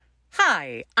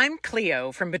Hi, I'm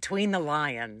Cleo from Between the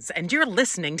Lions, and you're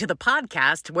listening to the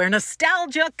podcast where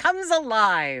nostalgia comes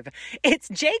alive. It's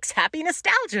Jake's Happy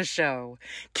Nostalgia Show.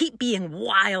 Keep being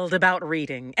wild about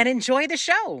reading and enjoy the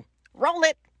show. Roll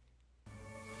it.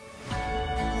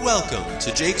 Welcome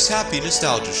to Jake's Happy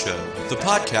Nostalgia Show, the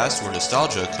podcast where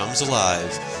nostalgia comes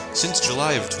alive. Since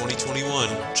July of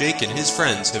 2021, Jake and his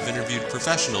friends have interviewed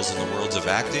professionals in the worlds of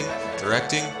acting,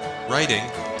 directing, writing,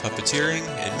 puppeteering,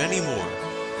 and many more.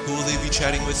 Who will they be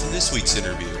chatting with in this week's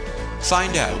interview?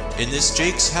 Find out in this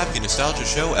Jake's Happy Nostalgia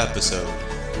Show episode.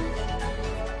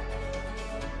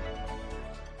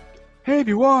 Hey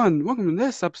everyone, welcome to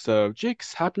this episode of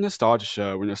Jake's Happy Nostalgia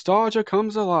Show, where nostalgia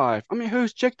comes alive. I'm your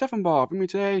host, Jake Deffenbaugh. With me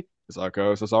today is our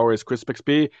co-host, as always, Chris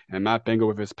Bixby, and Matt Bingo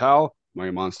with his pal, Money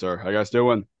Monster. How you guys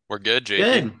doing? We're good, Jakey.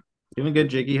 Good. Doing good,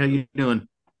 Jakey. How you doing?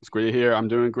 It's great to hear. I'm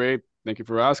doing great. Thank you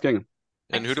for asking.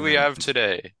 And who do we have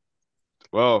today?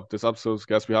 Well, this episode's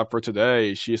guest we have for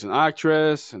today, she's an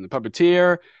actress and a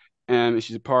puppeteer, and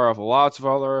she's a part of lots of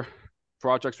other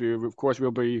projects.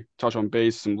 We'll be touching on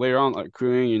base some later on, like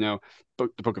Queen, the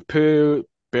Book of Pooh,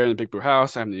 Bear in the Big Blue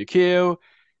House, Avenue Q,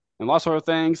 and lots of other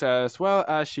things, as well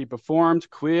as she performed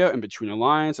Cleo in Between the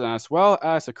Lions, and as well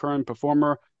as the current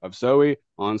performer of Zoe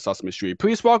on Sesame Street.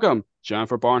 Please welcome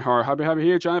Jennifer Barnhart. Happy to have you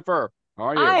here, Jennifer. How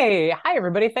are you? Hi,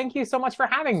 everybody. Thank you so much for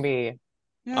having me.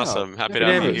 Yeah. Awesome. Happy to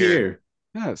have you here.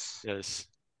 Yes.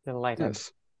 Delighted.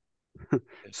 Yes.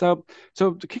 So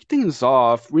to kick things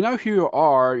off, we know who you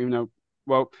are,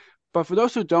 but for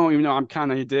those who don't, I'm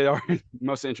kind of did our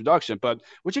most of the introduction, but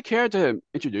would you care to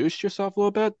introduce yourself a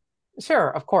little bit? Sure,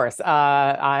 of course.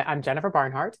 I'm Jennifer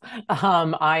Barnhart.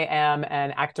 I am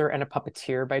an actor and a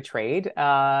puppeteer by trade.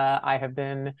 I have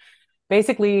been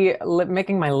basically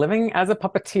making my living as a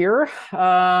puppeteer,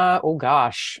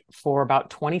 for about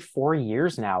 24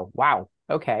 years now. Wow.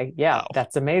 Okay. Yeah, wow.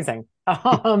 That's amazing.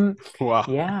 Wow.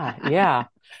 Yeah.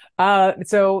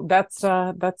 So that's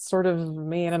sort of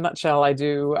me in a nutshell.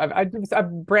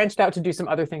 I've branched out to do some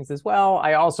other things as well.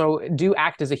 I also do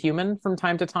act as a human from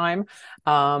time to time.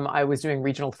 I was doing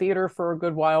regional theater for a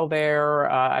good while there.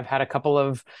 I've had a couple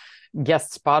of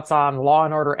guest spots on Law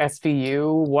and Order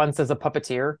SVU, once as a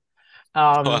puppeteer.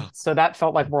 So that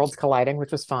felt like worlds colliding,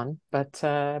 which was fun. But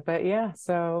yeah,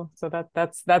 so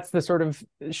that's the sort of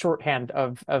shorthand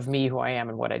of me, who I am,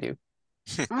 and what I do.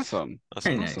 Awesome.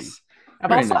 Very awesome. nice.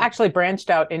 I've also actually branched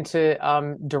out into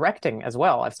directing as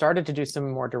well. I've started to do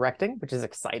some more directing, which is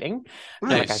exciting. I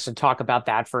feel like I should talk about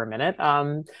that for a minute.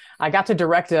 I got to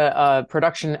direct a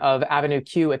production of Avenue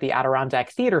Q at the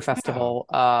Adirondack Theater Festival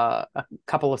a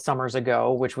couple of summers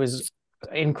ago, which was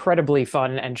incredibly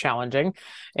fun and challenging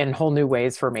in whole new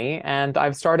ways for me. And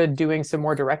I've started doing some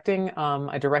more directing.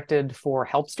 I directed for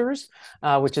Helpsters,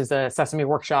 which is a Sesame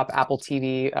Workshop Apple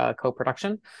TV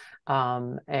co-production.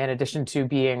 In addition to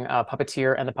being a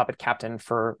puppeteer and the puppet captain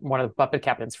for one of the puppet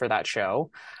captains for that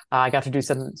show. I got to do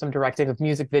some directing of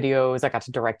music videos. I got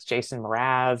to direct Jason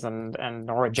Mraz and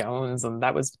Nora Jones, and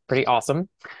that was pretty awesome.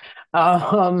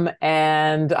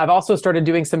 And I've also started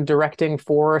doing some directing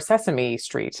for Sesame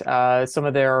Street, some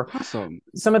of their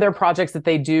projects that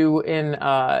they do in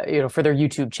for their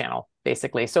YouTube channel,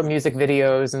 basically. So music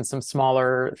videos and some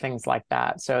smaller things like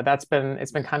that. So it's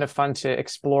been kind of fun to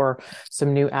explore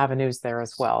some new avenues there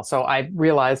as well. So I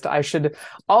realized I should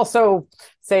also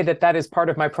say that is part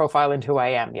of my profile into who I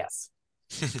am. Yes.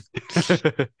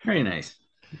 Very nice.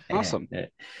 Awesome.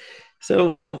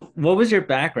 So what was your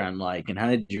background like, and how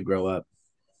did you grow up?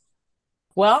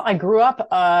 Well, I grew up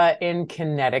in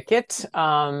Connecticut,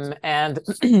 and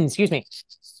excuse me.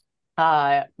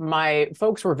 My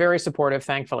folks were very supportive,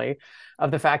 thankfully, of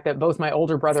the fact that both my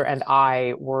older brother and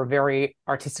I were very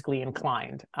artistically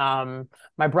inclined.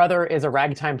 My brother is a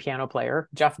ragtime piano player,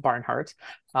 Jeff Barnhart,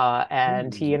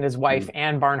 and he and his wife,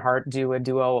 Anne Barnhart, do a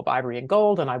duo of Ivory and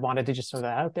Gold, and I wanted to just throw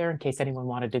that out there in case anyone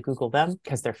wanted to Google them,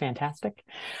 because they're fantastic.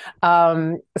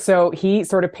 So he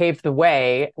sort of paved the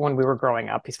way when we were growing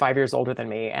up. He's 5 years older than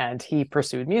me, and he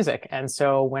pursued music. And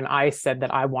so when I said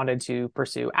that I wanted to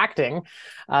pursue acting,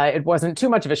 it wasn't too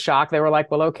much of a shock. They were like,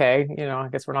 well, okay, I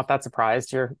guess we're not that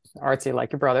surprised. You're artsy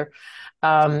like your brother.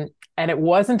 And it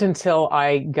wasn't until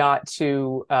I got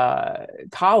to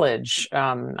college,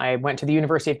 I went to the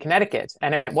University of Connecticut,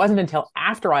 and it wasn't until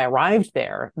after I arrived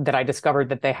there that I discovered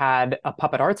that they had a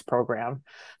puppet arts program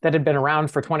that had been around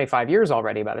for 25 years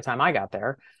already by the time I got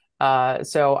there.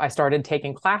 So I started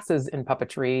taking classes in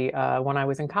puppetry when I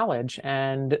was in college,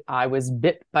 and I was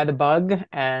bit by the bug,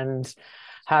 and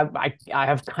I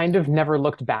have kind of never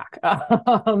looked back.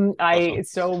 I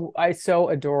so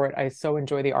adore it. I so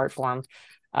enjoy the art form.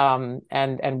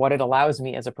 and what it allows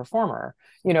me as a performer.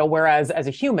 Whereas as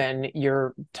a human,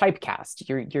 you're typecast.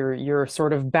 You're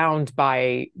sort of bound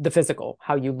by the physical,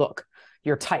 how you look,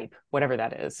 your type, whatever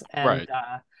that is. And Right.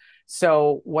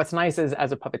 so what's nice is,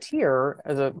 as a puppeteer,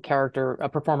 as a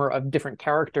performer of different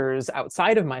characters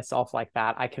outside of myself like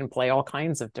that, I can play all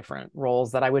kinds of different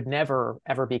roles that I would never,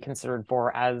 ever be considered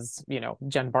for as,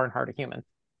 Jen Barnhart, a human.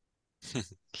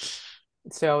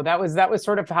 So that was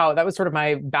sort of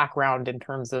my background in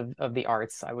terms of the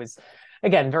arts. I was,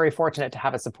 again, very fortunate to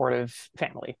have a supportive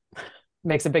family.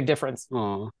 Makes a big difference.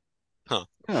 Oh, Huh.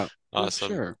 yeah, Awesome.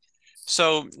 sure.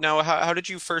 So now, how did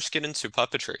you first get into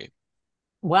puppetry?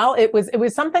 Well, it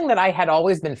was something that I had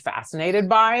always been fascinated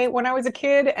by when I was a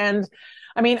kid. And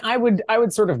I mean, I would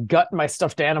sort of gut my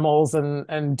stuffed animals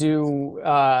and do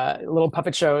little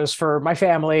puppet shows for my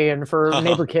family and for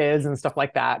neighbor kids and stuff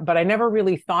like that. But I never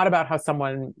really thought about how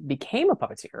someone became a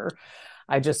puppeteer.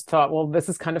 I just thought, well, this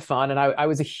is kind of fun. And I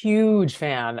was a huge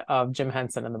fan of Jim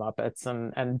Henson and the Muppets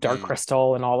and Dark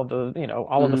Crystal and all of the,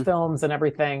 all of the films and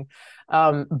everything.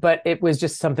 But it was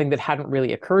just something that hadn't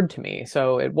really occurred to me.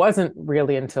 So it wasn't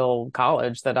really until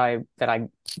college that I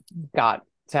got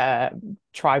to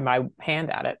try my hand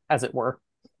at it, as it were.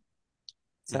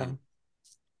 So,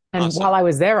 and Awesome. while I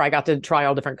was there, I got to try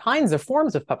all different kinds of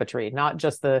forms of puppetry, not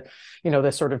just the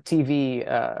sort of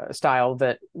TV style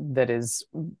that is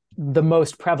the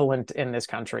most prevalent in this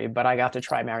country, but I got to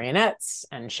try marionettes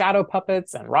and shadow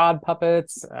puppets and rod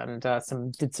puppets and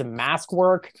did some mask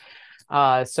work.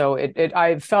 So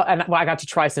I felt, and I got to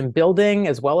try some building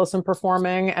as well as some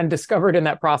performing, and discovered in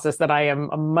that process that I am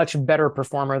a much better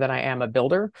performer than I am a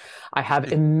builder. I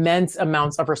have immense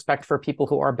amounts of respect for people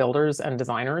who are builders and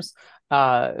designers,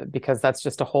 because that's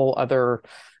just a whole other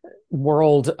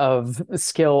world of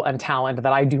skill and talent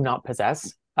that I do not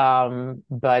possess.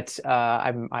 But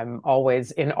I'm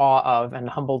always in awe of and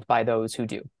humbled by those who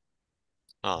do.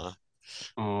 Oh,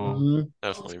 Definitely.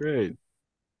 that's great.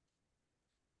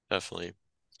 Definitely.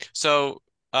 So,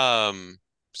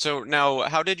 so now,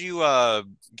 how did you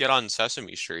get on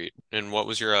Sesame Street, and what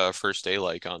was your first day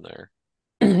like on there?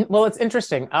 Well, it's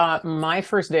interesting. My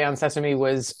first day on Sesame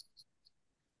was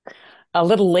a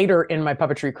little later in my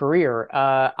puppetry career.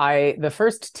 The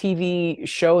first TV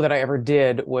show that I ever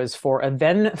did was for a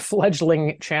then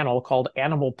fledgling channel called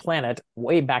Animal Planet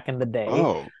way back in the day.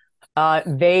 Oh,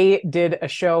 They did a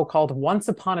show called Once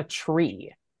Upon a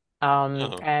Tree.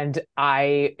 Oh. And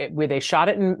they shot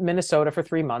it in Minnesota for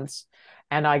 3 months,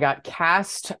 and I got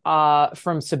cast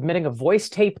from submitting a voice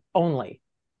tape only.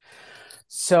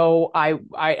 So I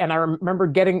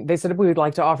remember they said, we would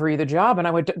like to offer you the job. And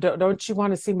I went, don't you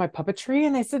want to see my puppetry?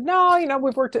 And they said, no,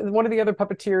 we've worked at one of the other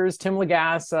puppeteers, Tim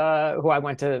Lagasse, who I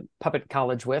went to puppet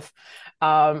college with.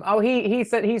 He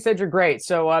said, you're great.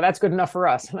 So that's good enough for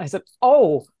us. And I said,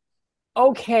 oh,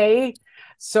 okay.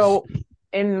 So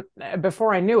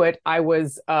before I knew it, I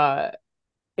was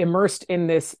immersed in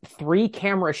this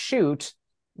 3-camera shoot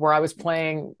where I was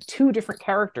playing 2 different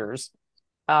characters,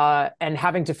 and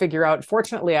having to figure out.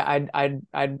 Fortunately, I'd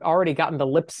already gotten the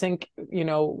lip sync,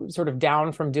 sort of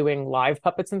down from doing live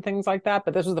puppets and things like that.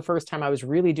 But this was the first time I was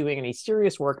really doing any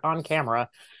serious work on camera,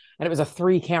 and it was a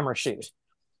 3-camera shoot.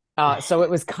 So it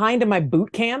was kind of my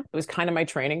boot camp. It was kind of my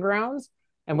training grounds.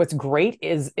 And what's great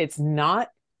is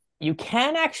you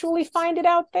can actually find it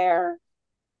out there,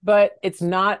 but it's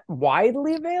not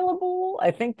widely available.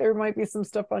 I think there might be some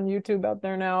stuff on YouTube out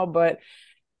there now, but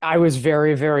I was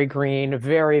very, very green,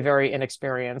 very, very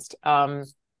inexperienced.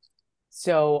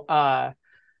 So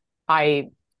I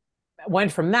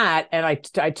went from that, and I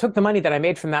took the money that I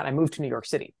made from that, and I moved to New York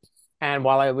City. And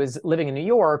while I was living in New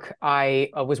York, I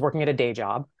was working at a day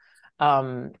job.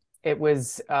 It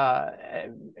was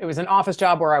an office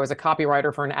job where I was a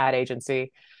copywriter for an ad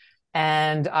agency.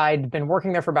 And I'd been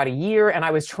working there for about a year, and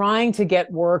I was trying to get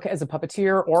work as a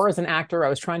puppeteer or as an actor. I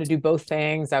was trying to do both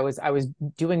things. I was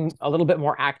doing a little bit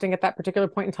more acting at that particular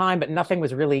point in time, but nothing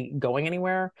was really going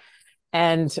anywhere.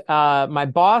 And my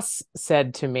boss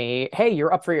said to me, "Hey,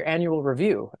 you're up for your annual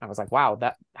review." I was like, "Wow,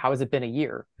 how has it been a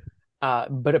year?"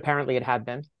 But apparently it had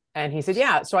been. And he said,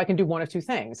 "Yeah, so I can do one of 2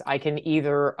 things. I can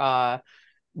either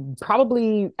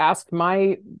probably ask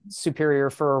my superior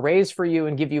for a raise for you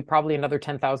and give you probably another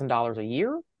 $10,000 a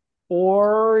year,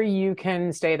 or you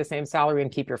can stay at the same salary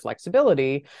and keep your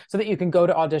flexibility so that you can go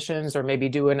to auditions or maybe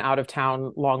do an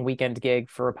out-of-town long weekend gig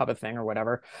for a puppet thing or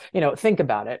whatever. Think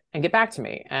about it and get back to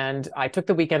me." And I took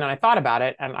the weekend and I thought about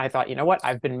it, and I thought, you know what?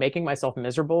 I've been making myself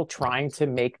miserable trying to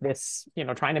make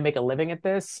a living at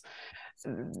this.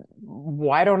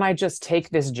 Why don't I just take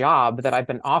this job that I've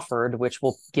been offered, which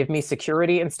will give me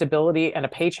security and stability and a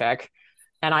paycheck,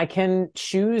 and I can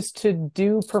choose to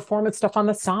do performance stuff on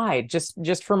the side,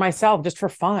 just for myself, just for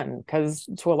fun, because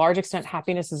to a large extent,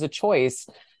 happiness is a choice.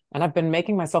 And I've been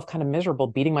making myself kind of miserable,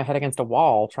 beating my head against a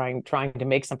wall, trying to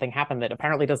make something happen that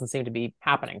apparently doesn't seem to be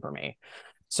happening for me.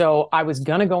 So I was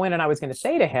gonna go in and I was gonna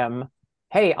say to him,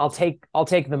 "Hey, I'll take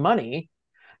the money."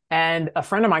 And a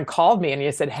friend of mine called me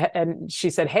and she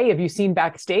said, "Hey, have you seen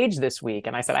Backstage this week?"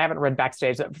 And I said, "I haven't read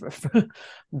Backstage."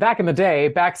 Back in the day,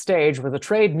 Backstage was a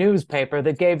trade newspaper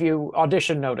that gave you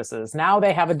audition notices. Now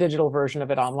they have a digital version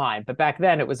of it online, but back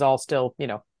then it was all still,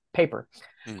 paper.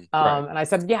 Right. And I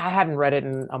said, "Yeah, I hadn't read it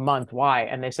in a month. Why?"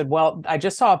 And they said, "Well, I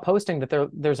just saw a posting that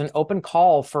there's an open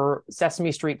call for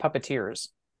Sesame Street puppeteers."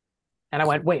 And I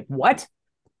went, "Wait, what?"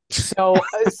 So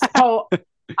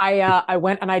I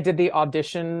went and I did the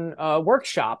audition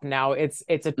workshop. Now it's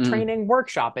a training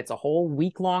workshop. It's a whole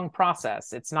week-long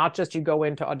process. It's not just you go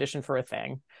in to audition for a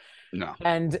thing. No.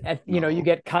 And you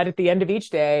get cut at the end of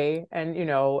each day, and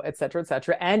et cetera, et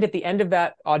cetera. And at the end of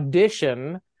that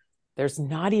audition, there's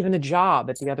not even a job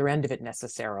at the other end of it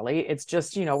necessarily. It's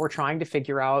just, we're trying to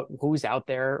figure out who's out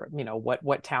there,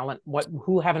 what talent,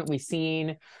 who haven't we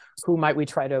seen, who might we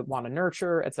try to want to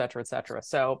nurture, et cetera, et cetera.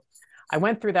 So I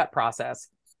went through that process.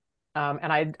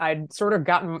 And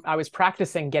I was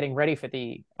practicing getting ready for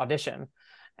the audition.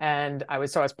 And I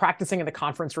was practicing in the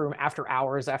conference room after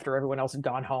hours, after everyone else had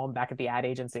gone home back at the ad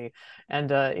agency. And,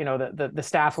 the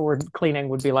staff who were cleaning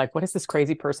would be like, "What is this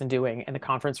crazy person doing in the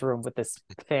conference room with this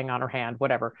thing on her hand?"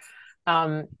 Whatever.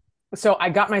 So I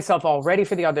got myself all ready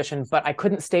for the audition, but I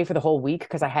couldn't stay for the whole week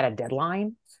because I had a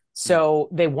deadline. So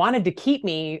they wanted to keep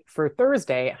me for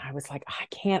Thursday. And I was like, I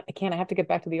can't, I have to get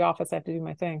back to the office. I have to do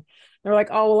my thing. They're like,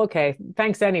 "Oh, well, okay.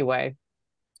 Thanks anyway."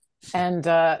 And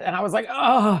I was like,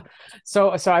 "Oh."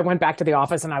 So I went back to the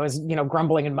office and I was,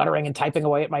 grumbling and muttering and typing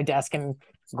away at my desk and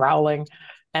growling.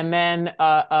 And then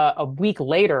a week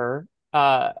later,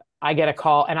 I get a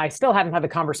call, and I still hadn't had the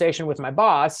conversation with my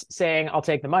boss saying I'll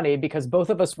take the money, because both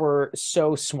of us were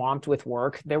so swamped with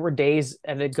work. There were days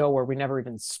at a go where we never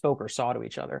even spoke or saw to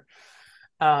each other,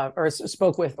 or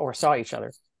spoke with or saw each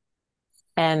other.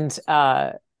 And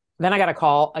then I got a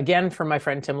call again from my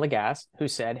friend Tim Lagasse, who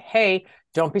said, "Hey,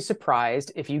 don't be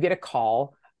surprised if you get a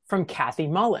call from Kathy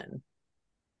Mullen."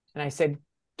 And I said,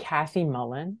 "Kathy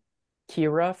Mullen?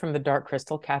 Kira from the Dark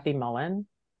Crystal, Kathy Mullen?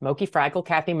 Moki Fraggle,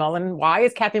 Kathy Mullen? Why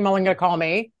is Kathy Mullen going to call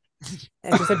me?"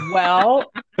 And she said,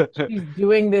 "Well, she's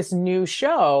doing this new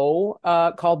show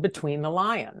called Between the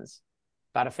Lions,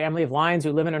 about a family of lions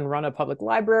who live in and run a public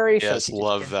library. Yes,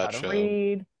 love that show.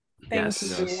 Read." Thank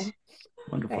Yes. you. Yes.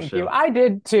 Wonderful Thank show. you. I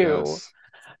did too. Yes.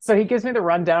 So he gives me the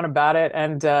rundown about it,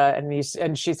 and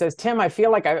she says, "Tim, I feel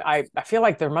like I feel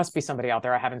like there must be somebody out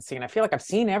there I haven't seen. I feel like I've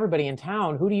seen everybody in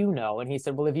town. Who do you know?" And he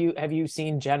said, "Well, have you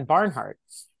seen Jen Barnhart?"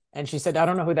 And she said, "I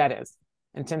don't know who that is."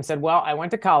 And Tim said, "Well, I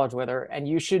went to college with her, and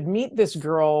you should meet this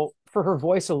girl for her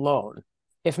voice alone,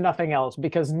 if nothing else,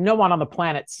 because no one on the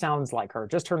planet sounds like her.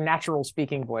 Just her natural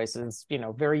speaking voice is,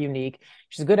 very unique.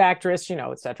 She's a good actress,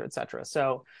 et cetera, et cetera."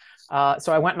 So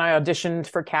I went and I auditioned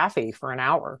for Kathy for an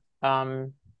hour.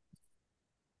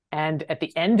 And at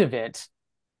the end of it,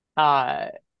 so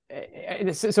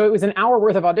it was an hour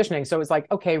worth of auditioning. So it was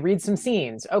like, "Okay, read some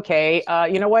scenes. Okay,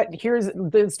 you know what?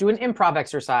 Let's do an improv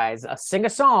exercise. Sing a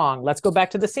song. Let's go back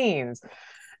to the scenes."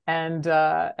 And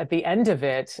at the end of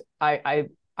it, I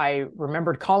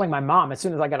remembered calling my mom as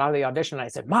soon as I got out of the audition. I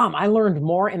said, "Mom, I learned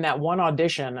more in that one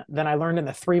audition than I learned in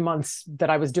the 3 months that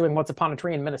I was doing Once Upon a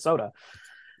Tree in Minnesota."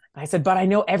 I said, "But I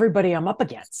know everybody I'm up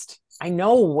against. I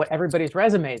know what everybody's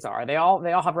resumes are. They all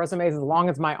have resumes as long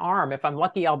as my arm. If I'm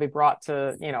lucky, I'll be brought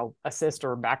to, assist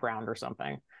or background or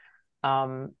something."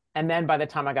 And then by the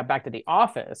time I got back to the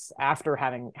office, after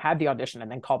having had the audition and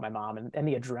then called my mom, and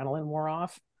the adrenaline wore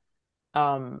off,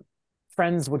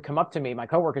 friends would come up to me, my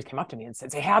coworkers came up to me and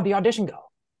said, "Say, how'd the audition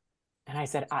go?" And I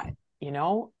said, "I'm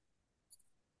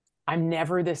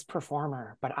never this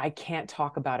performer, but I can't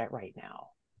talk about it right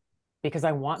now, because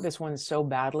I want this one so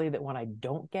badly that when I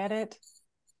don't get it,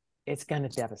 it's going to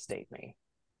devastate me.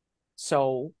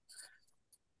 So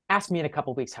ask me in a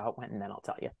couple of weeks how it went, and then I'll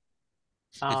tell you."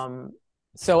 And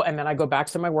then I go back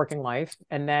to my working life.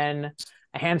 And then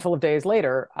a handful of days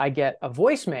later, I get a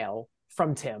voicemail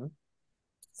from Tim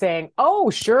saying, "Oh,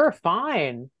 sure,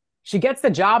 fine. She gets the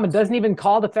job and doesn't even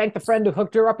call to thank the friend who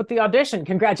hooked her up with the audition.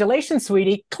 Congratulations,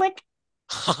 sweetie." Click.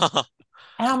 And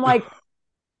I'm like,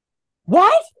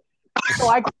 "What?" So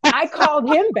I called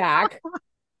him back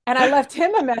and I left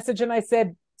him a message and I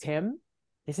said, "Tim,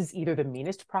 this is either the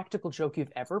meanest practical joke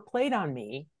you've ever played on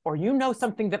me, or you know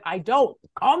something that I don't.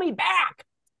 Call me back."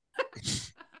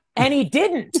 And he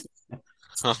didn't.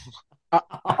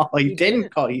 Oh, he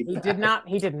didn't call you He back. did not.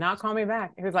 He did not call me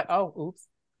back. He was like, "Oh, oops.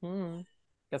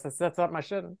 Guess I said something I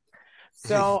shouldn't."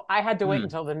 So I had to wait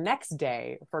until the next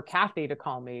day for Kathy to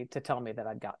call me to tell me that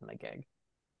I'd gotten the gig.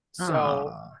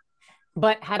 So,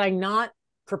 but had I not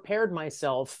prepared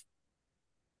myself,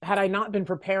 had I not been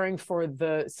preparing for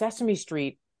the Sesame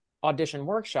Street audition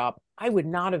workshop, I would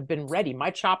not have been ready. My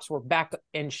chops were back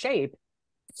in shape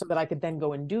so that I could then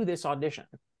go and do this audition.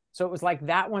 So it was like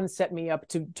that one set me up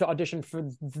to audition for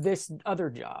this other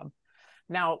job.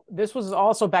 Now, this was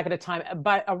also back at a time,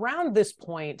 but around this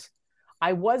point,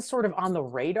 I was sort of on the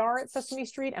radar at Sesame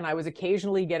Street, and I was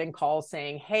occasionally getting calls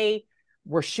saying, "Hey,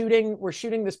 we're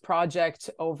shooting this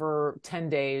project over 10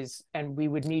 days, and we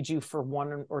would need you for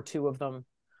one or two of them.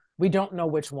 We don't know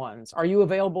which ones. Are you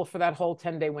available for that whole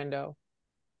 10-day window?"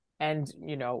 And,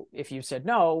 if you said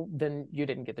no, then you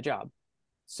didn't get the job.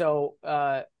 So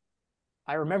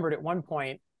I remembered at one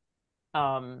point,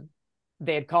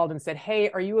 they had called and said,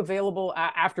 "Hey, are you available?"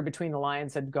 After Between the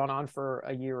Lions had gone on for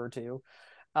a year or two.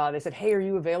 They said, "Hey, are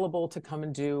you available to come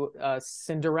and do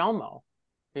Cinderelmo?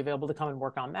 Are you available to come and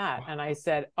work on that?" And I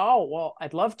said, "Oh, well,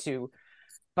 I'd love to,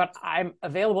 but I'm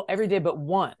available every day but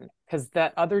one, because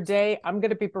that other day I'm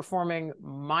going to be performing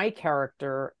my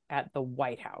character at the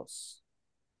White House.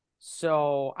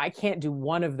 So I can't do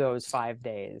one of those 5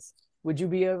 days. Would you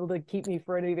be able to keep me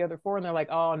for any of the other four?" And they're like,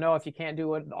 "Oh, no, if you can't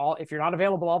do it all, if you're not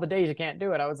available all the days, you can't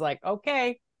do it." I was like,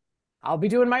 "Okay, I'll be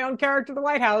doing my own character at the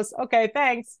White House. Okay,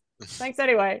 thanks. Thanks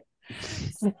anyway."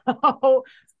 So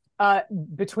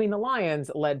Between the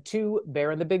Lions led to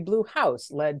Bear in the Big Blue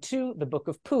House, led to The Book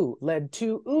of Pooh, led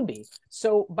to Ubi.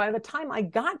 So by the time I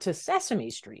got to Sesame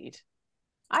Street,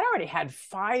 I already had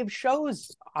 5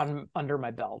 shows under my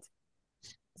belt,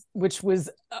 which was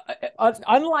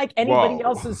unlike anybody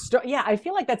else's story. Yeah, I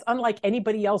feel like that's unlike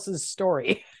anybody else's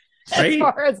story as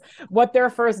far as what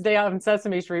their first day on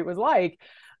Sesame Street was like.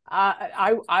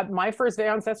 My first day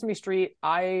on Sesame Street,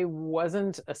 I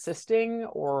wasn't assisting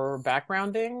or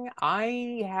backgrounding.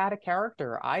 I had a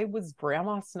character. I was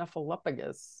Grandma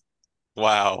Snuffleupagus.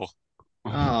 Wow.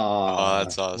 Oh,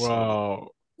 that's awesome. Wow.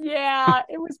 Yeah,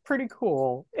 it was pretty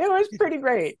cool. It was pretty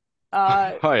great.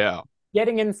 Oh yeah.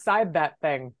 Getting inside that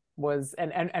thing was,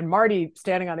 and Marty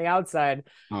standing on the outside,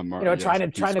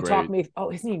 trying to talk me.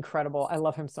 Oh, isn't he incredible? I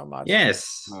love him so much.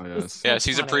 yes. Oh yes. So Yes,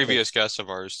 he's a funny. previous guest of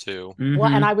ours too.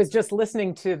 Well, and I was just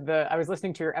listening to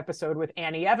your episode with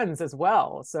Annie Evans as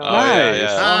well. So yeah,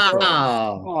 yeah.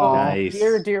 Oh, nice.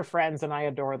 dear friends, and I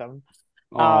adore them.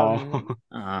 Oh.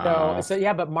 So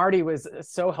yeah, but Marty was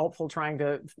so helpful trying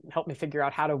to help me figure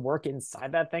out how to work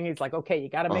inside that thing. He's like, "Okay, you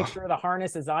got to make sure the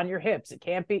harness is on your hips. It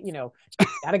can't be,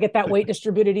 got to get that weight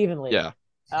distributed evenly." Yeah.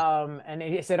 And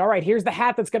he said, "All right, here's the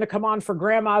hat that's going to come on for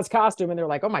Grandma's costume." And they're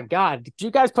like, "Oh my God, did you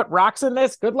guys put rocks in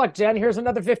this? Good luck, Jen. Here's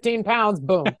another 15 pounds.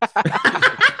 Boom."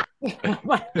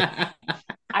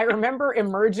 I remember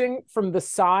emerging from the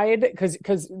side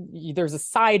because there's a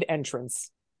side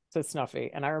entrance to Snuffy,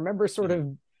 and I remember sort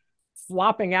of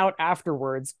flopping out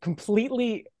afterwards,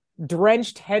 completely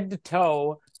drenched head to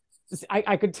toe.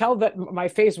 I could tell that my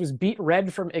face was beet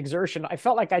red from exertion. I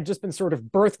felt like I'd just been sort of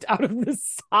birthed out of the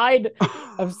side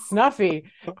of Snuffy,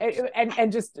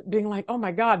 and just being like, "Oh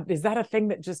my God, is that a thing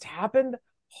that just happened?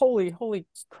 Holy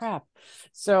crap!"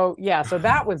 So yeah, so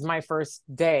that was my first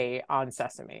day on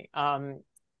Sesame, and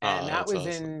that was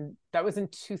awesome. in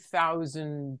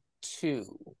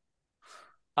 2002.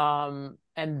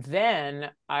 And then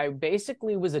I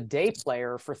basically was a day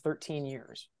player for 13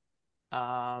 years.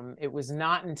 It was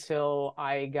not until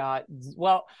I got,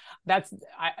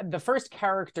 the first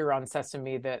character on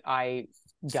Sesame that I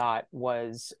got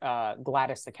was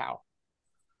Gladys the Cow.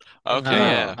 Okay,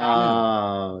 yeah.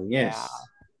 Oh, yes.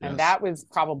 Yeah. And that was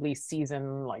probably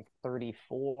season like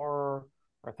 34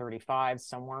 or 35,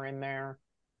 somewhere in there.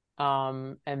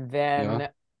 And then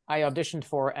I auditioned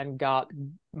for and got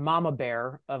Mama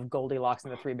Bear of Goldilocks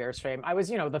and the Three Bears fame. I was,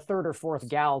 the 3rd or 4th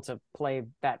gal to play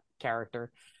that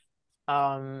character.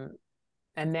 And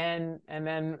then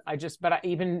even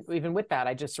with that,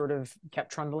 I just sort of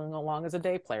kept trundling along as a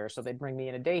day player. So they'd bring me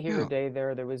in a day here, a day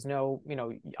there. There was no,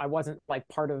 I wasn't like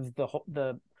part of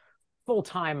the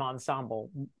full-time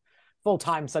ensemble,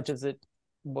 full-time, such as it,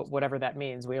 whatever that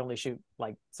means. We only shoot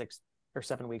like 6 or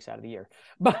 7 weeks out of the year,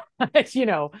 but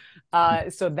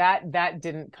so that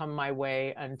didn't come my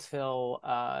way until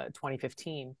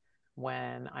 2015,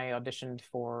 when I auditioned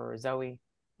for Zoe,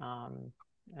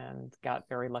 and got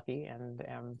very lucky and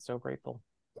am so grateful.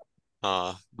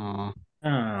 Oh.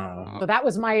 So that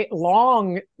was my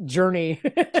long journey.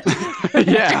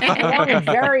 Yeah. Long and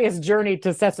various journey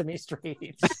to Sesame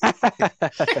Street.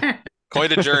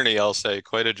 Quite a journey, I'll say.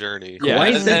 Quite a journey. Yeah.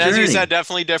 Quite And the as you journey. said,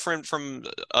 definitely different from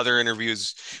other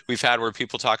interviews we've had where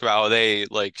people talk about how they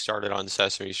like started on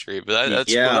Sesame Street. But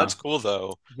that's cool. Yeah. That's cool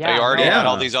though. That you Yeah, already no, had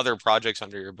all Yeah. these other projects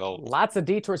under your belt. lots of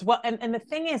detours. Well, and the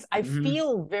thing is, I Mhm.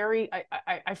 feel very,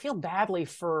 I feel badly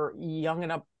for young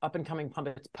and up and coming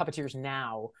puppeteers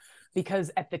now,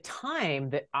 because at the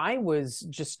time that I was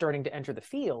just starting to enter the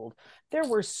field, there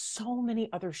were so many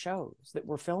other shows that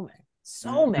were filming, so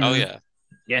Mhm. Oh many. yeah.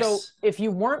 So Yes. if you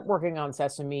weren't working on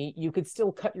Sesame, you could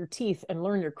still cut your teeth and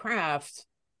learn your craft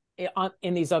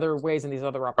in these other ways and these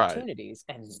other Right. opportunities.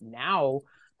 And now,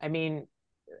 I mean,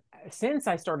 since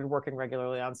I started working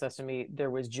regularly on Sesame, there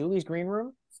was Julie's Green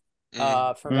Room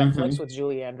for Netflix with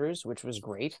Julie Andrews, which was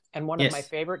great. And one of my Yes.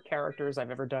 favorite characters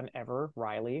I've ever done ever,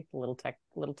 Riley, little tech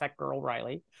girl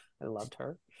Riley. I loved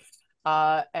her.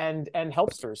 And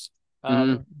Helpsters.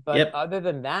 But Yep. other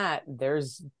than that,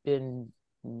 there's been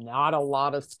not a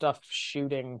lot of stuff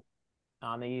shooting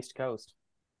on the East Coast.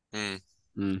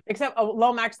 Mm. Except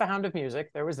Lomax, the Hound of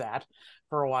Music. There was that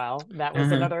for a while. That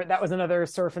was another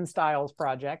Surf and Styles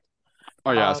project.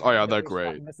 Oh yes. Oh yeah, that they're we shot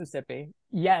great. in Mississippi.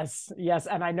 Yes,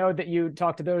 and I know that you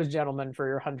talked to those gentlemen for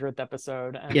your 100th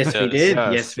episode. And Yes, we Yes. did.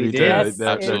 Yes, Yes, we we did. did. yes, They're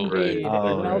Absolutely. great. indeed. They're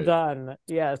Oh. Well great. done.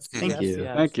 Yes, Thank yes, you.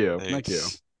 yes. Thank you. Thank you.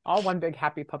 Thanks. All one big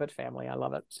happy puppet family. I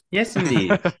love it. Yes,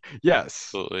 indeed. Yes.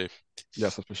 Absolutely.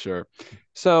 Yes, that's for sure.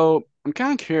 So I'm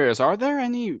kind of curious, are there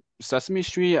any Sesame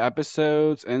Street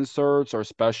episodes, inserts, or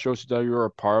specials that you were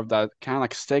a part of that kind of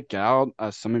like stick out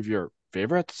as some of your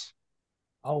favorites?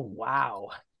 Oh,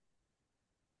 wow.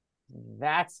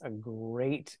 That's a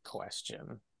great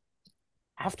question.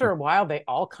 After a while, they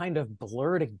all kind of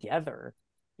blur together,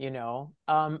 you know.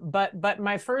 But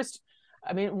my first,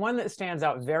 I mean, one that stands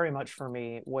out very much for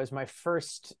me was my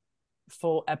first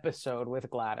full episode with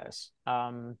Gladys.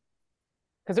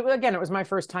 Because it was my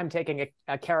first time taking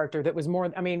a character that was more,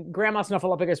 I mean, Grandma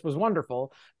Snuffleupagus was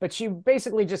wonderful, but she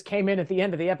basically just came in at the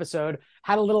end of the episode,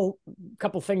 had a little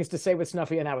couple things to say with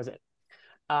Snuffy, and that was it.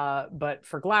 But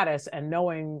for Gladys, and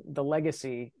knowing the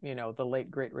legacy, you know, the late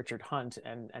great Richard Hunt,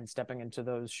 and stepping into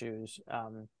those shoes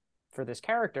for this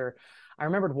character, I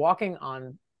remembered walking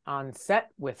on set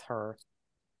with her,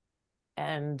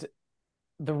 and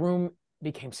the room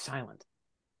became silent.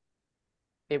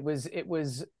 It was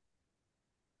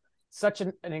such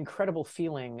an incredible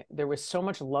feeling. There was so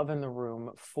much love in the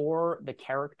room for the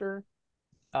character,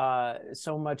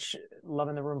 so much love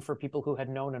in the room for people who had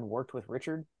known and worked with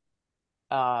Richard.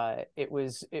 It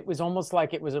was almost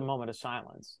like it was a moment of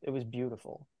silence. It was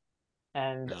beautiful.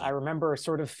 And I remember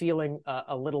sort of feeling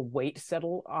a little weight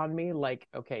settle on me, like,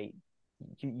 okay,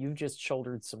 you've just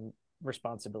shouldered some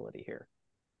responsibility here,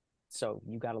 so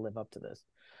you got to live up to this.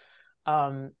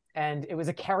 And it was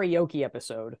a karaoke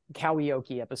episode.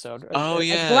 Oh As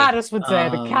yeah. Gladys would say,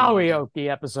 the karaoke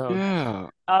episode. Yeah.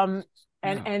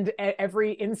 And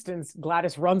every instance,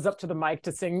 Gladys runs up to the mic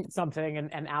to sing something,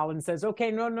 and Alan says,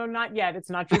 "Okay, no, not yet. It's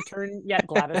not your turn yet,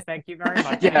 Gladys. Thank you very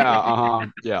much." Yeah.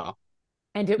 Yeah.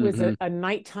 And it was Mhm. a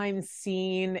nighttime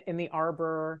scene in the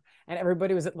arbor, and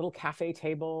everybody was at little cafe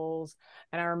tables.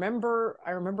 And I remember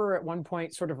at one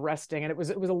point sort of resting, and it was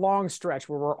a long stretch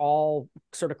where we're all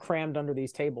sort of crammed under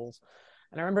these tables.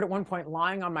 And I remembered at one point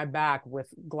lying on my back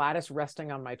with Gladys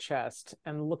resting on my chest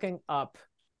and looking up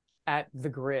at the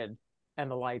grid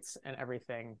and the lights and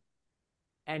everything,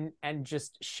 and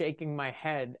just shaking my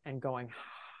head and going,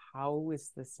 how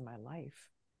is this my life?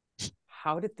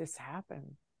 How did this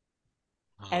happen?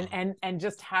 And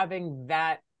just having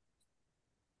that,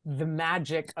 the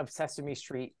magic of Sesame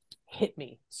Street hit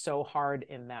me so hard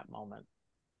in that moment.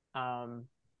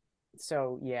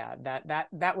 So yeah,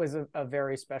 that was a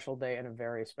very special day and a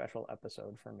very special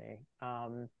episode for me.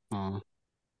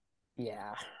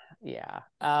 Yeah.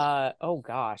 Oh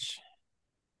gosh,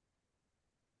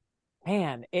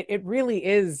 man, it really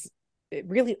is. It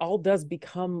really all does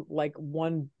become like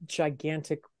one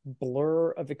gigantic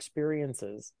blur of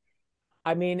experiences.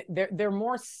 I mean, they're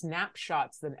more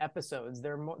snapshots than episodes.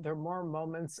 They're more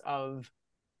moments of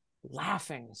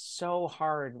laughing so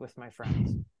hard with my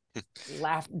friends.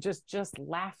 Just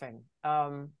laughing,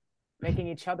 making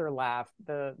each other laugh,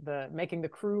 the making the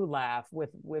crew laugh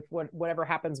with whatever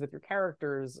happens with your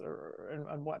characters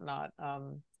and whatnot.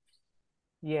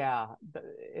 Yeah,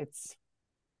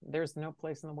 there's no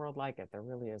place in the world like it. There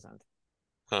really isn't.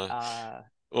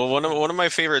 Well, one of my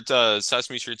favorite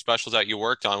Sesame Street specials that you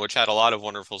worked on, which had a lot of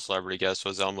wonderful celebrity guests,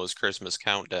 was Elmo's Christmas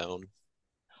Countdown.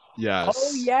 Yes.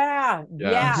 Oh yeah.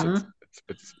 Yes. Yeah.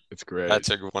 It's great. That's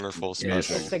a wonderful Yes.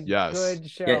 special. It's a Yes. good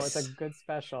show. Yes. It's a good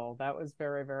special. That was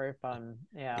very, very fun.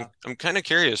 Yeah. I'm kind of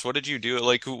curious. What did you do?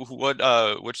 Like,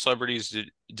 which celebrities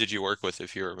did you work with,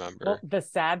 if you Well, remember? the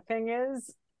sad thing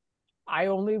is, I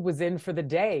only was in for the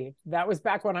day. That was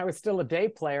back when I was still a day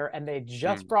player, and they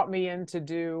just brought me in to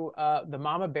do the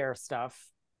Mama Bear stuff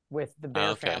with the Bear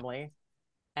Okay. family,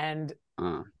 and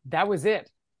Uh, that was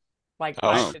it. Like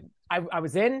Oh. I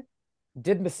was in,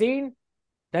 did the scene,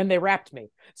 then they wrapped me,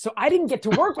 so I didn't get to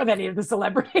work with any of the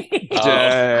celebrities. Oh.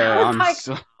 Damn, I was I'm like,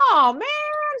 so oh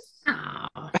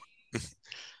man,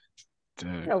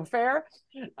 damn. no fair.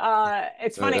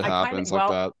 It's funny. It I kind happens of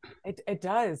like that. it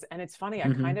does, and it's funny. I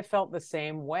Mhm. kind of felt the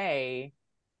same way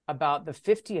about the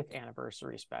 50th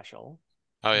anniversary special,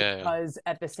 Oh yeah. because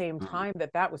at the same Mhm. time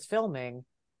that was filming,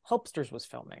 Helpsters was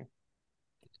filming,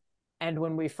 and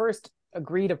when we first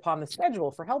agreed upon the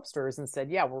schedule for Helpsters and said,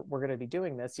 yeah, we're going to be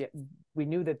doing this, yet we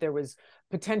knew that there was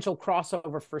potential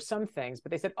crossover for some things,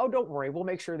 but they said, oh, don't worry, we'll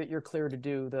make sure that you're clear to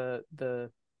do the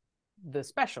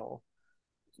special.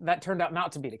 That turned out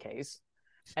not to be the case.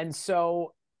 And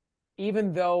so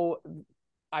even though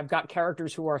I've got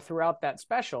characters who are throughout that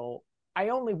special, I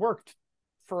only worked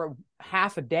for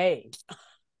half a day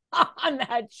on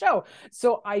that show.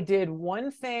 So I did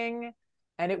one thing,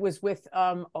 and it was with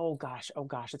oh gosh,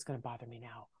 it's going to bother me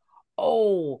now.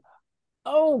 Oh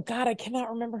God, I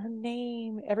cannot remember her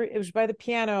name. It was by the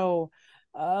piano.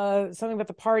 Something about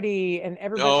the party, and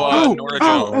everybody. Nora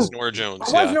oh, Jones. oh. Nora Jones.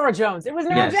 It was Yeah. Nora Jones. It was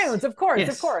Nora Yes. Jones, of course,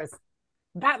 Yes. of course.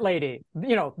 That lady,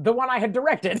 the one I had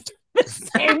directed, at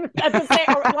the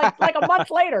same, or like a month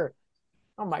later.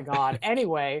 Oh my God.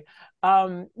 Anyway,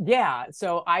 yeah.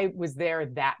 So I was there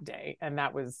that day, and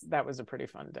that was a pretty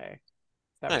fun day.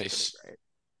 That Nice. was pretty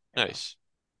great. Nice.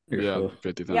 Yeah, Cool.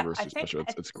 50th Yeah, anniversary I think-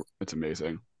 special. It's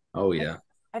amazing. Oh yeah.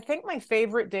 I think my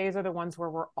favorite days are the ones where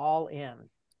we're all in,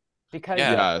 because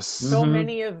Yeah. Yes. so Mhm.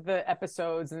 many of the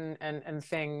episodes and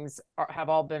things have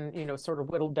all been, sort of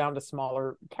whittled down to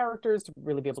smaller characters to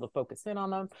really be able to focus in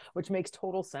on them, which makes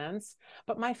total sense.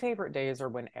 But my favorite days are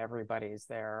when everybody's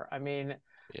there. I mean,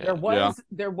 Yeah.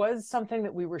 there was something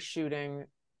that we were shooting.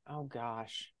 Oh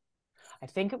gosh, I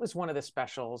think it was one of the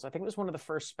specials. I think it was one of the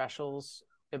first specials.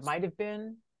 It might have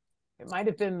been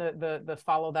the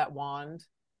Follow That Wand,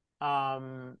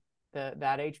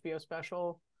 that HBO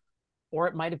special, or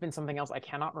it might have been something else. I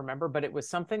cannot remember, but it was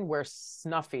something where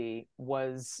Snuffy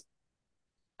was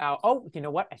out. Oh, you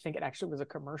know what? I think it actually was a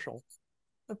commercial.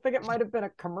 I think it might have been a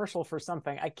commercial for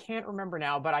something. I can't remember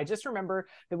now, but I just remember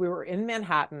that we were in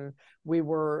Manhattan. We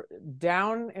were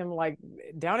down in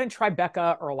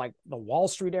Tribeca, or like the Wall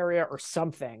Street area or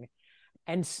something.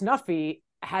 And Snuffy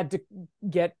had to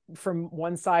get from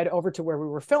one side over to where we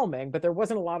were filming, but there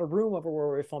wasn't a lot of room over where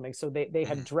we were filming. So they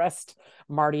had dressed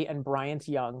Marty and Bryant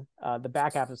Young, the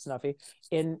back half of Snuffy,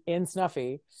 in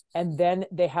Snuffy. And then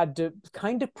they had to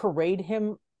kind of parade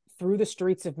him through the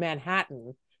streets of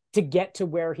Manhattan to get to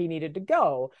where he needed to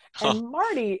go. And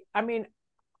Marty, I mean,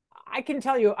 I can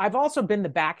tell you, I've also been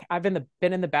I've been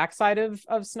in the backside of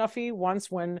Snuffy once,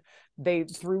 when they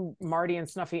threw Marty and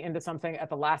Snuffy into something at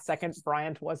the last second.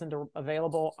 Bryant wasn't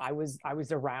available. I was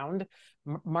around.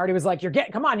 Marty was like,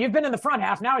 come on, you've been in the front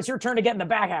half. Now it's your turn to get in the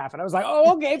back half. And I was like,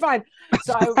 oh, okay, fine.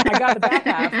 So I got the back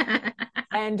half.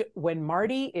 And when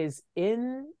Marty is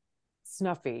in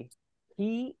Snuffy,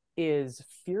 he is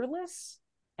fearless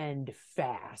and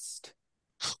fast.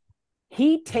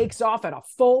 He takes off at a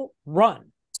full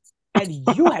run, and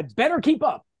you had better keep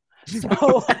up.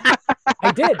 So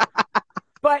I did.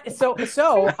 But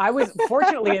so I was,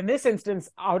 fortunately in this instance,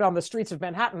 out on the streets of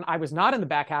Manhattan. I was not in the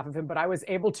back half of him, but I was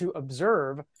able to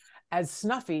observe as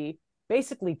Snuffy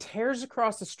basically tears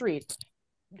across the street.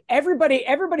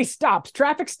 Everybody stops.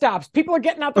 Traffic stops. People are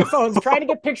getting out their phones, trying to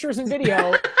get pictures and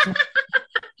video,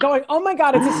 going, oh my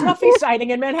God, it's a Snuffy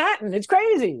sighting in Manhattan. It's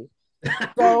crazy.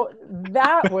 So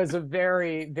that was a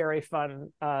very, very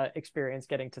fun experience,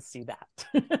 getting to see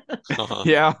that.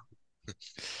 Yeah.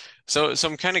 So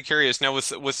I'm kind of curious now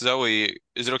with Zoe.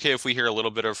 Is it okay if we hear a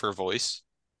little bit of her voice?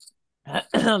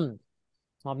 Well,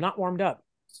 I'm not warmed up.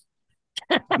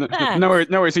 No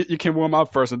worries. You can warm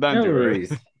up first and then No do it.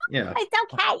 worries. Yeah.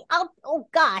 It's okay. Oh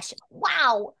gosh.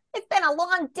 Wow. It's been a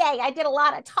long day. I did a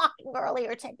lot of talking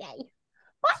earlier today.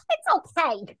 But it's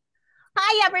okay.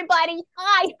 Hi, everybody.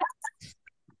 Hi.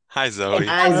 Hi, Zoe.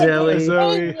 Hi, Zoe.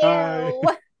 Zoe, Thank hi. you.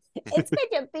 It's good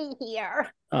to be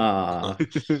here. Aw.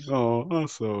 Oh,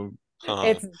 awesome.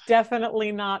 It's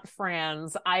definitely not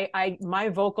Franz. My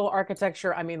vocal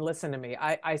architecture, I mean, listen to me.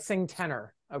 I sing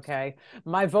tenor, okay?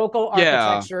 My vocal Yeah.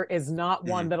 architecture is not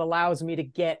one that allows me to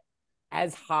get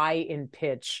as high in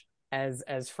pitch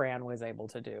as Fran was able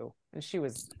to do. And she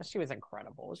was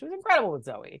incredible. She was incredible with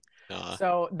Zoe.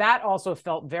 So that also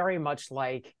felt very much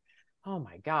like, oh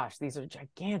my gosh, these are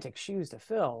gigantic shoes to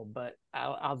fill, but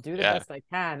I'll do the best I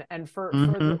can. And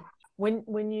for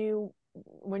when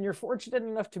you're fortunate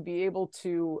enough to be able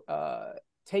to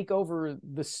take over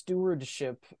the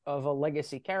stewardship of a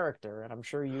legacy character, and I'm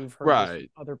sure you've heard this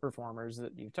from other performers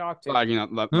that you've talked to, like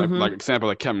like example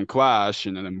like Kevin Clash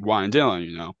and then Ryan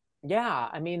Dillon, Yeah,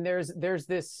 I mean, there's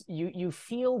this, you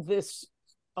feel this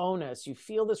onus, you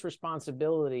feel this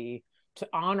responsibility to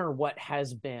honor what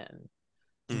has been,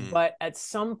 but at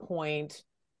some point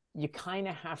you kind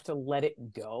of have to let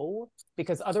it go,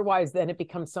 because otherwise then it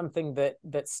becomes something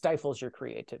that stifles your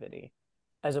creativity,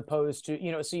 as opposed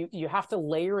to, so you have to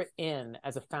layer it in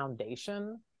as a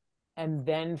foundation and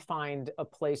then find a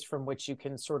place from which you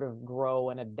can sort of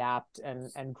grow and adapt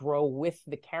and grow with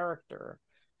the character.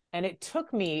 And it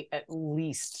took me at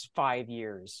least 5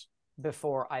 years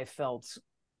before I felt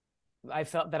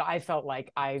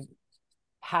like I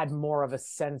had more of a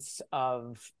sense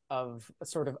of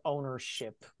sort of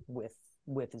ownership with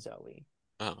Zoe.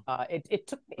 It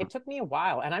took me a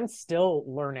while, and I'm still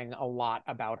learning a lot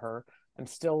about her. I'm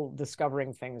still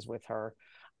discovering things with her.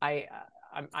 I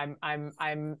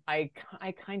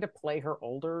kind of play her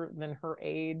older than her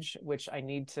age, which I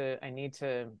need to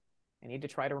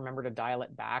try to remember to dial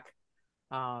it back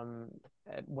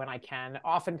when I can.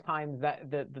 Oftentimes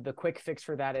that the quick fix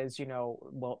for that is,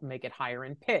 we'll make it higher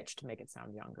in pitch to make it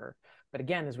sound younger. But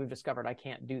again, as we've discovered, I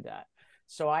can't do that.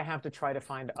 So I have to try to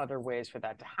find other ways for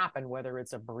that to happen, whether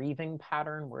it's a breathing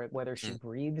pattern, whether she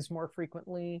breathes more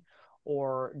frequently,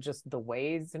 or just the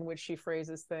ways in which she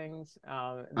phrases things.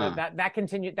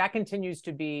 That continues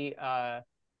to be a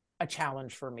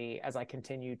challenge for me as I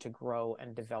continue to grow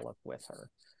and develop with her.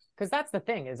 Because that's the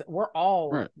thing, is we're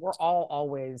all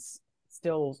always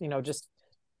still, just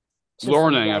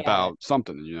learning about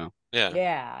something,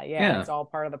 Yeah, it's all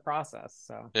part of the process.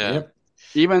 So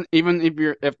even if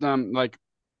the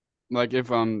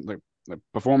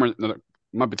performer, the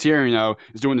Puppeteer,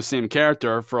 is doing the same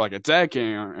character for like a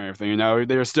decade or everything,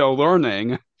 they're still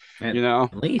learning.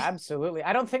 At least. Absolutely.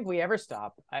 I don't think we ever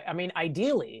stop. I mean,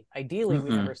 ideally we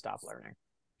never stop learning.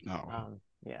 No.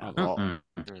 Yeah.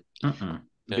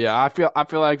 I feel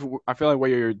like what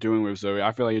you're doing with Zoe,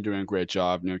 I feel like you're doing a great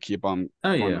job. Keep on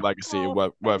the legacy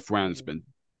of what Friend's been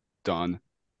done.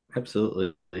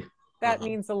 Absolutely. That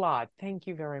means a lot. Thank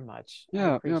you very much.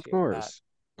 Yeah, of course.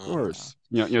 That. Of course.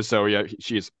 Zoe,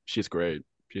 she's great.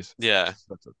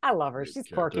 I love her. She's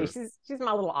quirky. She's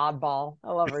my little oddball.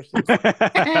 I love her.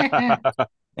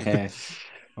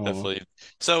 Definitely.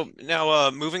 So now,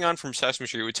 moving on from Sesame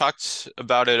Street, we talked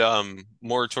about it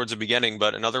more towards the beginning,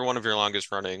 but another one of your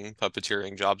longest running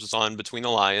puppeteering jobs was on Between the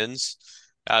Lions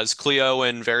as Cleo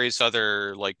and various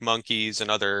other like monkeys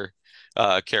and other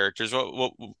characters.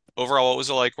 What overall, what was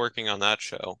it like working on that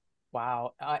show?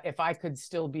 Wow. If I could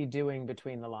still be doing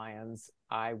Between the Lions,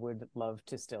 I would love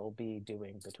to still be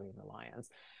doing Between the Lions.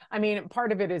 I mean,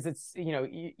 part of it is it's,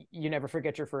 you never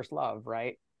forget your first love,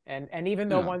 right? And even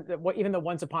though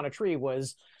Once Upon a Tree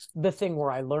was the thing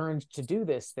where I learned to do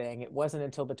this thing, it wasn't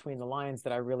until Between the Lions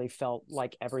that I really felt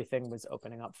like everything was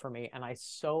opening up for me. And I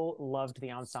so loved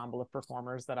the ensemble of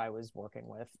performers that I was working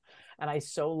with. And I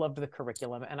so loved the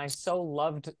curriculum. And I so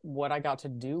loved what I got to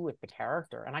do with the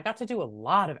character. And I got to do a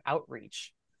lot of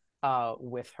outreach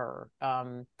with her.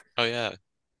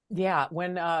 Yeah,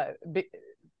 when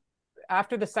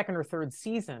after the second or third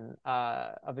season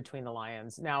of Between the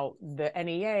Lions, now the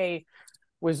NEA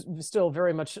was still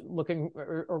very much looking,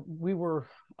 or we were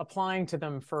applying to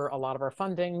them for a lot of our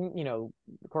funding, the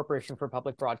Corporation for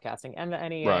Public Broadcasting and the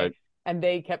NEA. Right. And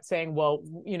they kept saying, well,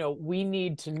 we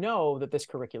need to know that this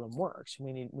curriculum works.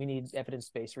 We need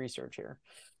evidence-based research here.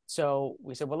 So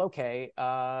we said, well, okay,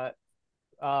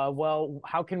 well,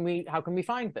 how can we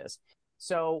find this?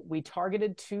 So we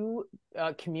targeted two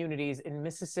communities in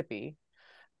Mississippi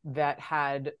that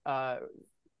had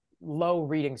low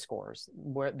reading scores,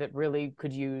 that really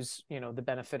could use, the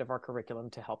benefit of our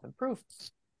curriculum to help improve.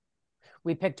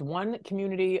 We picked one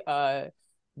community that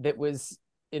was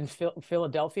in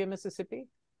Philadelphia, Mississippi,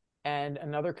 and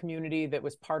another community that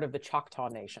was part of the Choctaw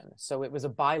Nation. So it was a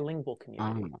bilingual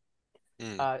community.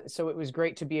 So it was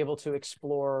great to be able to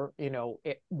explore,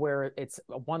 where it's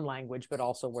one language, but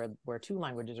also where two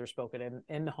languages are spoken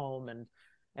in the home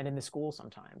and in the school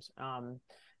sometimes.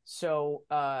 So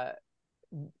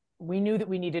we knew that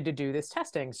we needed to do this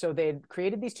testing. So they had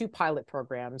created these two pilot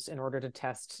programs in order to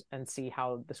test and see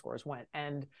how the scores went.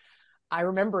 And I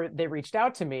remember they reached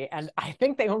out to me, and I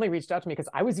think they only reached out to me because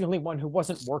I was the only one who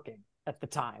wasn't working at the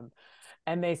time.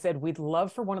 And they said, we'd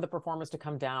love for one of the performers to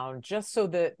come down just so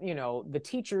that, the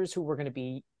teachers who we're going to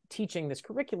be teaching this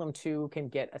curriculum to can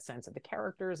get a sense of the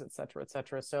characters, et cetera, et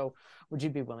cetera. So would you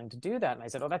be willing to do that? And I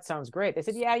said, oh, that sounds great. They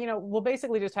said, yeah, we'll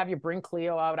basically just have you bring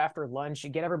Cleo out after lunch. You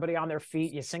get everybody on their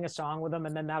feet, you sing a song with them,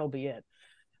 and then that'll be it.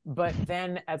 But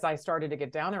then as I started to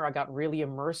get down there, I got really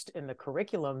immersed in the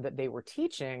curriculum that they were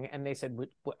teaching. And they said,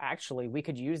 actually, we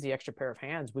could use the extra pair of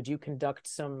hands. Would you conduct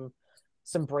some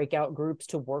breakout groups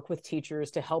to work with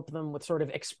teachers to help them with sort of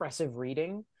expressive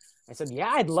reading? I said, yeah,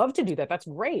 I'd love to do that. That's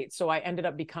great. So I ended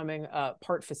up becoming a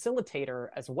part facilitator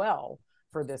as well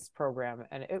for this program.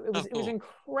 And it was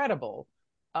incredible.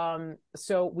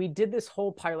 So we did this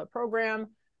whole pilot program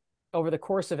over the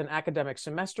course of an academic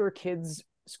semester. Kids'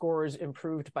 scores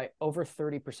improved by over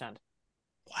 30%.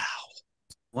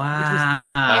 Wow.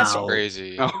 That's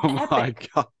crazy. Oh my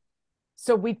God.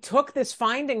 So we took this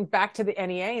finding back to the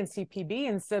NEA and CPB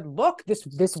and said, look,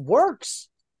 this works.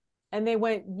 And they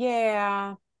went,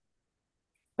 yeah,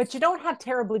 but you don't have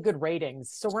terribly good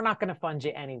ratings, so we're not going to fund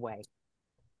you anyway.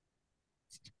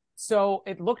 So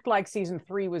it looked like season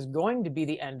 3 was going to be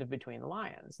the end of Between the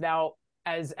Lions. Now,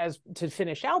 as to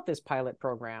finish out this pilot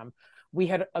program, we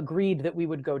had agreed that we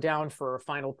would go down for a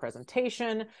final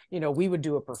presentation. We would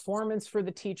do a performance for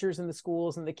the teachers and the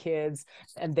schools and the kids.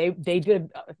 And they did,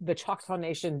 the Choctaw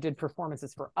Nation did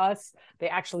performances for us. They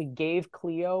actually gave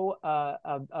Cleo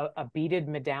a beaded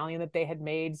medallion that they had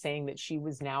made saying that she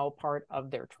was now part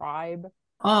of their tribe.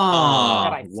 Oh,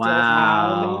 that I still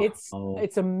wow. have.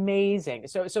 It's amazing.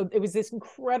 So it was this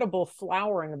incredible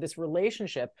flowering of this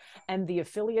relationship, and the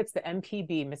affiliates, the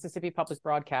MPB, Mississippi Public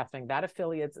Broadcasting, that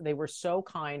affiliates, they were so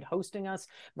kind, hosting us,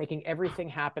 making everything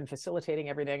happen, facilitating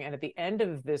everything. And at the end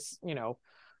of this,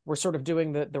 we're sort of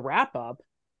doing the wrap up,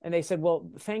 and they said, well,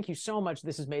 thank you so much.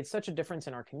 This has made such a difference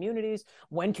in our communities.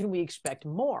 When can we expect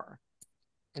more?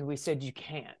 And we said, you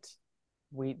can't.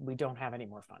 We don't have any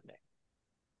more funding.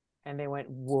 And they went,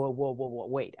 whoa,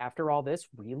 wait, after all this,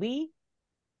 really?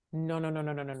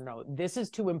 No. This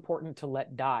is too important to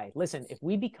let die. Listen, if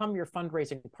we become your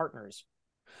fundraising partners,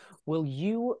 will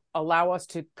you allow us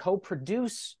to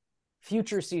co-produce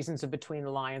future seasons of Between the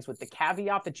Lions with the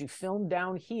caveat that you film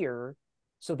down here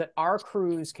so that our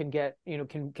crews can get,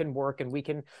 can work, and we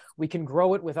can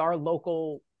grow it with our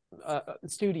local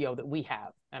studio that we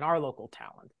have and our local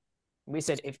talent. And we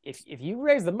said, if you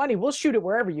raise the money, we'll shoot it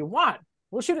wherever you want.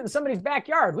 We'll shoot it in somebody's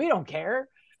backyard. We don't care.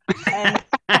 And,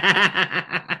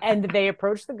 and they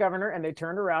approached the governor, and they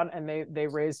turned around and they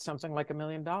raised something like $1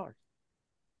 million. Wow.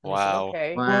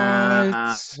 Said, okay,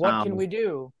 what can we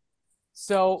do?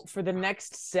 So for the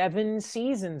next 7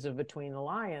 seasons of Between the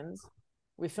Lions,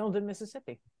 we filmed in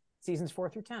Mississippi, seasons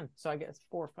 4 through 10. So I guess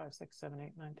 4, 5, 6, 7,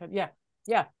 8, 9, 10.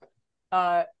 Yeah.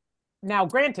 Now,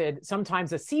 granted,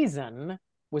 sometimes a season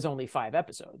was only 5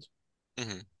 episodes,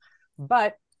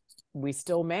 but we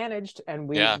still managed, and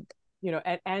we,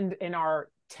 and in our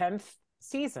 10th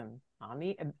season on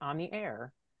the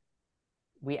air,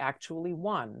 we actually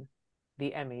won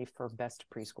the Emmy for Best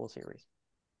Preschool Series.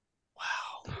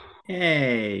 Wow.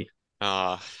 Hey.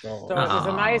 So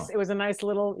it was a nice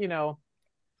little,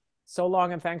 so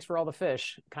long and thanks for all the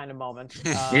fish kind of moment.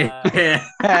 A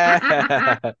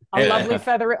lovely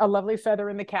feather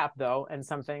in the cap, though, and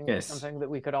something that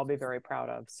we could all be very proud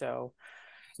of. So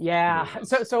yeah.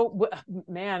 So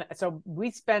man, so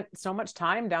we spent so much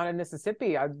time down in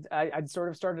Mississippi. I'd sort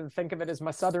of started to think of it as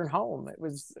my southern home. It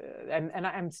was, and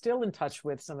I'm still in touch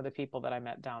with some of the people that I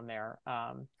met down there.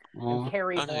 And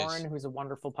Carrie Horn, who's a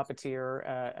wonderful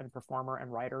puppeteer and performer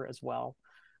and writer as well,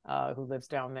 who lives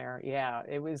down there. Yeah,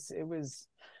 it was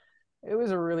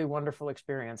a really wonderful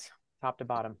experience, top to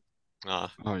bottom.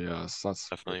 Oh yes, that's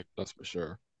for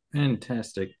sure.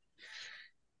 Fantastic.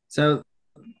 So,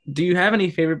 do you have any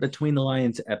favorite Between the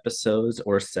Lions episodes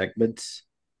or segments?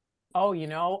 Oh,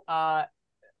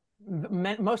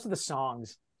 most of the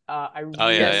songs.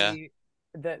 The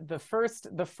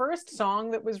first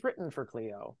song that was written for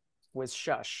Cleo was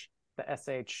Shush, the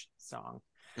SH song.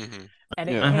 And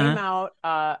it came out,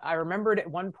 I remembered at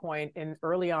one point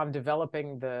early on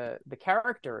developing the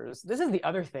characters. This is the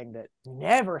other thing that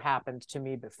never happened to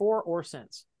me before or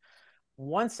since.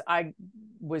 Once I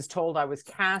was told I was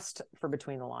cast for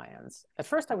Between the Lions, at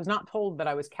first I was not told that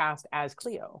I was cast as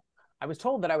Cleo. I was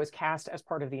told that I was cast as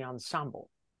part of the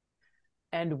ensemble.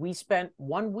 And we spent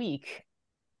 1 week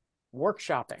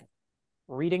workshopping,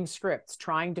 reading scripts,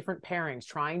 trying different pairings,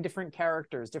 trying different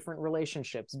characters, different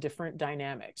relationships, different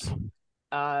dynamics.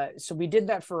 So we did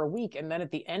that for a week. And then at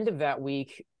the end of that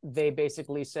week, they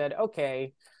basically said,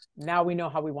 okay, now we know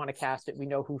how we want to cast it. We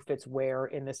know who fits where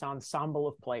in this ensemble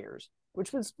of players,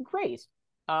 which was great.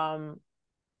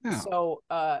 Yeah. So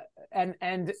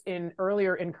and in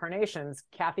earlier incarnations,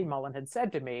 Kathy Mullen had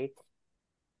said to me,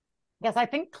 yes, I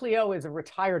think Cleo is a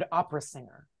retired opera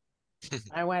singer.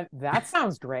 I went, that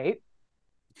sounds great.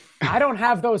 I don't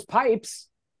have those pipes,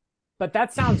 but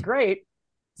that sounds great.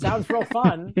 Sounds real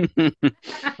fun.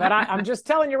 But I'm just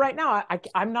telling you right now,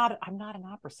 I'm not an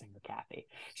opera singer, Kathy.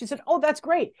 She said, oh, that's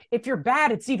great. If you're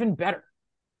bad, it's even better.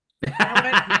 I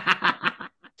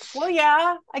went, well,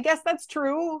 yeah, I guess that's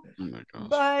true. Oh my gosh.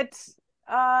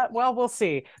 But well, we'll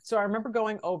see. So I remember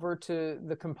going over to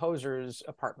the composer's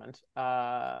apartment,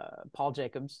 Paul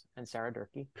Jacobs and Sarah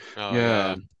Durkee. Oh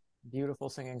Yeah. Beautiful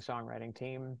singing songwriting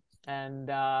team. And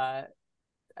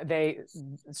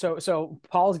so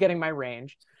Paul's getting my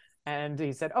range, and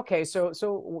he said, okay, so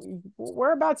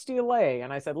whereabouts do you lay?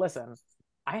 And I said, listen,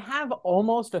 I have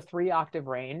almost a 3-octave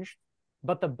range,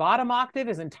 but the bottom octave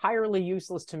is entirely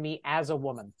useless to me as a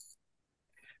woman.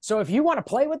 So if you want to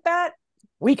play with that,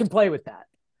 we can play with that.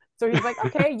 So he's like,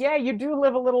 okay, yeah, you do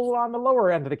live a little on the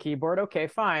lower end of the keyboard. Okay,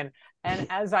 fine. And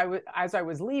as I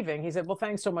was leaving, he said, well,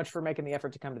 thanks so much for making the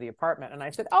effort to come to the apartment. And I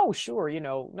said, oh, sure,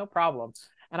 no problem.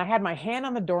 And I had my hand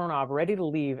on the doorknob ready to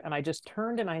leave. And I just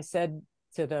turned and I said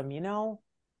to them,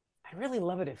 I really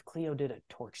love it if Cleo did a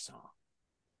torch song.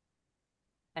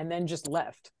 And then just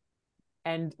left.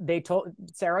 And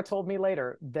Sarah told me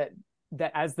later that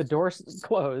as the door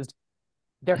closed,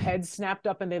 their heads snapped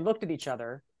up and they looked at each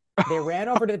other. They ran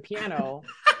over to the piano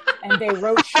and they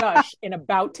wrote Shush in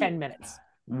about 10 minutes.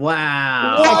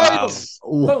 Wow.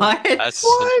 What? That's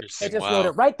What? They interesting. just Wow. wrote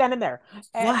it right then and there.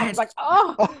 And I was like,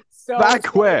 so that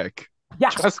quick. Yeah.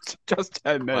 Just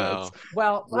 10 minutes. Wow.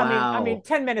 Well, Wow. I mean,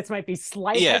 10 minutes might be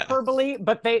slight Yeah. hyperbole,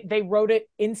 but they wrote it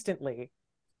instantly.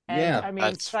 And Yeah. I mean,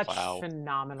 That's- such wow.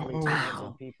 phenomenally Wow.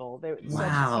 talented people. They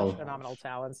Wow. such phenomenal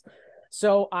talents.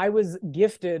 So I was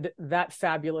gifted that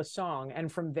fabulous song.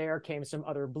 And from there came some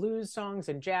other blues songs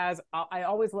and jazz. I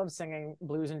always loved singing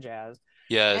blues and jazz.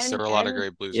 Yes, there were a lot of And-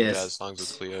 great blues Yes. and jazz songs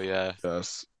with Cleo. Yeah.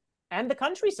 Yes. And the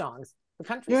country songs. The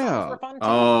country Yeah. songs were fun too.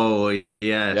 Oh,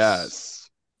 yes. Yes.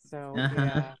 So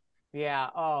yeah.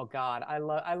 Oh God, I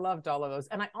loved all of those.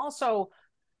 And I also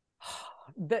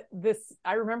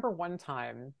I remember one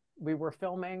time we were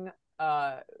filming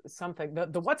something.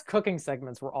 The What's Cooking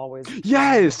segments were always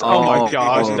Yes. Oh my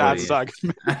gosh, Oh, that yes.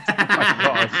 segment.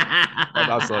 Oh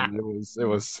that's something. It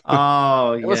was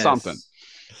Oh, It was yes. something.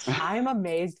 I'm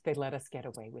amazed they let us get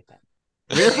away with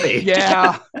it. Really?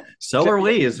 Yeah. So are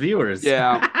we as viewers.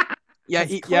 Yeah. Yeah.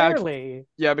 'Cause Yeah. clearly,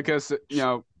 Yeah. Because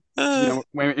when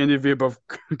we interviewed both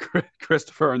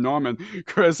Christopher and Norman,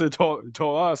 Chris had told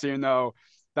us,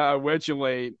 that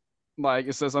originally, like,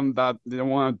 it says something that they didn't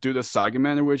want to do the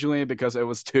segment originally because it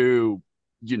was too,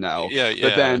 Yeah.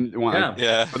 But then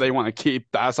but they want to keep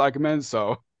that segment,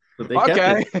 so But they kept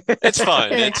okay. it. It's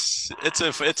fun.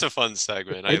 It's a fun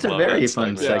segment. It's I a love very that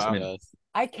fun segment. segment.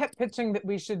 I kept pitching that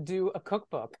we should do a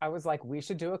cookbook. I was like, we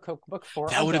should do a cookbook for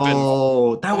That would have adults. been-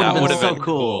 Oh, that would have That been would have so been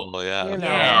cool. Yeah. You know.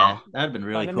 Yeah, that'd been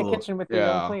really Fun in cool. the kitchen with Leo and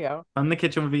Yeah. Cleo. On the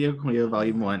Kitchen with Cleo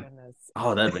Volume my 1. goodness.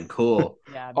 Oh, that'd been cool.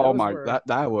 Yeah. Oh those my, were-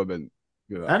 that would have been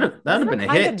good. That'd have been a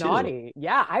kinda hit too. naughty.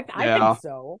 Yeah, I Yeah. think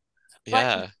so.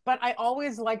 Yeah. But I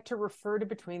always like to refer to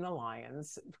Between the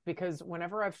Lions because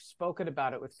whenever I've spoken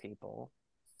about it with people,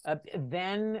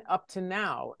 then up to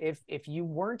now, if you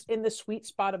weren't in the sweet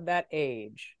spot of that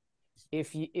age,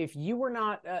 if you were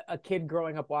not a kid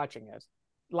growing up watching it,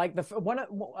 like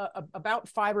about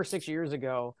 5 or 6 years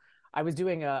ago, I was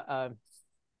doing I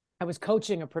was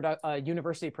coaching a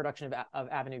university production of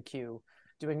Avenue Q,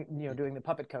 doing the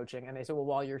puppet coaching, and they said, well,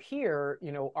 while you're here,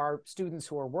 our students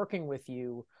who are working with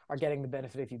you are getting the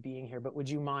benefit of you being here, but would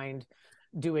you mind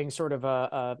doing sort of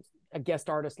a guest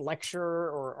artist lecture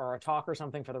or a talk or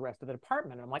something for the rest of the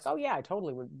department? And I'm like, oh yeah, I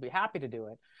totally would be happy to do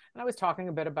it. And I was talking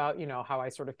a bit about how I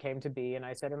sort of came to be, and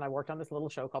I said, and I worked on this little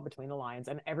show called Between the Lions,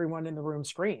 and everyone in the room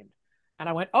screamed. And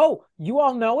I went, oh, you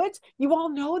all know it? You all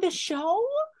know the show?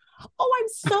 Oh, I'm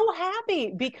so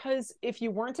happy, because if you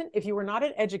were not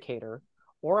an educator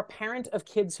or a parent of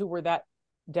kids who were that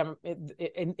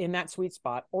in that sweet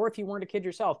spot, or if you weren't a kid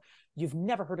yourself, you've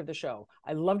never heard of the show.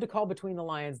 I love to call Between the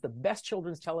Lions the best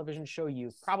children's television show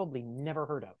you've probably never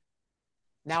heard of.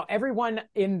 Now, everyone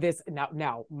in this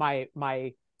now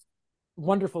my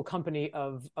wonderful company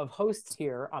of hosts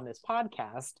here on this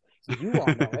podcast, you all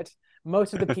know it.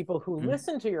 Most of the people who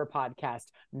listen to your podcast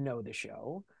know the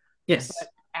show. Yes. But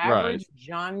average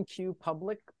John Q.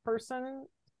 public person,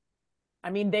 I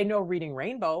mean, they know Reading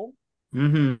Rainbow.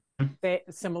 Mm-hmm.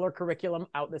 Similar curriculum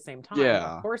out at the same time.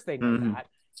 Yeah. Of course they know Mhm. that.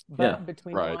 But Yeah.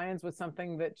 Between the Lions was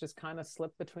something that just kind of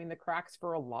slipped between the cracks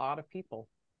for a lot of people.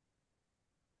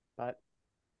 But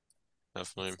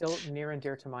Definitely. Still near and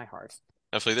dear to my heart.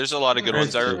 Definitely. There's a lot of good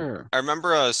ones. Sure. I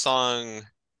remember a song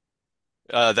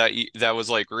that was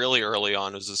like really early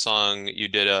on. It was a song you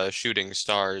did, Shooting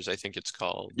Stars, I think it's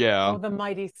called. Yeah. Oh, the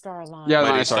Mighty Starline. Yeah,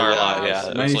 Mighty Mighty Starlight, yeah.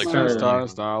 It was Mighty like Starlight.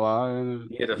 Starlight,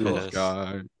 Beautiful. the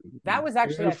sky. That was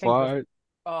actually, I think, Flight.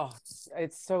 oh,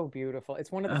 it's so beautiful.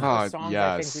 It's one of the Oh, first songs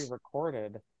I think we yes.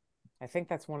 recorded. I think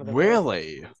that's one of the very first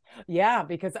Really? ones. Yeah,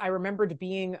 because I remembered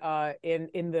being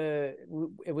in the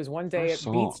it was one day First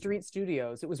at Beat song. Street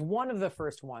Studios. It was one of the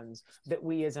first ones that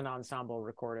we as an ensemble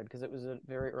recorded because it was a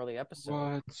very early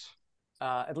episode. What?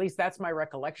 At least that's my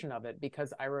recollection of it,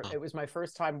 because it was my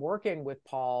first time working with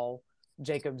Paul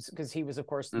Jacobs, because he was, of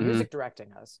course, music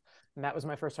directing us, and that was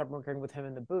my first time working with him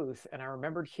in the booth. And I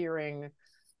remembered hearing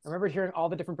all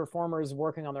the different performers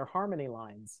working on their harmony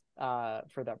lines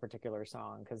for that particular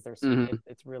song, because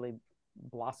it's really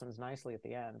blossoms nicely at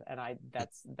the end, and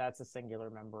that's a singular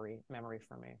memory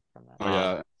for me from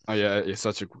that. Oh yeah, it's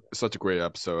such a great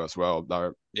episode as well.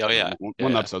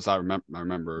 One episode I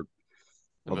remember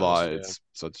a lot. It's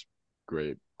such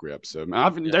great episode.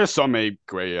 There's so many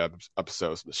great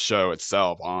episodes of the show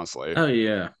itself, honestly. Oh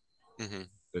yeah.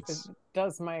 It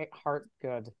does my heart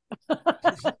good.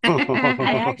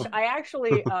 I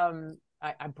actually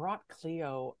I brought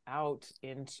Cleo out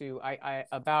into I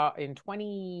about in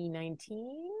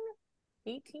 2019,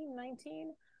 18,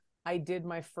 19, I did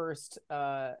my first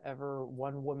ever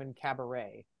one woman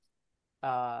cabaret.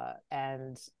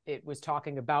 And it was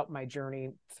talking about my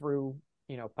journey through,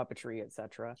 puppetry,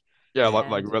 etc. Yeah,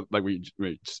 like we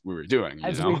were doing,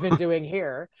 as we've been doing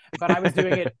here, but I was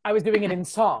doing it in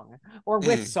song or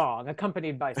with song,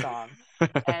 accompanied by song,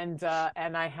 and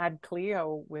I had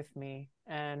Cleo with me,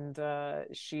 and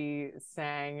she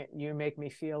sang "You Make Me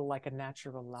Feel Like a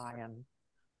Natural Lion."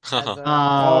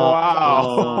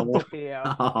 Wow. To Theo.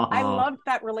 I loved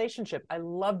that relationship. I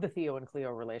loved the Theo and Cleo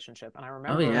relationship, and I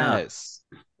remember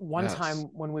one time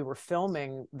when we were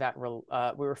filming we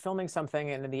were filming something,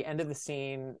 and at the end of the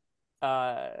scene,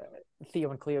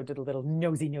 Theo and Cleo did a little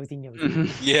nosy.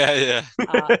 Yeah.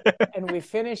 And we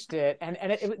finished it,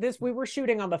 and we were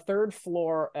shooting on the third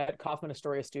floor at Kaufman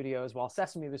Astoria Studios, while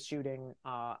Sesame was shooting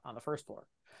on the first floor,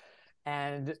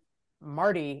 and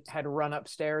Marty had run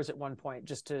upstairs at one point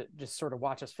just to sort of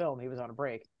watch us film. He was on a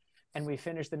break, and we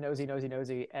finished the nosy,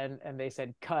 and they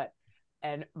said cut,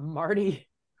 and Marty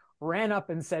ran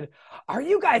up and said, "Are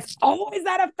you guys always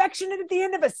that affectionate at the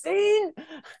end of a scene?"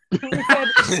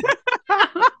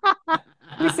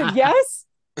 We said yes.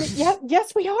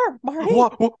 Yes, we are, Marty.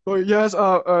 What? Yes.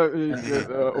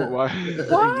 Why?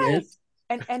 Yes.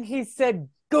 And he said,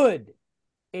 "Good.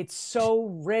 It's so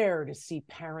rare to see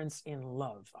parents in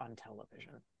love on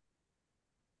television."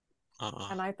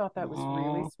 And I thought that was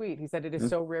really sweet. He said it is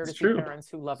so rare to see parents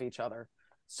who love each other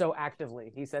so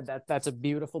actively. He said that's a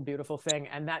beautiful, beautiful thing.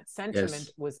 And that sentiment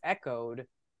was echoed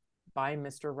by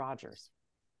Mr. Rogers.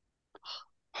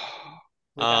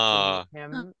 We got to meet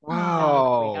him.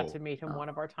 Wow. We got to meet him one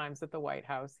of our times at the White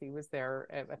House. He was there.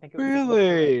 I think it was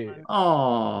really.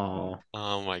 Oh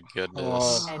my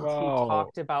goodness. And he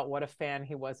talked about what a fan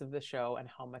he was of the show and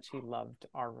how much he loved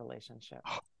our relationship.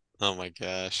 Oh my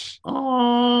gosh.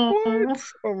 Oh. What?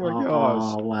 Oh my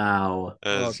gosh. Oh wow.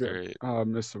 That's great.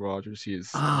 Mr. Rogers, he's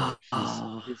yeah.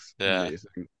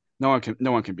 amazing. No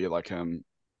one can be like him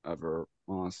ever,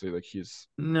 honestly. Like he's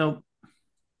nope.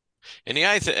 And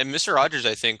and Mr. Rogers,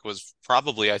 I think, was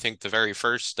probably the very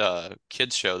first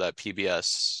kids show that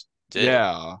PBS did.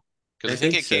 Yeah. Because I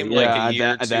think it came like a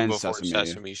year or two before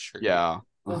Sesame Street. Yeah.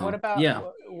 Well, what about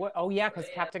what? Oh yeah, because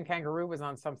Captain Kangaroo was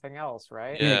on something else,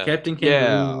 right? Yeah, Captain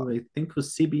Kangaroo, I think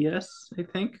was CBS. I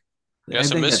think. Yeah,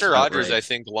 so Mr. Rogers, right. I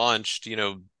think, launched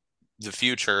the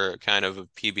future kind of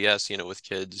PBS, with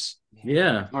kids.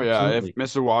 Yeah. Oh yeah, absolutely. If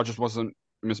Mr. Rogers wasn't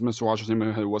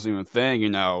even a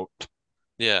thing,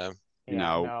 Yeah.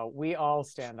 No, we all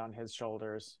stand on his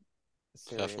shoulders.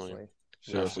 Seriously.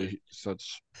 Seriously,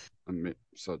 such a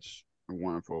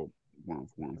wonderful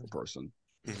person.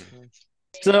 Mm-hmm.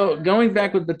 So going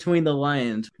back with Between the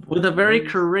Lions, with a very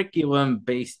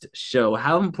curriculum-based show,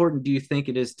 how important do you think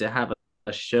it is to have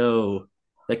a show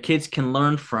that kids can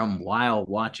learn from while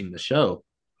watching the show?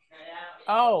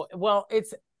 Oh, well,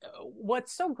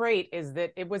 what's so great is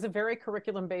that it was a very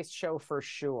curriculum-based show for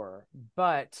sure,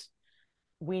 but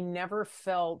we never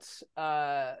felt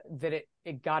that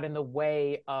it got in the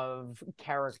way of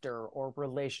character or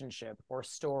relationship or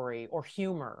story or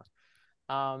humor.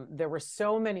 There were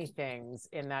so many things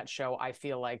in that show, I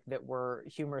feel like, that were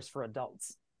humorous for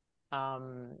adults.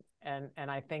 And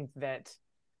I think that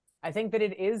I think that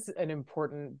it is an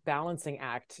important balancing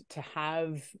act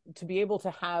to be able to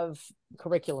have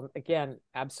curriculum. Again,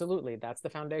 absolutely, that's the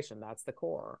foundation, that's the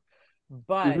core.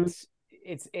 But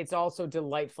it's also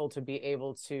delightful to be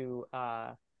able to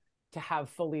have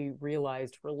fully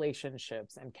realized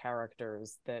relationships and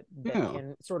characters that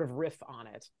can sort of riff on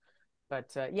it.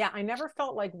 But I never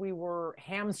felt like we were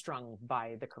hamstrung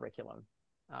by the curriculum.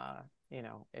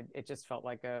 It just felt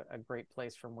like a great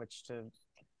place from which to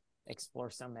explore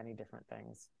so many different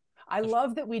things. I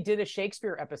love that we did a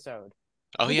Shakespeare episode.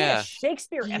 We did a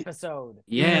Shakespeare episode.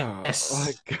 Yes.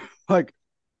 Like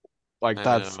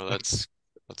that's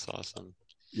awesome.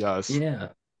 Yes. Yeah.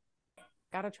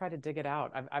 Gotta try to dig it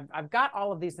out. I've got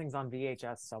all of these things on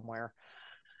VHS somewhere,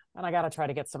 and I gotta try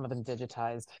to get some of them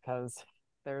digitized, because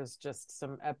there's just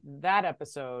that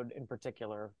episode in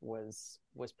particular was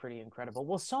pretty incredible.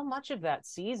 Well, so much of that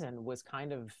season was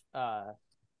kind of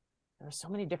there were so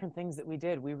many different things that we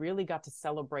did. We really got to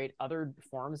celebrate other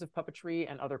forms of puppetry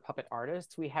and other puppet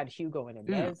artists. We had Hugo and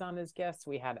Inez on as guests.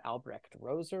 We had Albrecht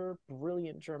Roser,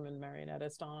 brilliant German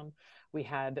marionettist, on. We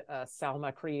had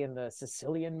Salma Cree and the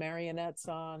Sicilian marionettes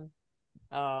on.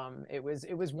 It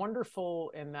was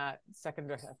wonderful in that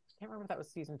second. I can't remember if that was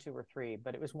season 2 or 3,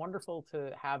 but it was wonderful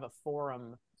to have a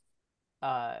forum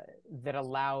that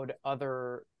allowed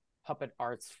other puppet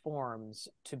arts forms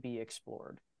to be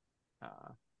explored.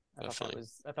 I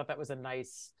thought that was a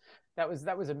nice, that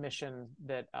was a mission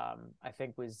that I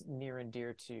think was near and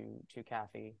dear to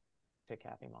Kathy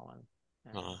Mullen,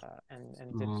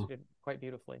 and did quite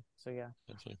beautifully. So yeah.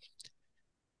 Definitely.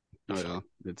 Oh yeah,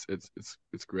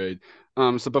 it's great.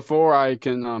 So before I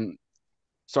can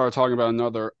start talking about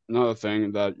another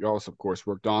thing that you also of course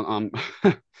worked on,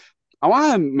 I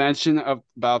want to mention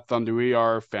about the We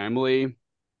Are Family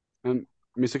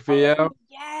music video. Oh,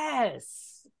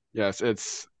 yes. Yes,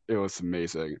 it was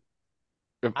amazing.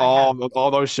 If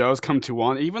all those shows come to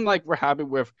one, even like we're happy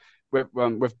with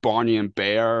Barney and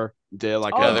Bear did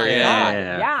like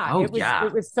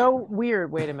it was so weird.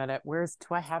 Wait a minute, do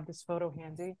I have this photo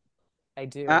handy? I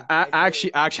do. I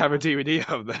actually have a DVD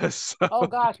of this. So. Oh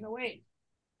gosh, no wait.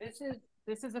 This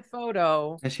is a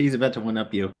photo. And she's about to one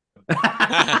up you.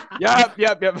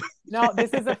 Yep. No,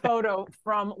 this is a photo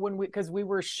from because we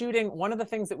were shooting. One of the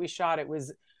things that we shot, it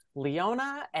was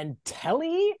Leona and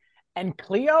Telly and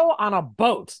Cleo on a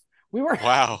boat. We were it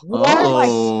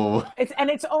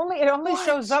only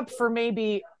shows up for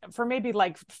maybe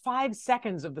like 5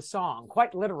 seconds of the song,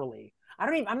 quite literally.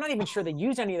 I'm not even sure they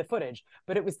used any of the footage,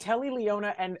 but it was Telly,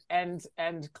 Leona,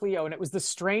 and Cleo, and it was the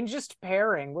strangest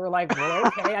pairing. We're like, well,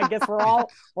 okay, I guess we're all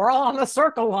on the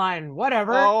circle line,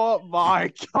 whatever. Oh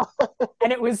my god!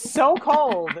 And it was so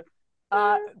cold.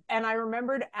 And I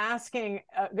remembered asking,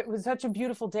 it was such a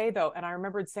beautiful day though, and I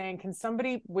remembered saying,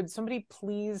 would somebody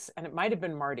please, and it might have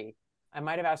been Marty. I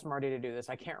might have asked Marty to do this.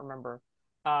 I can't remember.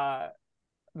 Might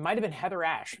have been Heather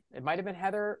Ash. It might have been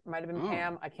Heather, might have been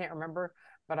Pam. I can't remember.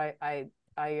 But I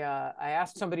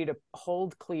asked somebody to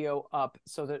hold Cleo up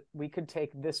so that we could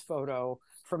take this photo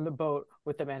from the boat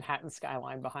with the Manhattan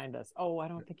skyline behind us. Oh, I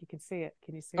don't think you can see it.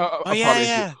 Can you see it?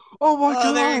 Yeah. Oh my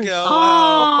god! There you go.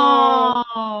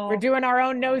 Oh, we're doing our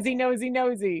own nosy.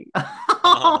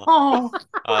 Oh,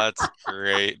 that's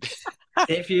great.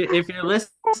 If you're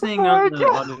listening on the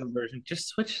audio version, just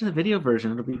switch to the video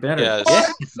version. It'll be better. Yes.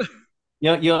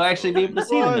 Yeah. You'll actually be able to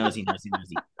see the nosy.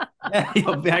 Yeah,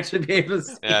 you'll actually be able to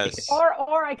see. Yes.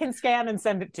 Or I can scan and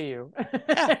send it to you.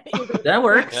 That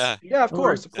works. Yeah, of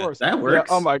course. That works.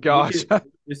 Yeah, oh my gosh.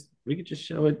 We could just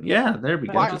show it. Yeah, there we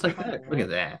go. Just like that. Look at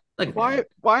that. Why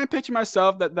I'm picturing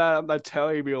myself that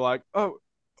Telly be like, oh,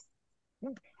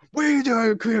 what are you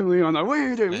doing, Leona? What are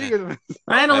you doing?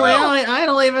 I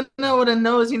don't even know what a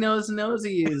nosy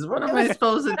is. What am I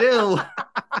supposed to do?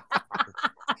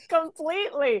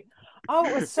 Completely. Oh,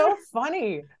 it was so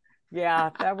funny.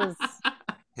 Yeah, it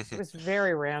was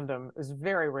very random. It was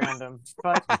very random.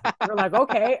 But we're like,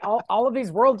 okay, all of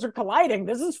these worlds are colliding.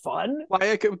 This is fun.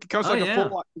 Like it comes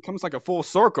like a full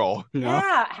circle. You know?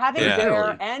 Yeah, having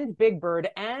Bear and Big Bird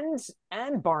and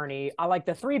Barney, I like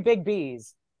the 3 big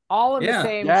B's, all in the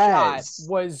same shot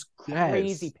was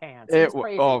crazy pants. It was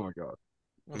crazy. Oh my god.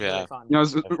 Yeah.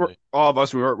 Really all of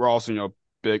us we're also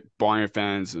big Barney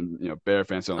fans and Bear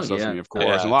fans and Sesame, of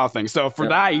course, and a lot of things. So for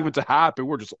that even to happen,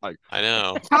 we're just like, I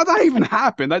know, how did that even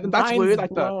happen? That's literally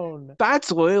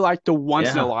like the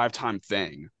once in a lifetime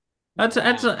thing. That's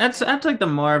like the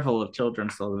marvel of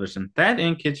children's television. That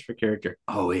and Kids for Character.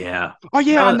 Oh yeah.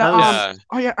 And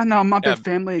Muppet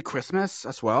Family Christmas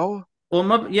as well. Well,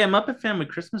 Muppet Family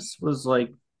Christmas was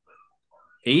like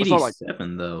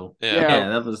 87 though. Yeah.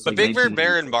 That was But like Big Bird 19.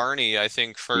 Bear and Barney, I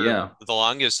think for Yeah. the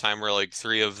longest time were like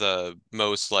three of the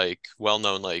most like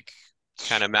well-known like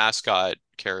kind of mascot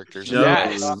characters. Shows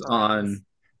Yes. on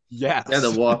Yes.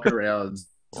 the walk arounds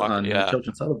on Yeah.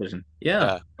 children's television. Yeah.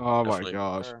 Yeah, Oh my definitely.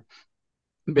 gosh. Sure.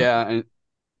 Yeah, and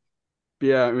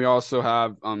we also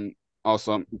have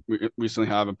we recently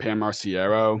have a Pam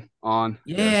Marciero on.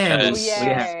 Yeah, Yes. we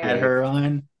had her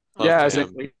on. Love Yes,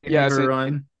 Pam. We yes, had her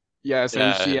on. yes,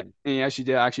 Yeah. and she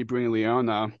did actually bring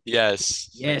Leona. Yes.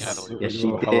 Yes, Totally. yes, she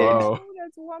did. Hello. Oh,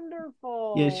 that's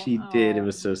wonderful. Yes, she did. It Oh.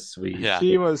 was so sweet. Yeah.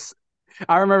 She was.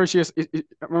 I remember she was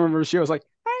like,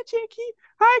 "Hi, Jakey.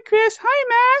 Hi, Chris.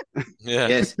 Hi, Matt." Yeah.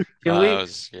 Yes. Can That we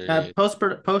was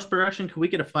great. post production? Can we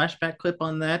get a flashback clip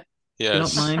on that?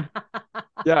 Yes. You don't mind?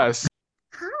 Yes.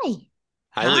 Hi,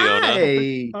 Hi,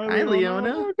 Leona. Hi,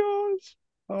 Leona. Oh my gosh.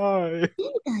 Hi.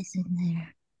 you guys in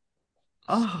there.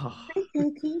 Oh, Hi,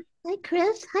 Cookie. Hi,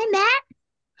 Chris. Hi, Matt.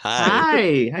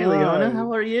 Hi. hi, Leona. Hi.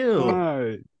 How are you?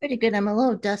 Hi. Pretty good. I'm a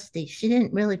little dusty. She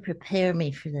didn't really prepare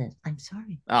me for this. I'm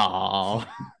sorry. Oh,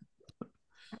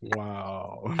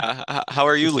 Wow. How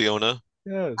are you, Leona?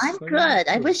 Yes. I'm good.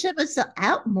 I wish I was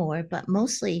out more, but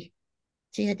mostly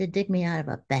she had to dig me out of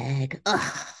a bag.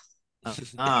 Ugh.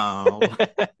 oh.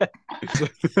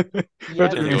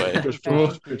 Yes, Anyway.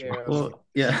 thank you. Well,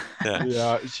 yeah. Yeah.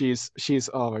 Yeah, she's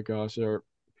oh my gosh,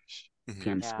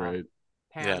 Pam's Yeah. great.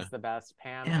 Pam's Yeah. the best.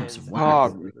 Pam Pam's is wonderful. Oh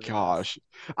absolutely my the best. gosh.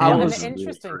 Pam And was the really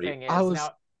interesting great. thing is I was- now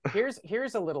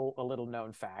here's a little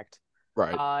known fact.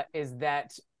 Right. Is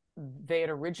that they had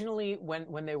originally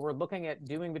when they were looking at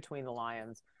doing Between the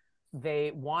Lions,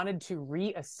 they wanted to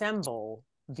reassemble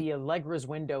the Allegra's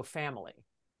Window family.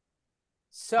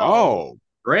 So Oh,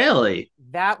 Really?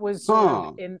 that was sort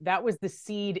Huh. of that was the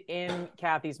seed in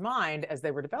Kathy's mind as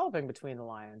they were developing Between the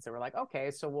Lions. They were like,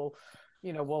 okay, so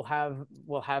we'll have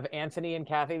Anthony and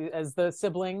Kathy as the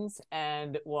siblings,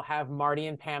 and we'll have Marty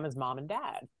and Pam as mom and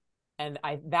dad. And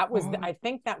I think that was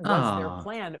their Ah.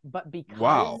 plan, but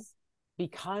Wow.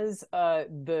 because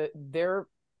and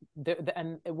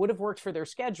it would have worked for their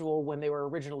schedule when they were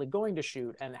originally going to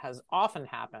shoot, and has often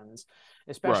happens,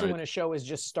 especially Right. when a show is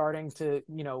just starting to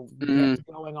Mm. get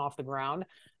going off the ground.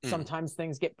 Mm. Sometimes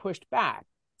things get pushed back,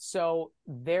 so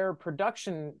their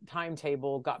production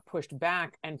timetable got pushed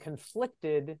back and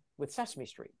conflicted with Sesame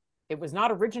Street. It was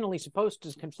not originally supposed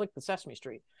to conflict with Sesame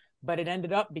Street, but it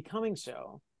ended up becoming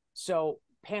so. So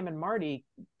Pam and Marty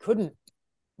couldn't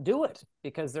do it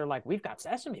because they're like, we've got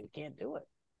Sesame, we can't do it.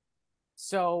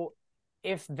 So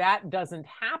if that doesn't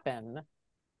happen,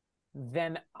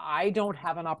 then I don't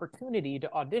have an opportunity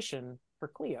to audition for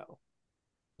Cleo.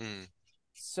 Mm.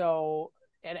 So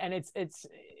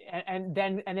and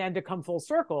then to come full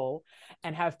circle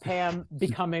and have Pam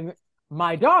becoming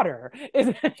my daughter.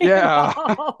 Yeah.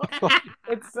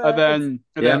 It's and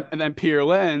then Peter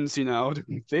Lenz, Theo.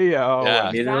 Yeah.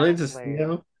 and- It really just,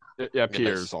 Exactly. yeah,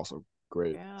 Peter's Yes. also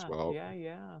great Yeah, as well.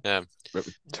 yeah.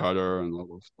 With Tutter and all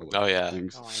those Oh, yeah.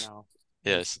 things. Oh, I know.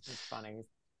 Yes. It's funny.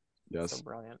 Yes. So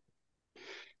brilliant.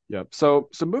 Yep. So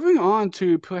moving on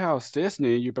to Poohhouse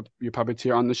Disney, you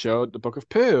puppeteer on the show, The Book of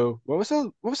Pooh. What was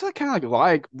that kind of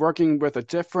like working with a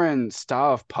different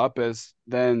style of puppets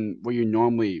than what you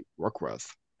normally work with?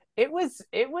 It was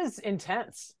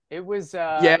intense. It was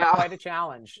Yeah. quite a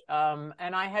challenge.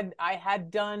 And I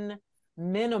had done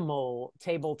minimal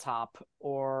tabletop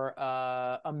or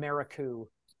Americu,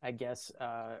 I guess,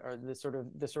 or the sort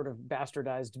of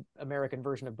bastardized American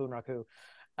version of Bunraku.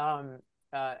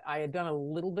 I had done a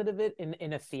little bit of it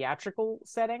in a theatrical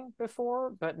setting before,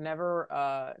 but never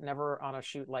on a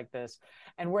shoot like this,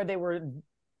 and where they were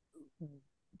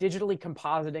digitally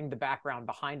compositing the background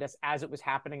behind us as it was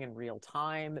happening in real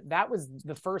time. That was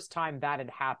the first time that had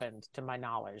happened, to my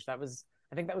knowledge. I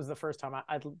think that was the first time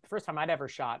I'd ever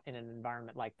shot in an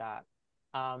environment like that.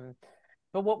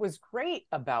 But what was great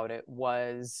about it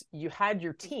was you had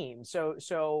your team.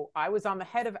 So I was on the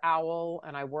head of OWL,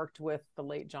 and I worked with the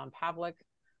late John Pavlik,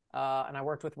 and I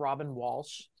worked with Robin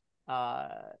Walsh,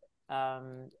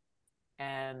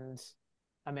 and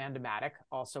Amanda Maddock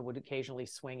also would occasionally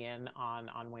swing in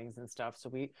on wings and stuff.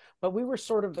 But we were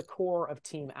sort of the core of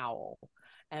Team OWL.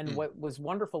 And what was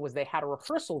wonderful was they had a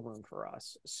rehearsal room for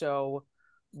us. So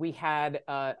we had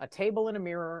a table and a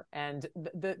mirror, and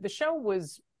the show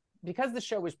was, because the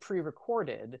show was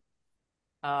pre-recorded,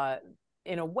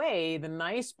 in a way, the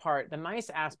nice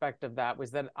aspect of that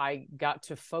was that I got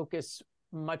to focus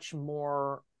much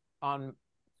more on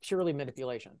purely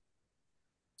manipulation.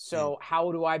 So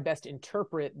how do I best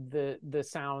interpret the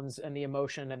sounds and the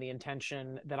emotion and the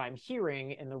intention that I'm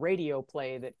hearing in the radio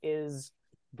play that is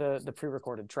the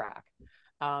pre-recorded track?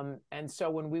 And so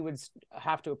when we would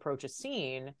have to approach a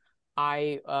scene,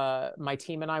 my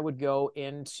team and I would go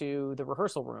into the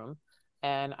rehearsal room,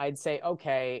 and I'd say,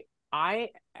 okay, I,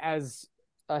 as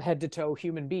a head to toe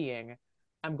human being,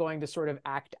 I'm going to sort of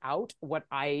act out what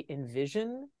I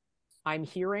envision I'm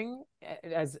hearing,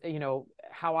 as you know,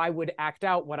 how I would act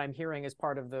out what I'm hearing as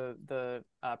part of the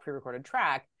pre-recorded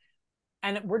track.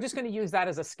 And we're just going to use that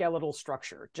as a skeletal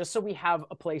structure, just so we have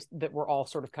a place that we're all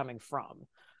sort of coming from.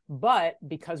 But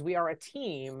because we are a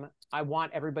team, I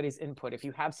want everybody's input. If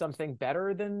you have something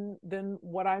better than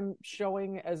what I'm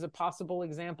showing as a possible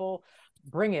example,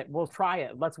 bring it. We'll try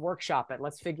it. Let's workshop it.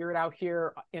 Let's figure it out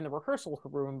here in the rehearsal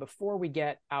room before we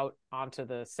get out onto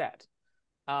the set.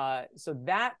 So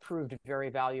that proved very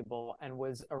valuable and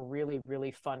was a really,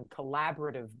 really fun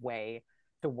collaborative way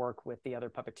to work with the other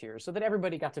puppeteers, so that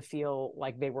everybody got to feel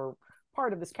like they were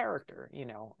part of this character, you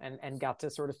know, and got to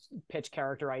sort of pitch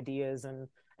character ideas and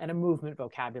a movement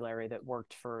vocabulary that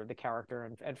worked for the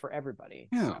character and for everybody.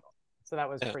 Yeah. So that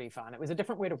was pretty fun. It was a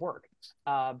different way to work,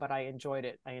 but I enjoyed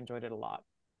it. I enjoyed it a lot.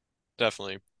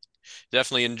 Definitely.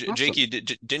 And Awesome. Jakey,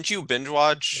 didn't you binge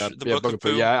watch the Book of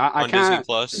Pooh I on Disney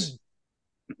Plus?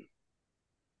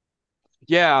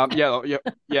 Yeah.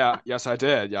 Yes, I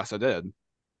did.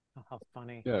 Oh, how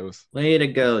funny. Yeah, it was. Way to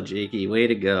go, Jakey. Way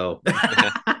to go.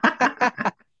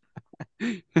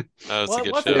 Well,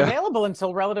 it wasn't available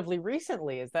until relatively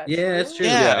recently. Is that true? It's true.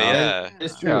 Yeah.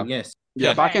 It's true. Yes.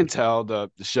 Yeah, but I can tell the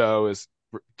show is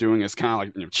doing this kind of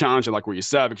like, you know, challenging, like what you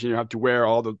said, because you have to wear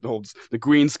all the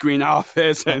green screen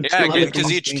outfits and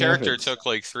because each character took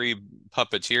like 3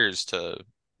 puppeteers to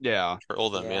control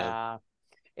them. Yeah.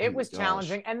 It was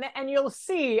challenging, and you'll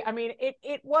see. I mean,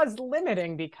 it was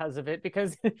limiting because of it.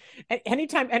 Because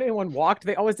anytime anyone walked,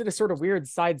 they always did a sort of weird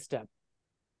sidestep.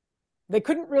 They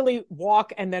couldn't really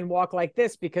walk and then walk like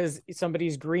this because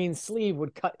somebody's green sleeve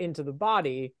would cut into the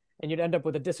body, and you'd end up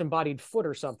with a disembodied foot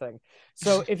or something.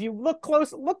 So if you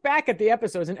look back at the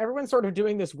episodes, and everyone's sort of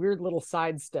doing this weird little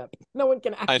sidestep. No one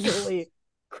can actually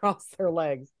cross their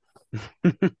legs.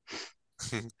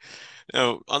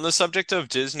 No, on the subject of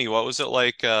Disney, what was it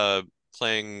like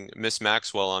playing Miss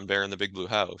Maxwell on Bear in the Big Blue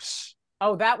House?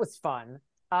 Oh, that was fun.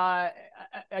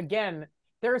 Again,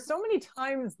 there are so many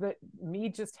times that me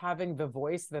just having the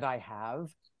voice that I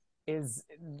have is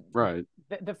right.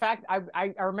 The fact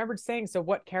I remembered saying, so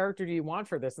what character do you want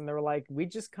for this? And they were like, we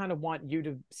just kind of want you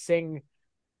to sing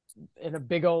in a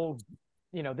big old,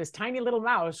 you know, this tiny little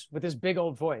mouse with this big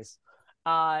old voice.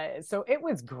 So it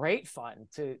was great fun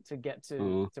to get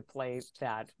to play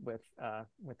that with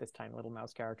this tiny little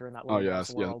mouse character in that little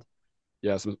mouse world.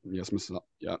 Yes, Miss.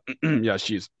 Yeah, yeah,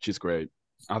 she's great.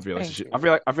 I feel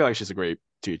like she's a great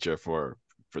teacher for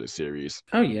the series.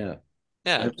 Oh yeah,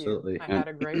 absolutely. I had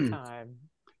a great time.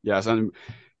 Yes, and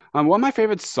one of my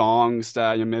favorite songs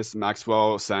that Miss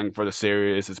Maxwell sang for the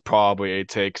series is probably "A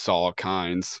Takes All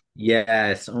Kinds."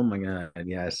 Yes. Oh my God.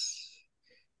 Yes.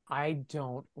 I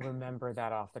don't remember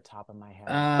that off the top of my head.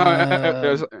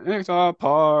 It's a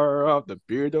part of the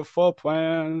beautiful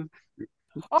plan.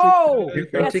 Oh,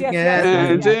 yes.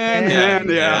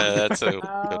 That's a good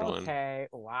one. Okay,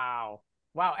 wow,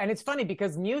 and it's funny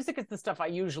because music is the stuff I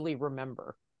usually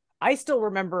remember. I still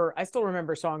remember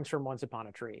songs from Once Upon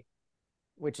a Tree,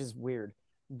 which is weird,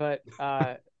 but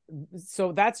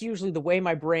so that's usually the way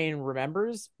my brain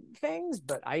remembers things.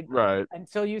 But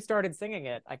until you started singing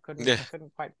it, I couldn't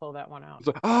quite pull that one out.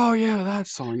 Oh yeah, that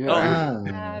song.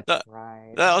 Yeah, that's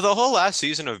right. The whole last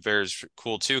season of Bear's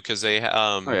cool too, because they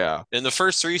in the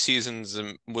first 3 seasons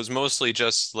was mostly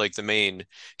just like the main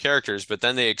characters, but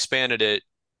then they expanded it,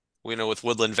 you know, with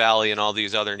Woodland Valley and all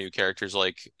these other new characters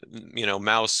like, you know,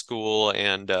 Mouse School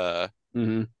and oh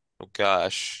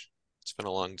gosh. It's been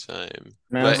a long time,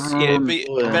 but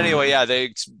anyway,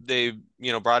 they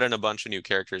you know, brought in a bunch of new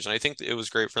characters, and I think it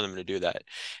was great for them to do that.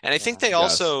 And I think they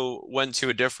also went to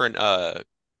a different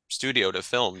studio to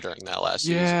film during that last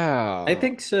season. Yeah, I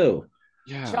think so.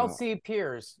 Yeah, Chelsea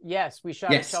Piers. Yes, we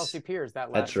shot at Chelsea Piers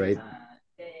that last. That's right. Season.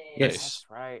 Yes, that's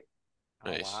right.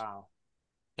 Oh, nice. Wow.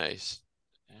 Nice.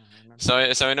 So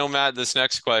I know, Matt, this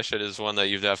next question is one that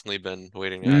you've definitely been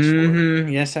waiting to ask for.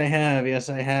 Yes, I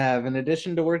have. In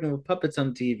addition to working with puppets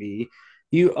on TV,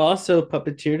 you also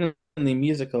puppeteered in the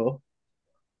musical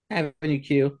Avenue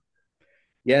Q.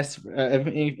 Yes,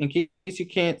 in case you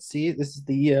can't see, this is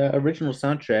the original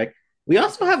soundtrack. We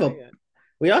also have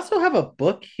a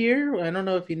book here. I don't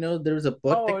know if you know, there was a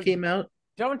book that came out.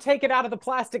 Don't take it out of the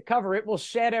plastic cover; it will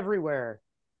shed everywhere.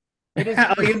 It is,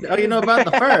 you know about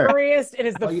the fur. It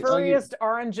is the furriest,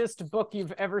 orangest book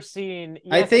you've ever seen.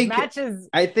 Yes,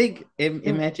 I think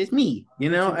it matches me.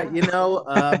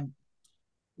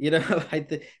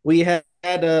 we had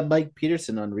Mike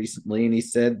Peterson on recently, and he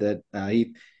said that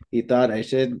he thought I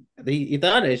shouldn't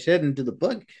do the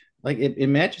book. Like it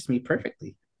matches me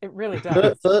perfectly. It really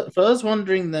does. For those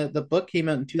wondering, the book came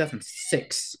out in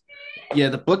 2006. Yeah,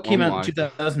 the book came out in my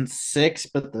 2006,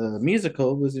 but the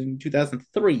musical was in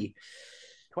 2003.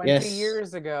 20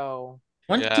 years ago.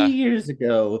 20 years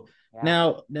ago.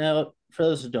 Yeah. Now, for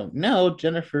those who don't know,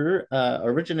 Jennifer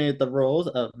originated the roles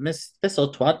of Miss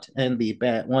Thistletwat and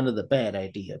one of the Bad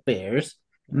Idea Bears.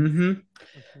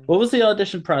 What was the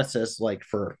audition process like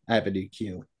for Avenue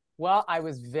Q? Well, I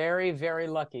was very, very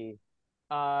lucky.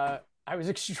 I was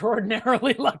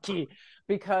extraordinarily lucky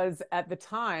because at the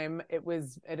time it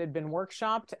had been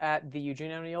workshopped at the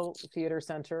Eugene O'Neill Theater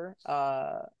Center,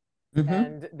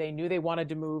 and they knew they wanted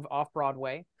to move off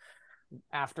Broadway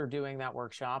after doing that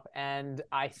workshop. And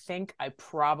I think I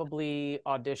probably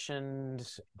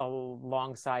auditioned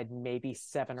alongside maybe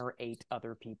 7 or 8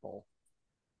 other people.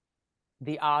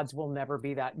 The odds will never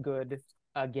be that good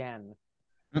again.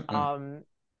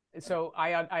 So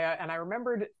I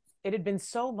remembered it had been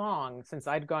so long since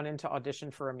I'd gone into audition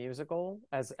for a musical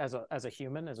as a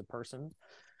human, as a person,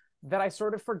 that I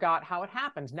sort of forgot how it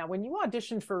happened. Now, when you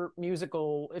audition for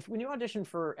when you audition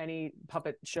for any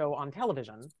puppet show on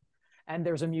television, and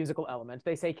there's a musical element,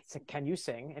 they say, "Can you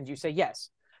sing?" And you say yes,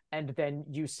 and then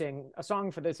you sing a song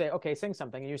they say, "Okay, sing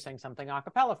something," and you sing something a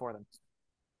cappella for them,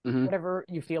 whatever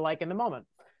you feel like in the moment.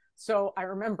 So I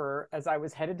remember as I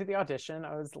was headed to the audition,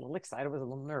 I was a little excited, I was a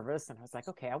little nervous, and I was like,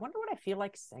 okay, I wonder what I feel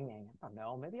like singing. I don't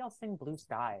know, maybe I'll sing Blue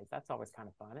Skies. That's always kind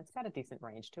of fun. It's got a decent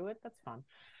range to it. That's fun.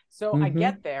 So I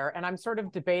get there, and I'm sort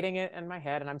of debating it in my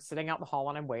head, and I'm sitting out in the hall,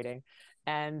 and I'm waiting.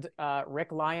 And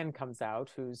Rick Lion comes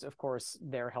out, who's, of course,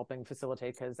 there helping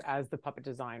facilitate, because as the puppet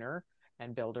designer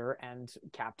and builder and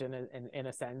captain, in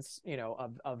a sense,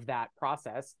 of that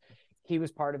process, he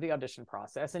was part of the audition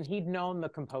process, and he'd known the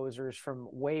composers from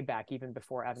way back, even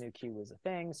before Avenue Q was a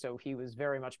thing. So he was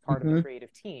very much part of the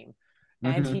creative team.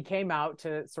 And he came out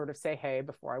to sort of say, hey,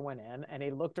 before I went in, and he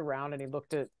looked around and he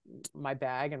looked at my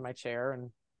bag and my chair,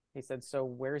 and he said, so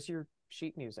where's your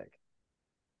sheet music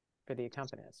for the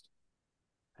accompanist?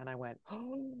 And I went,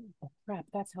 oh crap,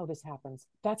 that's how this happens.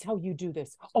 That's how you do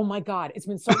this. Oh my God, it's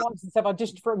been so long since I've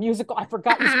auditioned for a musical. I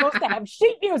forgot you're supposed to have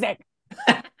sheet music.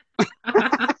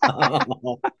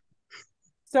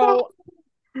 So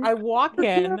I walk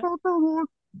in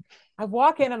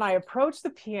and I approach the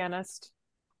pianist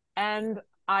and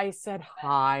I said,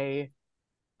 hi,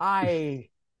 I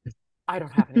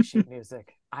don't have any sheet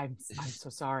music. I'm so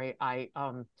sorry.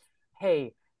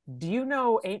 Hey, do you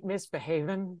know Ain't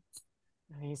Misbehavin'?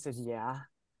 And he said, yeah.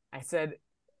 I said,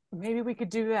 maybe we could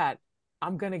do that.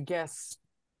 I'm gonna guess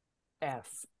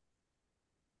F,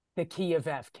 the key of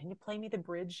F. Can you play me the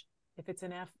bridge if it's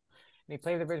an F? And he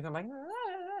played the bridge, and I'm like,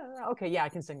 okay, yeah, I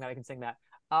can sing that.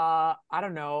 I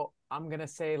don't know. I'm gonna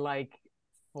say like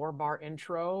 4-bar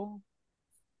intro,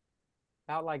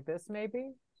 about like this,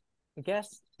 maybe. I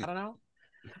guess. I don't know.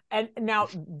 And now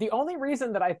the only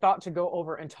reason that I thought to go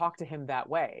over and talk to him that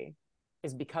way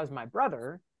is because my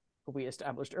brother, who we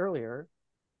established earlier,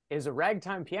 is a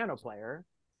ragtime piano player.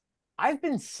 I've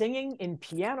been singing in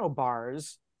piano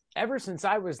bars ever since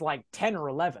I was like 10 or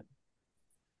 11.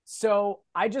 So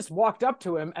I just walked up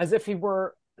to him as if he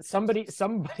were somebody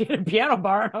at a piano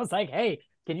bar. And I was like, hey,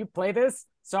 can you play this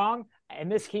song in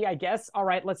this key, I guess? All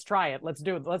right, let's try it. Let's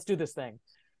do it. Let's do this thing.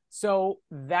 So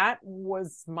that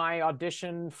was my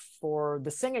audition for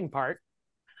the singing part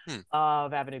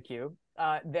of Avenue Q.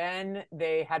 Then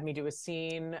they had me do a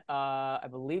scene, I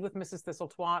believe, with Mrs.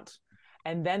 Thistletwat.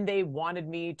 And then they wanted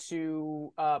me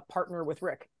to partner with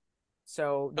Rick.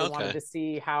 So they wanted to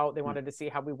see how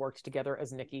we worked together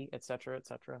as Nikki, et cetera, et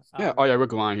cetera.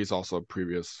 Rick Lion, he's also a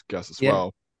previous guest as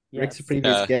well. Yes. Rick's a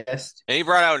previous guest. And he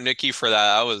brought out Nikki for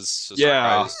that. I was surprised.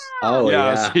 Yeah. Oh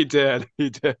yes, he did.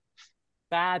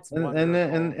 That's and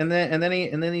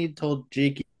then he told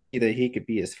Jakey that he could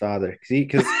be his father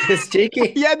because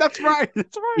Jakey. Yeah, that's right.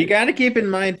 You got to keep in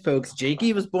mind, folks.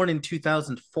 Jakey was born in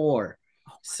 2004.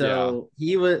 So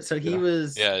he was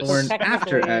born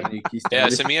after Avenue Q started. Yeah,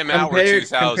 so me and Matt were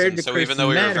 2000. So even though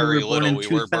we were very little, we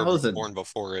were born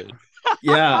before it.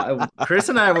 Yeah, Chris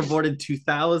and I were born in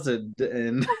 2000,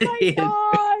 and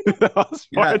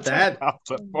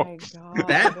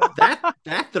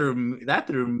that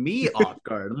threw me off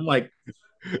guard. I'm like,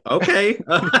 okay,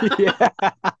 yeah.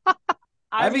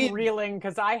 I'm reeling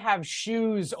because I have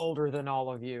shoes older than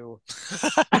all of you.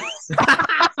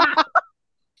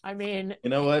 I mean, You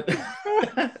know what?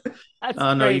 that's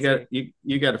Oh no, crazy.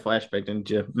 you got a flashback, didn't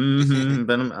you? Mm-hmm.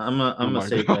 But I'm gonna my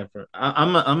save God. that for.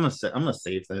 I'm gonna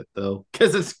save that though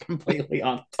because it's completely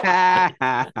off topic.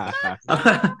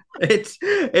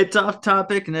 It's off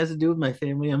topic and has to do with my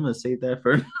family. I'm gonna save that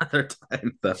for another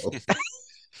time though.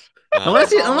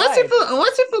 Unless All right.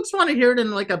 unless you folks want to hear it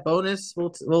in like a bonus,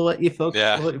 we'll let you folks.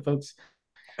 Yeah. We'll let you folks.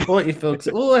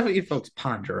 We'll let you folks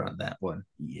ponder on that one.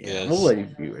 Yeah, Yes. we'll let you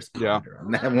viewers ponder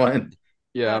on that one.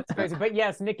 Yeah. That's crazy. But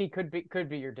yes, Nikki could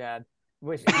be your dad.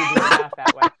 Wish if you do the math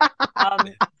that way.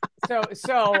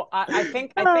 So I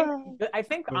think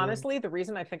honestly, the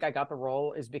reason I think I got the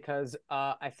role is because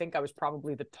I think I was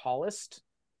probably the tallest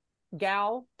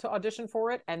gal to audition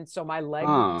for it, and so my leg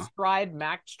stride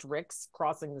matched Rick's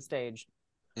crossing the stage.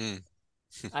 Mm.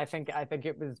 I think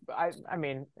it was. I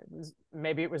mean,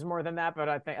 maybe it was more than that, but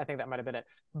I think that might have been it.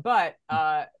 But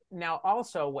now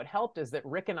also, what helped is that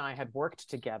Rick and I had worked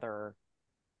together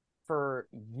for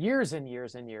years and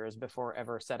years and years before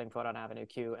ever setting foot on Avenue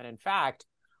Q. And in fact,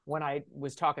 when I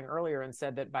was talking earlier and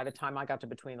said that by the time I got to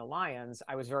Between the Lions,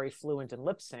 I was very fluent in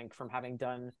lip sync from having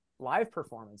done live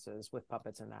performances with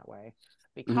puppets in that way,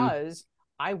 because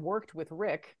I worked with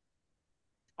Rick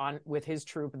with his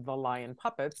troupe, the Lion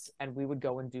Puppets, and we would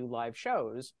go and do live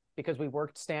shows because we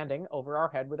worked standing over our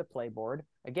head with a playboard.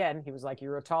 Again, he was like,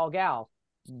 "You're a tall gal.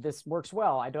 This works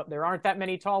well. There aren't that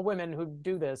many tall women who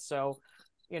do this." So,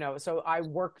 so I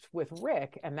worked with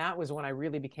Rick, and that was when I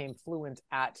really became fluent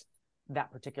at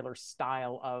that particular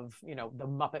style of, the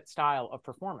Muppet style of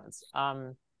performance.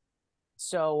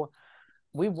 So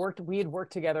we had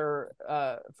worked together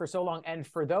for so long, and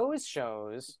for those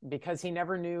shows, because he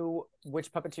never knew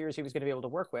which puppeteers he was going to be able to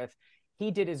work with,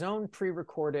 he did his own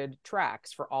pre-recorded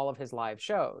tracks for all of his live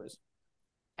shows.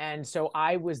 And so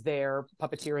I was there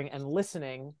puppeteering and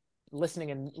listening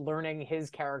and learning his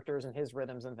characters and his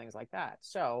rhythms and things like that.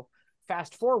 So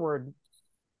fast forward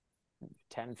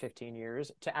 10, 15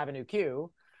 years to Avenue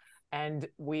Q, and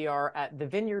we are at the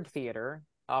Vineyard Theater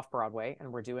off Broadway,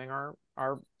 and we're doing our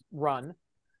run.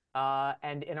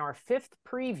 And in our fifth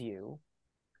preview,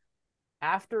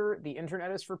 after The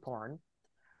Internet is for Porn,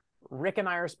 Rick and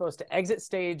I are supposed to exit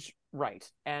stage right.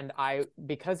 And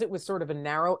because it was sort of a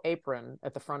narrow apron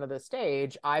at the front of the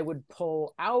stage, I would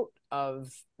pull out of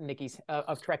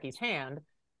Trekkie's hand,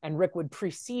 and Rick would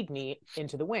precede me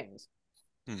into the wings.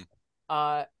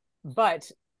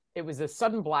 But it was a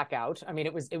sudden blackout. I mean,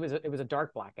 it was a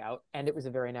dark blackout, and it was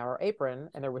a very narrow apron,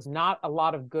 and there was not a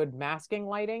lot of good masking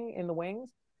lighting in the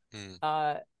wings.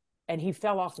 And he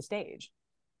fell off the stage,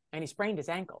 and he sprained his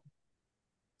ankle.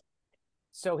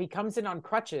 So he comes in on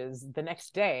crutches the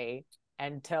next day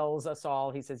and tells us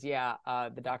all, he says,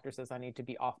 the doctor says I need to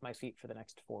be off my feet for the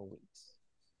next 4 weeks.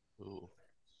 Ooh.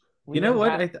 You know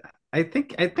what? I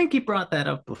think he brought that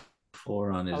up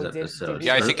before on his episode.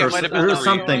 I think it might have been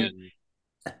something.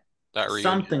 That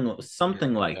reunion.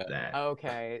 Something like that.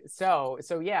 Okay.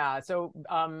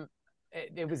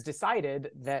 It was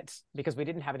decided that because we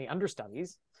didn't have any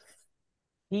understudies,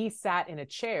 he sat in a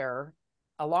chair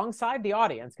alongside the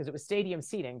audience, because it was stadium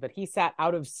seating, but he sat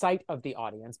out of sight of the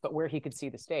audience, but where he could see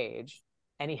the stage,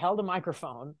 and he held a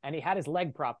microphone, and he had his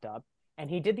leg propped up, and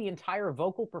he did the entire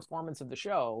vocal performance of the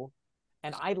show,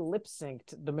 and I lip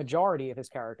synced the majority of his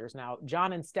characters. Now,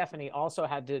 John and Stephanie also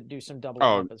had to do some double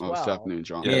up as well. Stephanie and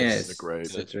John. Yes, they're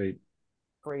great. That's right.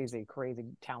 Crazy,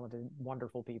 talented,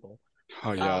 wonderful people.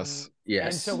 Oh, yes. Yes.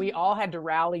 And so we all had to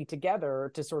rally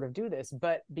together to sort of do this.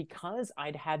 But because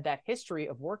I'd had that history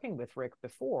of working with Rick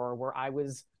before, where I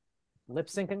was lip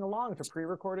syncing along to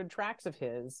pre-recorded tracks of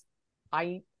his,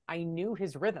 I knew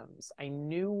his rhythms. I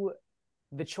knew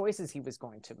the choices he was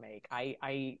going to make.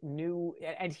 I knew,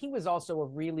 and he was also a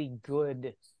really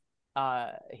good,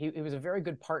 he was a very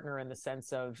good partner in the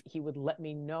sense of he would let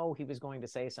me know he was going to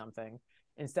say something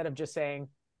instead of just saying,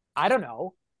 "I don't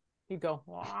know." He'd go,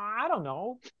 "Well, I don't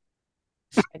know."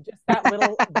 And just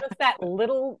that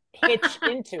little hitch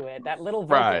into it, that little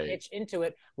vocal hitch into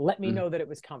it, let me know that it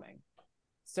was coming.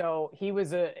 So he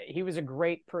was a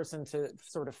great person to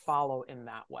sort of follow in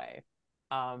that way.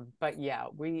 But yeah,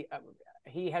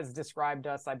 he has described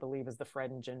us, I believe, as the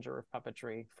Fred and Ginger of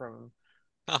puppetry from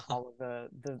all of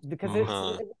the because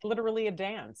it's literally a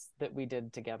dance that we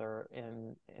did together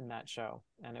in that show,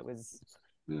 and it was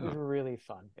really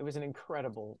fun. It was an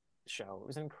incredible show. It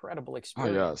was an incredible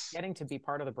experience getting to be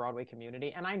part of the Broadway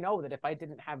community. And I know that if I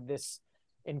didn't have this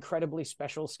incredibly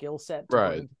special skill set to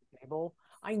bring to the table,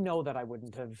 I know that I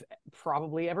wouldn't have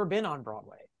probably ever been on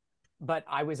Broadway. But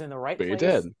I was in the right place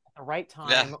at the right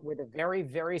time with a very,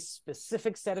 very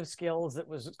specific set of skills that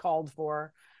was called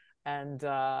for. and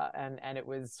it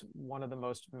was one of the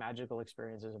most magical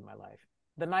experiences of my life.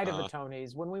 The night of the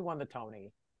Tonys, when we won the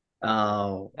Tony.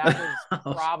 Oh, that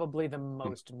was probably the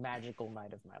most magical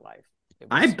night of my life.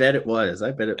 I bet it was.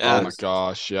 I bet it Oh was. my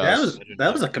gosh, yes.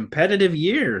 That was a competitive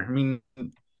year. I mean,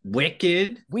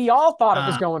 Wicked. We all thought it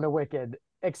was going to Wicked,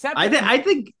 except I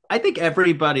think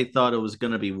everybody thought it was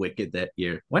going to be Wicked that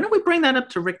year. Why don't we bring that up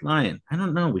to Rick Lyon? I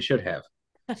don't know. We should have.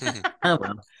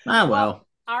 Oh well.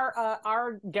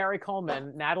 Our Gary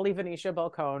Coleman, Natalie Venetia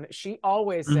Balcone, she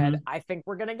always said, "I think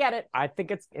we're gonna get it. I think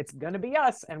it's gonna be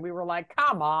us." And we were like,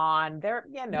 "Come on, there,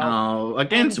 No,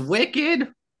 against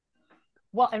Wicked."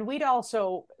 Well, and we'd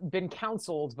also been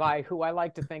counseled by who I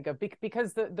like to think of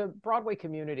because the Broadway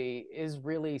community is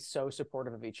really so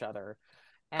supportive of each other.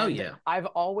 And I've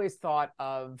always thought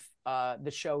of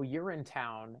the show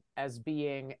Urinetown as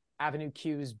being Avenue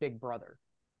Q's big brother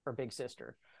or big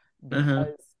sister,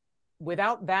 because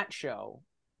without that show,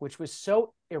 which was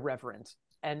so irreverent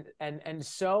and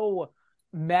so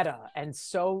meta and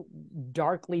so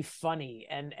darkly funny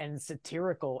and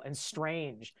satirical and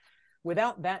strange,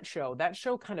 without that show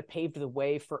kind of paved the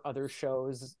way for other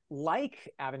shows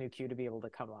like Avenue Q to be able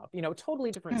to come up. Totally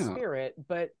different spirit,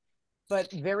 but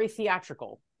very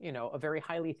theatrical. A very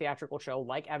highly theatrical show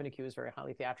like Avenue Q is very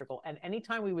highly theatrical. And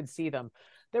anytime we would see them,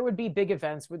 there would be big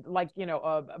events with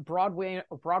Broadway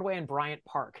and Bryant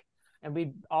Park. And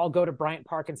we'd all go to Bryant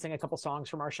Park and sing a couple songs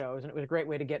from our shows. And it was a great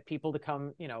way to get people to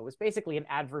come. It was basically an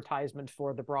advertisement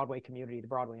for the Broadway community, the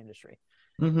Broadway industry.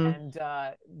 And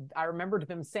I remembered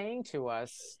them saying to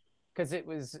us, because it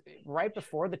was right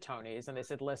before the Tonys, and they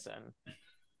said, "Listen,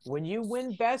 when you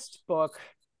win Best Book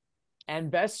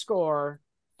and Best Score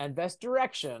and Best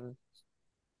Direction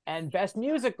and Best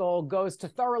Musical goes to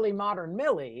Thoroughly Modern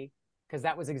Millie," because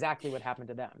that was exactly what happened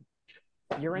to them.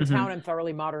 Urinetown and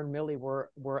Thoroughly Modern Millie were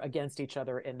against each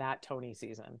other in that Tony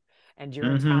season. And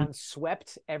Urinetown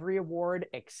swept every award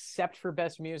except for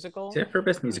Best Musical.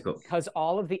 Because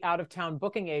all of the out-of-town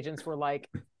booking agents were like,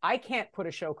 "I can't put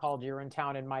a show called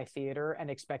Urinetown in my theater and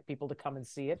expect people to come and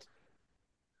see it."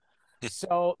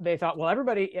 So they thought, well,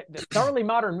 Thoroughly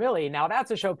Modern Millie, now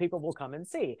that's a show people will come and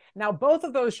see. Now, both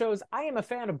of those shows, I am a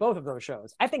fan of both of those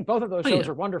shows. I think both of those shows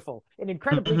are wonderful in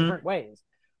incredibly different ways.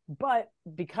 But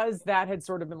because that had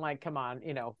sort of been like, come on,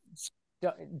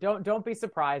 don't be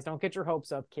surprised. Don't get your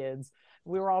hopes up, kids.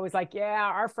 We were always like, yeah,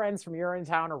 our friends from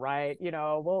Urinetown are right.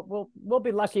 We'll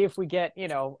be lucky if we get,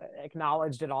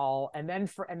 acknowledged at all. And then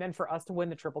for us to win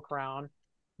the Triple Crown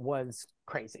was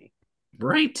crazy.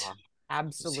 Right.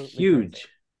 Absolutely it's huge. Crazy.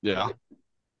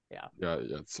 Yeah. Yeah.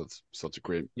 It's such a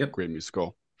great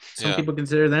musical. Some people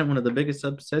consider that one of the biggest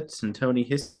upsets in Tony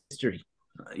history.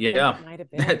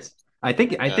 I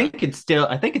think it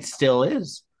still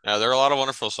is. Yeah, there are a lot of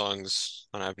wonderful songs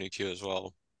on Avenue Q as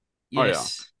well.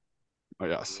 Yes. Oh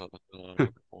yes.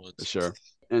 Sure.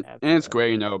 And it's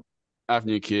great,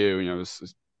 Avenue Q,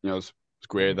 it's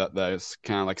great that it's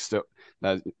kind of like still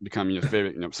that becoming your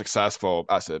favorite, successful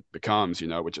as it becomes,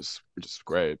 which is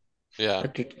great. Yeah.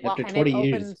 After 20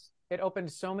 years. It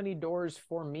opened so many doors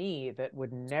for me that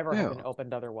would never have been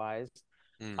opened otherwise.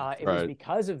 It was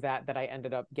because of that I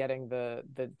ended up getting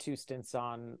the 2 stints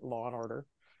on Law and Order.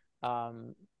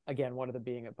 Again, one of them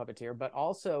being a puppeteer, but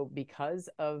also because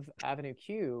of Avenue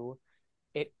Q,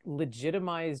 it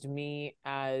legitimized me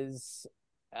as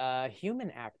a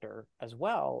human actor as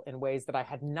well in ways that I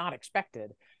had not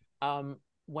expected.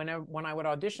 When I would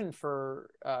audition for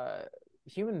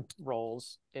human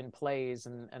roles in plays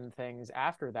and things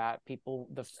after that, people,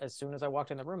 as soon as I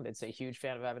walked in the room, they'd say, "Huge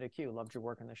fan of Avenue Q, loved your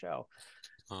work in the show."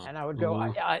 And I would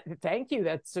go, "Thank you,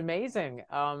 that's amazing."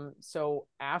 So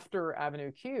after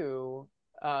Avenue Q,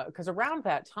 because around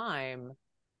that time,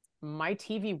 my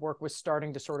TV work was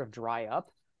starting to sort of dry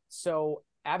up. So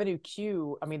Avenue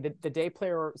Q, I mean, the day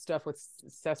player stuff with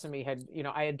Sesame had,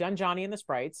 I had done Johnny and the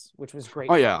Sprites, which was great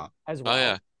as well. Oh,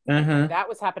 yeah. That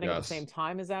was happening at the same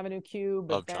time as Avenue Q.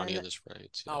 But Love Johnny and the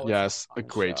Sprites. Yeah. Yes, a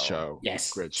great show.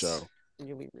 Yes. Great show.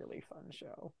 Really, really fun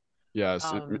show. Yes,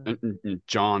 and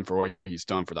John, for what he's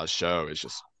done for that show, is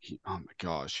just, oh my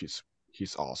gosh,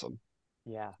 he's awesome.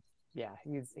 Yeah,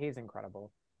 he's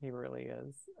incredible. He really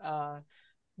is.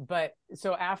 But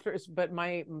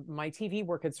my TV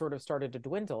work had sort of started to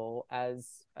dwindle as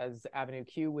Avenue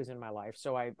Q was in my life.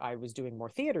 So I was doing more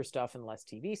theater stuff and less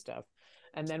TV stuff.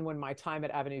 And then when my time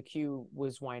at Avenue Q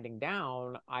was winding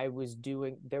down,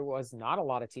 there was not a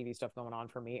lot of TV stuff going on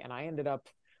for me, and I ended up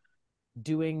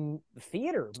doing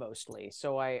theater mostly.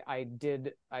 So I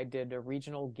did a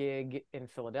regional gig in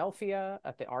Philadelphia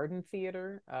at the Arden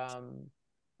Theater.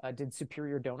 I did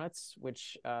Superior Donuts,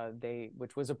 which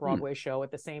was a Broadway show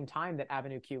at the same time that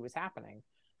Avenue Q was happening.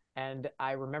 And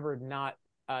I remember not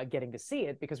getting to see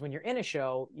it because when you're in a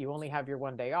show, you only have your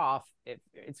one day off.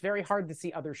 It's very hard to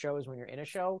see other shows when you're in a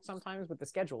show sometimes with the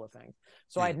schedule of things.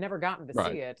 So I'd never gotten to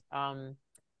see it.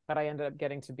 But I ended up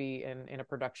getting to be in a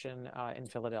production in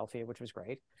Philadelphia, which was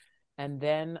great. And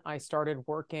then I started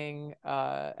working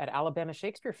at Alabama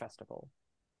Shakespeare Festival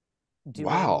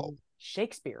doing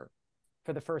Shakespeare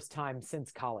for the first time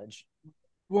since college.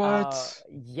 What?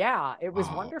 Yeah, it was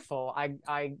wonderful.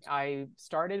 I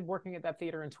started working at that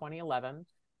theater in 2011,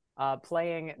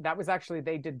 playing. That was actually,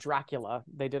 they did Dracula.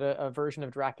 They did a version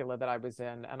of Dracula that I was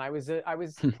in, and I was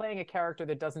playing a character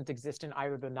that doesn't exist in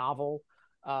either the novel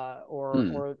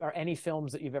or any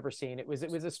films that you've ever seen. It was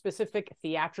a specific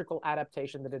theatrical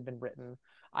adaptation that had been written.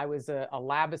 I was a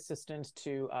lab assistant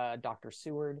to Dr.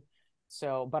 Seward.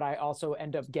 So, but I also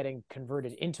end up getting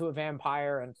converted into a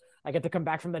vampire, and I get to come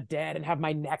back from the dead and have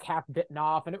my neck half bitten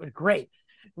off, and it was great.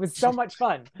 It was so much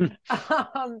fun.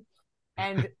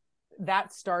 And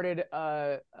that started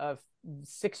a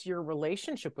 6-year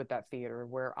relationship with that theater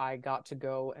where I got to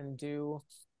go and do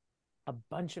a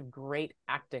bunch of great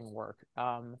acting work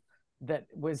that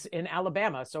was in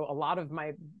Alabama. So a lot of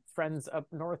my friends up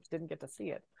north didn't get to see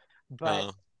it,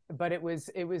 but it was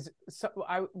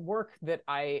work that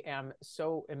I am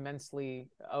so immensely,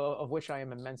 of which I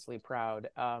am immensely proud.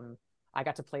 I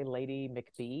got to play Lady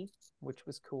McBee, which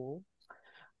was cool.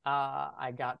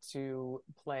 I got to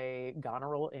play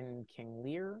Goneril in King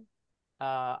Lear.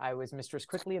 I was Mistress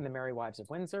Quickly in The Merry Wives of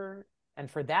Windsor. And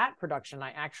for that production,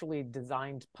 I actually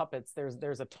designed puppets.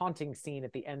 There's a taunting scene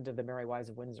at the end of The Merry Wives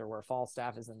of Windsor where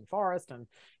Falstaff is in the forest and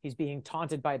he's being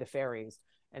taunted by the fairies.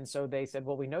 And so they said,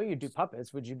 well, we know you do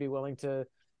puppets. Would you be willing to,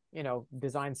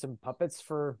 design some puppets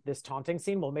for this taunting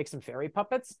scene? We'll make some fairy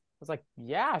puppets. I was like,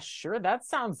 yeah, sure. That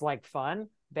sounds like fun.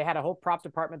 They had a whole prop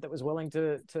department that was willing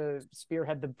to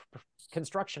spearhead the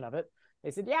construction of it.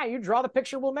 They said, yeah, you draw the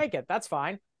picture, we'll make it. That's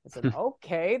fine. I said,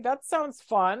 okay, that sounds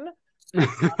fun. And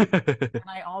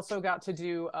I also got to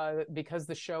do, because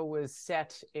the show was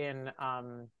set in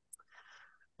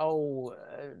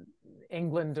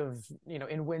England of,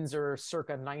 in Windsor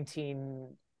circa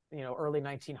early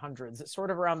 1900s. It's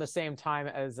sort of around the same time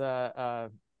as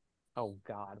oh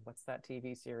God, what's that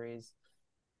TV series?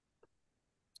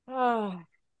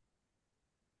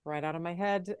 Right out of my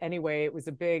head. Anyway, it was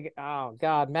a big, oh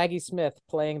God, Maggie Smith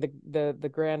playing the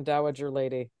Grand Dowager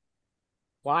Lady.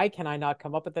 Why can I not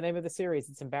come up with the name of the series?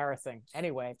 It's embarrassing.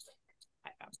 Anyway,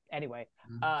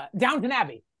 Downton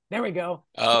Abbey. There we go.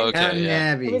 Oh, okay. Downton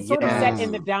Abbey. It was sort of set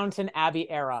in the Downton Abbey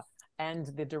era. And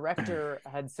the director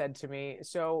had said to me,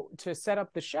 so to set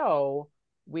up the show,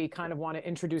 we kind of want to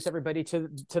introduce everybody to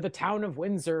the town of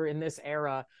Windsor in this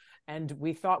era. And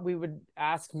we thought we would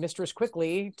ask Mistress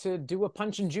Quickly to do a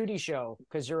Punch and Judy show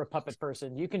because you're a puppet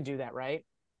person. You can do that, right?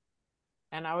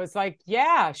 And I was like,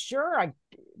 yeah, sure.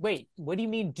 Wait, what do you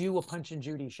mean do a Punch and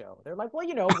Judy show? They're like, well,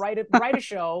 write a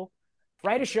show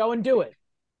and do it.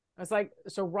 I was like,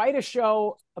 so write a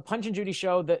show, a Punch and Judy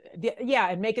show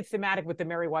and make it thematic with the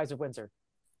Merry Wives of Windsor.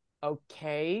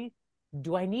 Okay.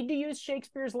 Do I need to use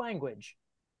Shakespeare's language?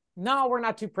 No, we're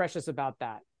not too precious about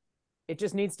that. It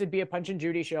just needs to be a Punch and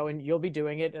Judy show and you'll be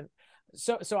doing it. And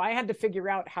so I had to figure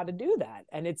out how to do that.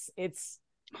 And it's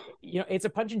a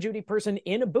Punch and Judy person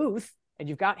in a booth and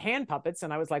you've got hand puppets.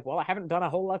 And I was like, well, I haven't done a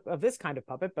whole lot of this kind of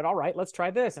puppet, but all right, let's try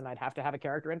this. And I'd have to have a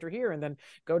character enter here and then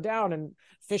go down and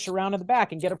fish around in the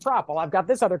back and get a prop. Well, I've got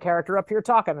this other character up here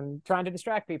talking and trying to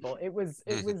distract people. It was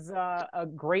a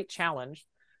great challenge.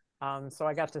 So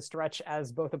I got to stretch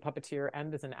as both a puppeteer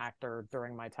and as an actor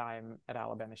during my time at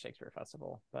Alabama Shakespeare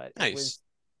Festival. But nice.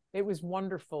 It was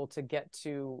wonderful to get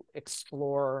to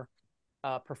explore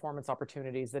performance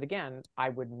opportunities that, again, I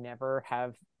would never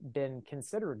have been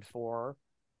considered for.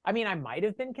 I mean, I might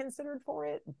have been considered for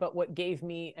it, but what gave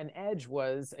me an edge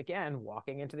was, again,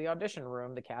 walking into the audition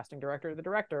room, the casting director, the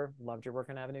director, loved your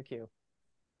work on Avenue Q.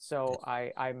 So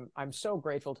I'm so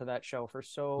grateful to that show for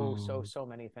so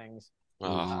many things.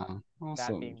 Awesome.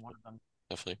 That being one of them.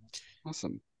 Definitely.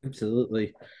 Awesome.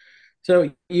 Absolutely.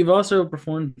 So you've also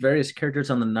performed various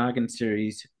characters on the Noggin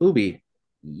series, Ubi.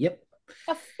 Yep.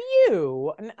 A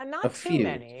few, not too few.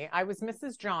 many. I was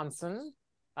Mrs. Johnson.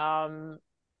 I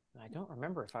don't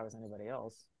remember if I was anybody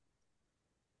else.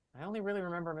 I only really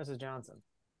remember Mrs. Johnson.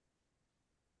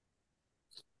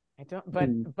 I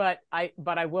don't, but I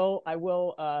will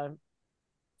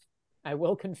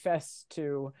confess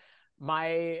to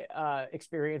my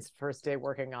experience first day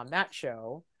working on that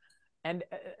show. And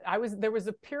there was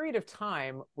a period of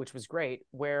time, which was great,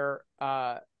 where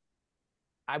I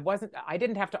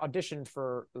didn't have to audition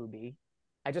for Ubi.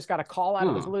 I just got a call out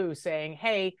of the blue saying,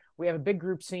 "Hey, we have a big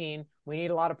group scene. We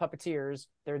need a lot of puppeteers.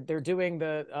 They're doing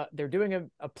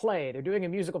a play. They're doing a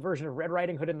musical version of Red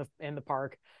Riding Hood in the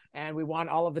park, and we want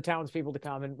all of the townspeople to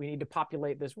come, and we need to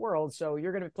populate this world. So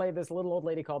you're going to play this little old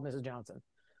lady called Mrs. Johnson."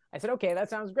 I said, "Okay, that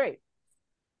sounds great."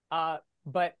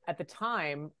 But at the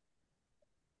time,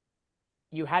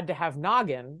 you had to have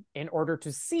noggin in order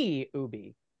to see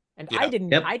Ubi. And I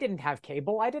didn't have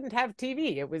cable. I didn't have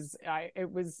TV. It was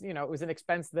an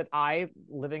expense that I,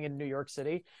 living in New York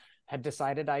City, had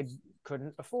decided I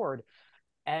couldn't afford.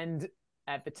 And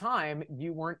at the time,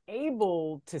 you weren't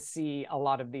able to see a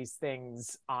lot of these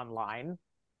things online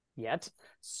yet.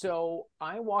 So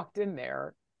I walked in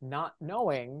there not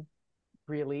knowing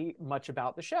really much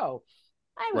about the show.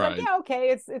 I was like, yeah, okay,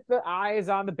 it's the eyes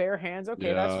on the bare hands.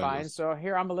 Okay, that's fine. So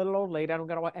here, I'm a little old lady. I'm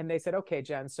gonna, and they said, okay,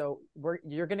 Jen, so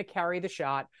you're gonna carry the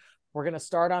shot. We're gonna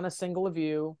start on a single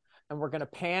view, and we're gonna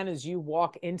pan as you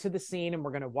walk into the scene, and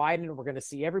we're gonna widen, and we're gonna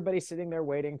see everybody sitting there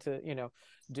waiting to,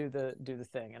 do the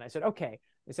thing. And I said, okay.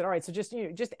 They said, all right, so just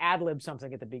ad lib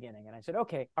something at the beginning. And I said,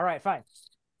 okay, all right, fine.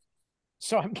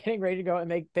 So I'm getting ready to go,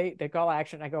 and they call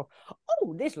action. I go,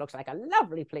 "Oh, this looks like a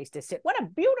lovely place to sit. What a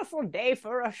beautiful day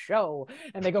for a show."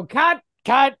 And they go, cut.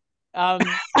 Have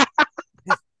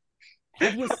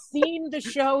you seen the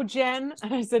show, Jen?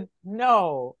 And I said,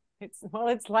 no.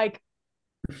 It's like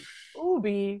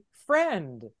Ubi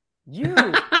friend. You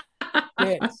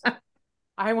it.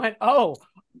 I went, oh.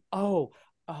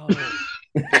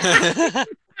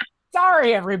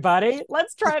 Sorry, everybody.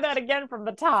 Let's try that again from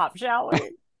the top, shall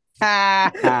we?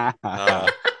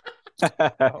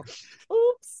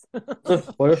 Oops.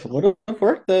 What a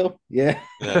work though. Yeah.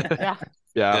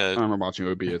 Yeah. I remember watching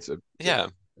Ubi. It's a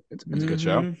good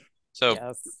show.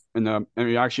 So and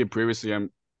we actually previously had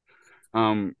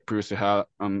Cheryl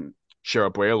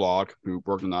Blaylock, who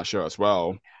worked on that show as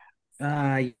well.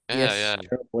 Yes,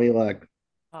 Cheryl Blaylock.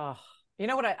 You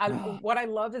know what I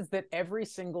love is that every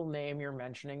single name you're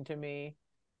mentioning to me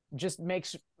just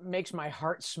makes my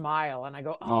heart smile, and I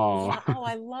go,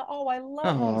 I love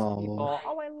these people.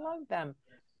 I love them.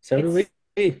 So do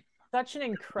we. Such an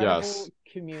incredible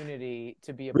community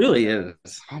to be a part of.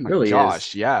 Oh my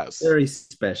gosh, yes. Very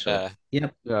special.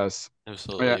 Yep. Yes.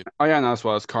 Absolutely. And as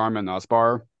well as Carmen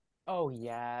Osbar. Oh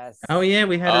yes. Oh yeah,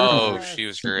 we had her. Oh, she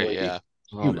was great, yeah.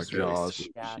 Oh my gosh.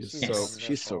 Really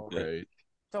she's so great.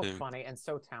 So funny and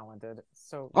so talented.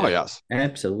 So yes.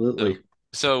 Absolutely.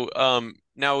 So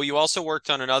now you also worked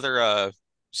on another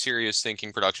serious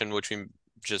thinking production, which we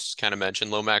just kind of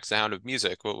mentioned, Lomax, the Hound of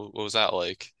Music. What was that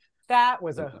like? That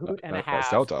was a hoot and a half.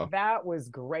 Delta. That was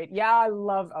great. Yeah, I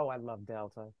love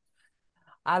Delta.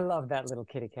 I love that little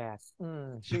kitty cat.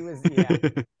 She was,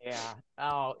 yeah.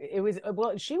 Oh, it was,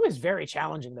 well, she was very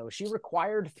challenging though. She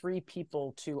required 3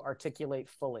 people to articulate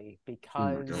fully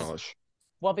because,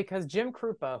 because Jim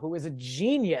Krupa, who is a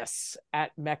genius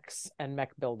at mechs and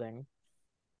mech building,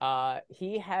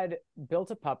 he had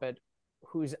built a puppet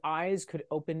whose eyes could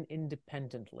open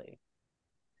independently.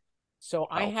 So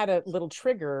I had a little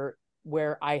trigger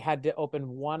where I had to open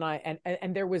one eye,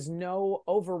 and there was no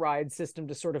override system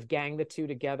to sort of gang the two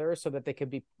together so that they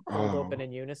could be pulled open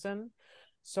in unison.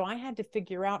 So I had to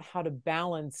figure out how to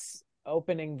balance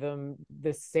opening them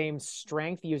the same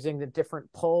strength using the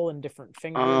different pull and different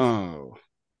fingers.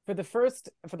 For the first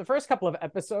couple of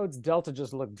episodes, Delta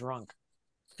just looked drunk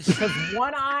because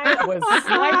one eye was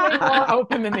slightly more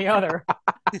open than the other.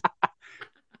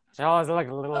 She always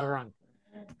looked a little drunk.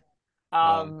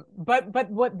 But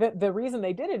what the reason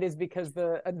they did it is because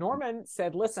Norman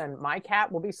said, listen, my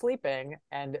cat will be sleeping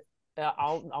and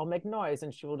I'll make noise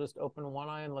and she will just open one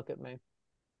eye and look at me.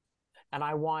 And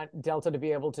I want Delta to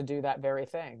be able to do that very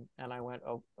thing. And I went,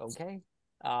 oh, okay,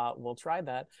 we'll try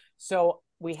that. So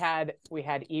we had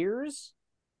ears.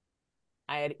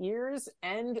 I had ears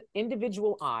and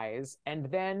individual eyes and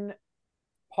then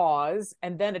paws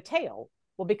and then a tail.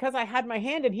 Well, because I had my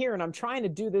hand in here and I'm trying to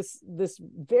do this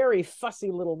very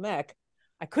fussy little mech,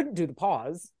 I couldn't do the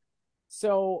paws.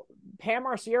 So Pam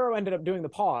Arciero ended up doing the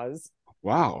paws.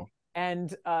 Wow.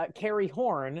 And Carrie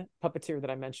Horn, puppeteer that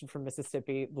I mentioned from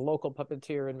Mississippi, the local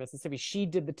puppeteer in Mississippi, she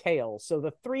did the tail. So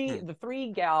the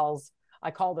three gals,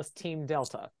 I called us Team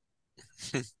Delta.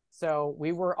 So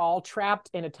we were all trapped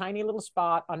in a tiny little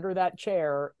spot under that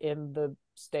chair in the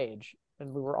stage.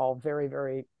 And we were all very,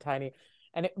 very tiny.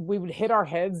 And we would hit our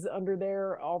heads under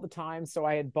there all the time. So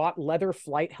I had bought leather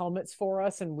flight helmets for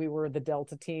us and we were the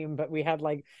Delta team, but we had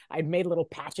I'd made little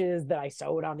patches that I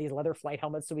sewed on these leather flight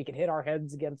helmets so we could hit our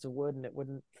heads against the wood and it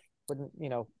wouldn't, we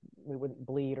wouldn't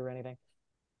bleed or anything.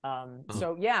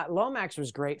 So yeah, Lomax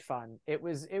was great fun. It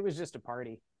was just a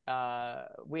party.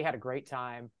 We had a great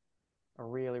time a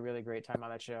really, really great time on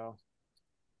that show.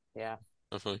 Yeah.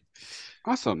 Definitely.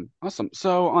 Awesome.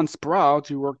 So on Sprout,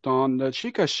 you worked on the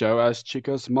Chica show as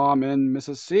Chica's mom in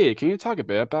Mrs. C. Can you talk a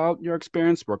bit about your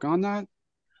experience working on that?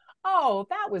 Oh,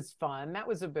 that was fun. That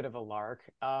was a bit of a lark.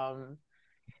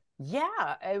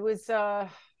 Yeah, it was uh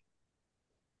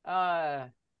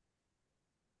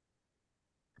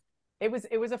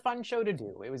it was a fun show to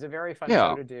do. It was a very fun show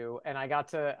Yeah. to do, and I got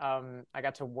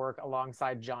to work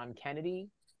alongside John Kennedy.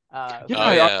 Yeah,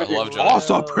 Oh, yeah, I love John.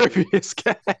 Awesome previous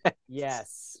guest.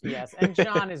 Yes, and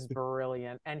John is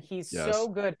brilliant, and he's so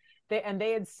good.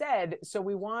 They had said, so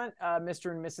we want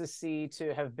Mr. and Mrs. C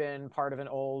to have been part of an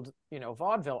old,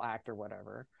 vaudeville act or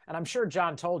whatever. And I'm sure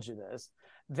John told you this,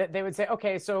 that they would say,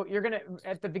 okay, so you're gonna,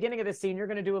 at the beginning of the scene, you're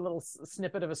gonna do a little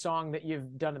snippet of a song that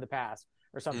you've done in the past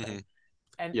or something.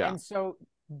 And so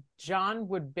John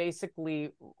would basically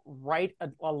write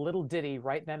a little ditty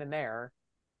right then and there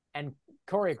and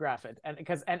choreograph it.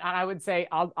 And I would say,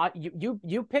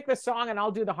 you pick the song and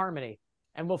I'll do the harmony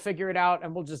and we'll figure it out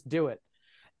and we'll just do it.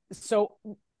 So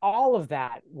all of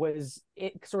that was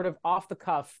it sort of off the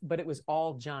cuff, but it was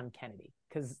all John Kennedy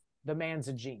because the man's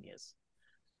a genius.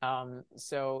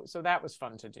 So that was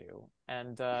fun to do.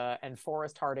 And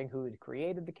Forrest Harding, who had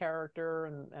created the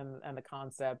character and the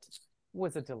concept,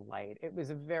 was a delight. It was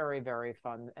a very, very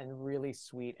fun and really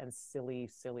sweet and silly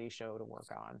show to work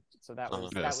on. So that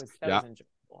was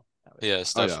enjoyable.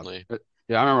 Yes, definitely.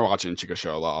 Yeah, I remember watching Chica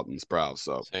show a lot in Sprout.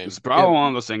 So Same. Sprout one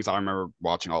of those things I remember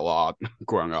watching a lot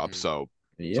growing up. So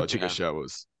Chica show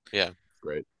was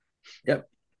great. Yep.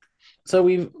 So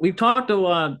we've talked a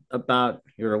lot about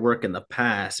your work in the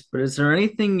past, but is there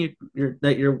anything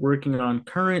that you're working on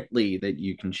currently that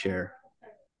you can share?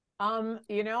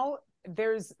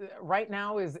 There's right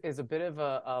now is a bit of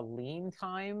a lean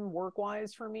time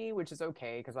work-wise for me, which is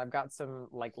okay because I've got some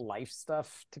like life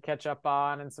stuff to catch up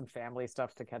on and some family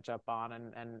stuff to catch up on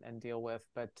and deal with.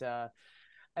 But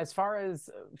as far as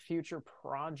future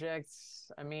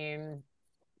projects, I mean,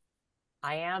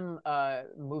 I am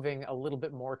moving a little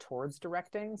bit more towards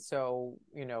directing. So,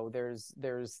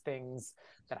 there's things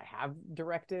that I have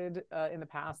directed in the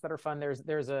past that are fun.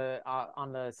 There's a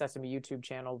on the Sesame YouTube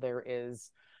channel, there is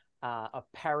a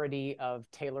parody of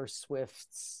Taylor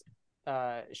Swift's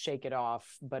Shake It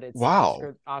Off, but it's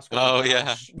Oscar. Oh,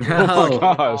 yeah. Oh my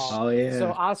gosh. Oh, yeah.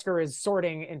 So Oscar is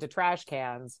sorting into trash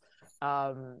cans,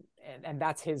 and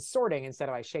that's his sorting. Instead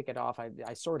of I shake it off,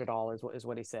 I sort it all is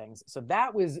what he sings. So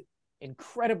that was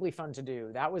incredibly fun to do.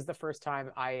 That was the first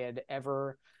time I had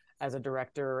ever, as a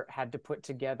director, had to put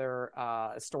together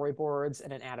storyboards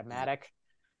and an animatic.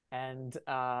 And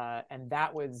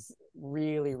that was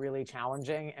really, really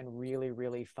challenging and really,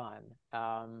 really fun.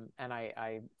 And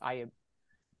I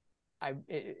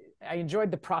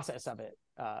enjoyed the process of it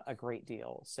a great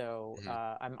deal. So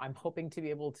I'm hoping to be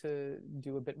able to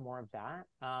do a bit more of that.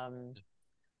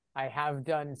 I have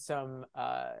done some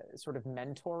sort of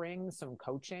mentoring, some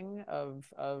coaching of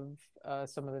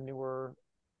some of the newer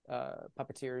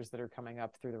puppeteers that are coming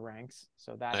up through the ranks.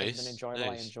 So that has been enjoyable.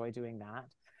 I enjoy doing that.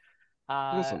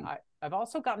 Awesome. I've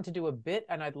also gotten to do a bit,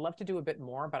 and I'd love to do a bit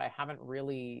more, but I haven't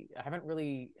really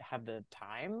had the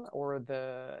time or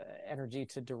the energy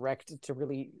to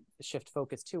really shift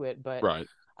focus to it. But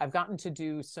I've gotten to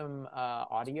do some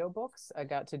audio books. I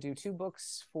got to do 2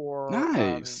 books for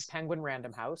Penguin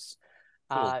Random House.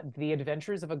 Cool. The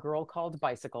Adventures of a Girl Called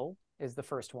Bicycle is the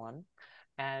first one.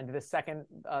 And the second,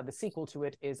 the sequel to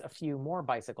it is A Few More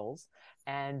Bicycles.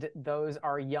 And those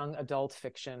are young adult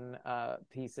fiction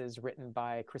pieces written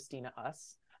by Christina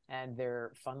Uss. And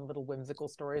they're fun little whimsical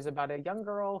stories about a young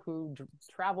girl who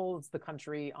travels the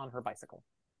country on her bicycle.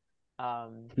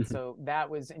 So that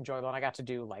was enjoyable. And I got to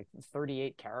do like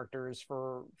 38 characters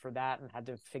for that and had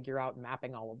to figure out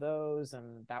mapping all of those.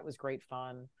 And that was great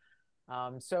fun.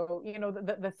 So,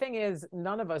 the thing is,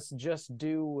 none of us just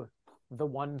do the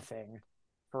one thing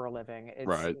for a living.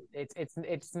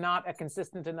 It's not a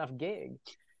consistent enough gig.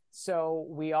 So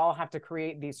we all have to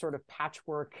create these sort of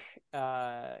patchwork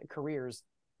careers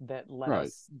that let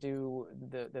us do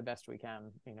the best we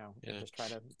can, and just try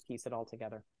to piece it all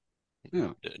together.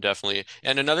 Yeah, definitely.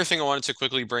 And another thing I wanted to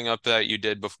quickly bring up that you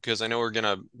did, because I know we're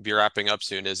gonna be wrapping up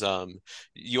soon, is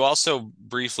you also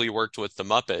briefly worked with the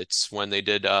Muppets when they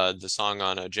did the song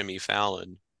on Jimmy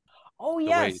Fallon. Oh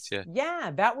yes,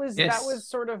 that was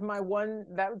sort of my one.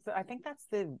 I think that's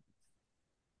the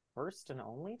first and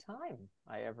only time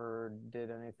I ever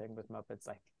did anything with Muppets,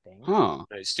 I think. Huh.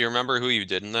 Nice. Do you remember who you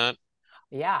did in that?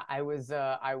 Yeah, I was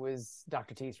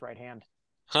Dr. T's right hand.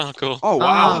 Oh, cool. Oh,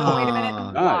 wow. Oh, wait a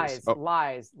minute. Nice.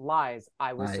 Lies.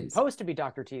 I was supposed to be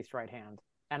Dr. Teeth's right hand,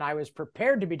 and I was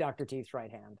prepared to be Dr. Teeth's right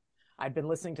hand. I'd been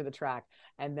listening to the track,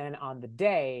 and then on the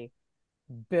day,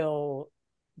 Bill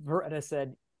Verna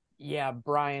said, "Yeah,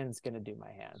 Brian's gonna do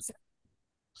my hands,"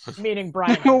 meaning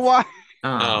Brian. Why?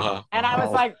 Oh. And I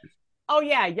was like, "Oh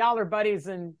yeah, y'all are buddies,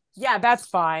 and yeah, that's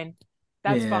fine,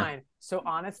 that's fine." So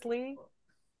honestly,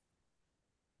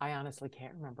 I honestly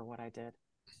can't remember what I did.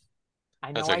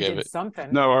 I know I did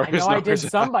something. No worries, I know I did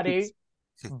somebody,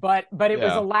 but it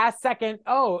was a last second.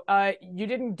 Oh, you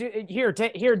didn't do here.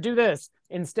 Here, do this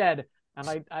instead.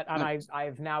 And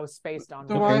I've now spaced on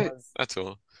what it was. That's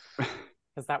cool.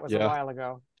 Because that was a while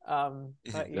ago.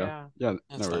 But no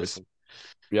worries. Awesome.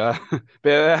 Yeah,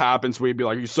 but it happens. We'd be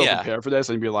like, "You're so prepared for this,"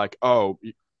 and you'd be like, "Oh,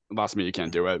 last minute you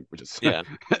can't do it," which is it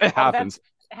happens.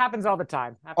 It happens all the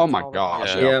time. Oh my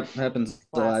gosh! Yeah, happens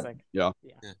a lot. Yeah.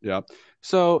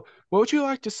 So, what would you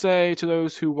like to say to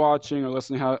those who watching or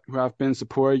listening who have been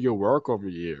supporting your work over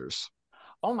the years?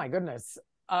 Oh my goodness.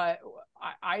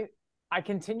 I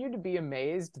continue to be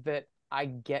amazed that I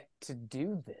get to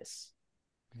do this.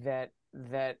 That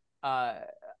I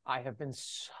have been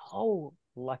so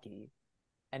lucky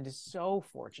and so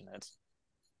fortunate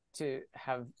to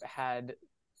have had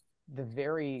the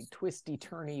very twisty,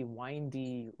 turny,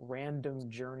 windy, random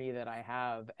journey that I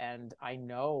have. And I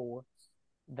know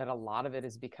that a lot of it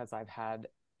is because I've had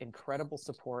incredible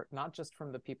support, not just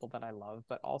from the people that I love,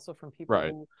 but also from people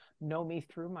who know me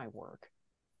through my work.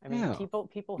 I mean, people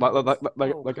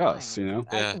like us, you know.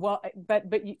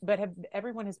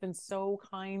 Everyone has been so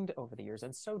kind over the years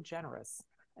and so generous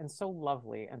and so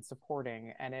lovely and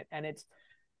supporting, and it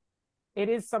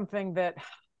is something that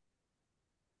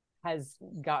has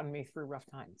gotten me through rough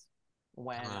times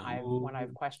when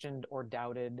I've questioned or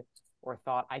doubted or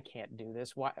thought I can't do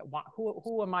this.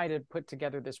 Who am I to put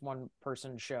together this one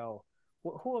person show?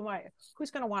 Who am I? Who's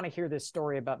going to want to hear this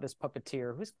story about this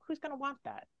puppeteer? Who's going to want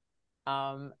that?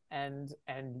 And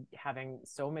having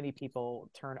so many people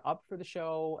turn up for the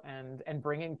show and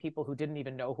bringing people who didn't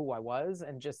even know who I was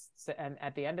and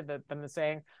at the end of it, them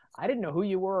saying, "I didn't know who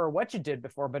you were or what you did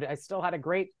before, but I still had a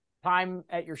great time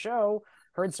at your show,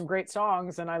 heard some great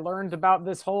songs, and I learned about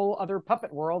this whole other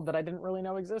puppet world that I didn't really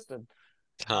know existed."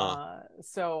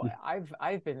 So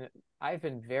I've been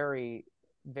very,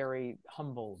 very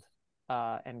humbled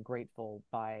and grateful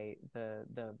by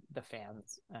the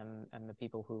fans and the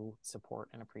people who support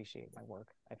and appreciate my work.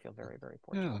 I feel very, very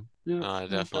fortunate.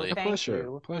 Definitely.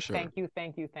 So Pleasure. Thank you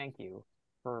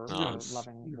for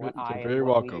loving what You're very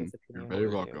welcome. You're very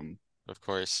welcome. Of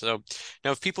course. So now,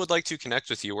 if people would like to connect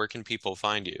with you, where can people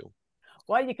find you?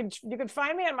 Well, you can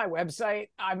find me on my website.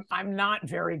 I'm not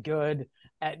very good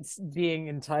at being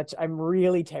in touch. I'm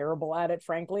really terrible at it,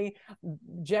 frankly.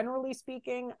 Generally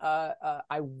speaking,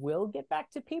 I will get back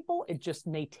to people. It just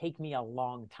may take me a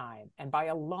long time. And by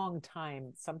a long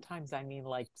time, sometimes I mean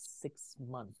like 6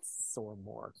 months or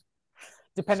more,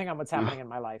 depending on what's happening in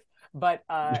my life. But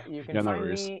you can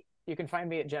find me. You can find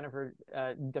me at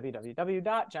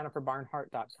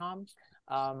www.jenniferbarnhart.com.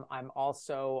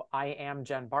 I am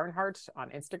Jen Barnhart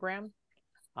on Instagram.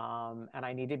 And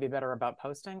I need to be better about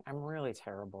posting. I'm really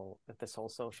terrible at this whole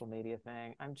social media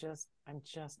thing. I'm just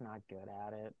not good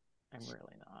at it. I'm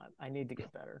really not. I need to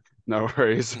get better. No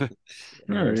worries.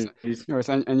 No worries.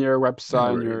 And your website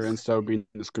and your Insta will be in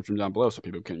the description down below, so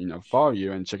people can follow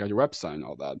you and check out your website and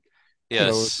all that.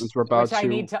 Yes. So since we're about Which I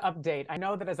need to update. I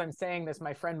know that as I'm saying this,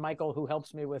 my friend Michael, who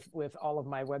helps me with all of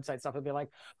my website stuff, will be like,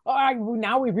 "Oh,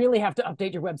 now we really have to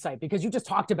update your website because you just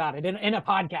talked about it in a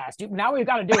podcast. Now we've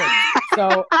got to do it."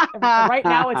 So right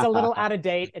now it's a little out of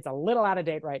date. It's a little out of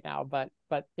date right now, but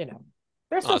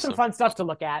there's still some fun stuff to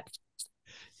look at.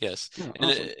 Yes.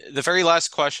 And the very last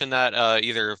question that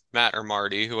either Matt or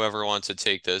Marty, whoever wants to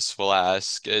take this, will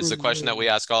ask is a question that we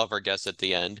ask all of our guests at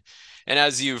the end. And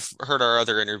as you've heard our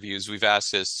other interviews, we've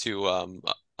asked this to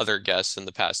other guests in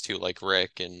the past too, like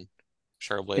Rick and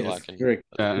Cheryl Blaylock. Rick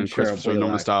and Cheryl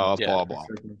Blaylock. Blah, blah.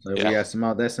 So we asked them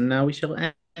all this, and now we shall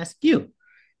ask you.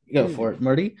 Go for it,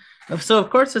 Marty. So,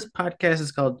 of course, this podcast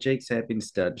is called Jake's Happy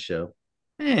Nostalgia Show.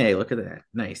 Hey, look at that.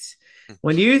 Nice.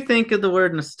 When you think of the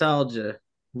word nostalgia,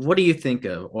 what do you think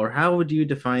of, or how would you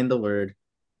define the word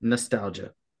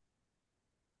nostalgia?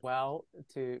 Well,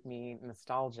 to me,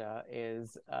 nostalgia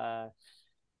is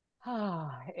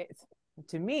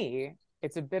to me,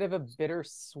 it's a bit of a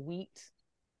bittersweet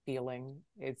feeling.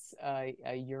 It's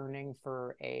a yearning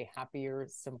for a happier,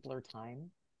 simpler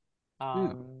time.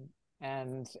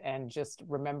 And just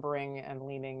remembering and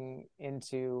leaning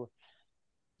into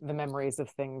the memories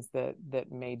of things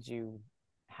that made you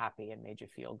happy and made you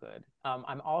feel good.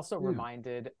 I'm also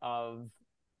reminded of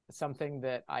something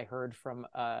that I heard from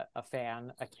a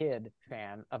kid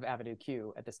fan of Avenue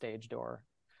Q at the stage door.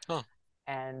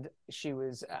 And she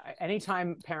was,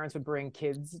 anytime parents would bring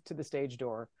kids to the stage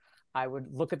door, I would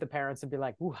look at the parents and be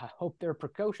like, ooh, I hope they're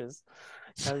precocious,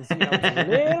 because, you know, it's a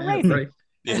little racy. Right.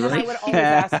 And then I would always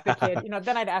ask the kid, you know,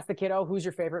 then I'd ask the kid, oh, who's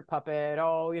your favorite puppet?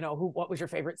 Oh, you know, what was your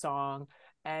favorite song?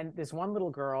 And this one little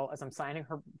girl, as I'm signing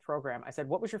her program, I said,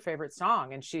 what was your favorite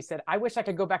song? And she said, I wish I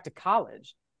could go back to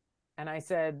college. And I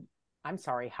said, I'm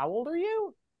sorry, how old are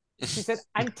you? She said,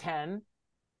 I'm 10.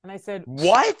 And I said,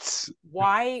 What?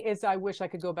 Why is I wish I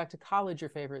could go back to college your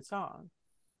favorite song?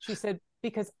 She said,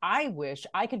 because I wish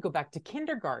I could go back to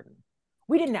kindergarten.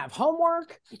 We didn't have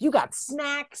homework. You got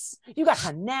snacks. You got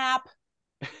to nap.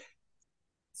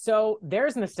 So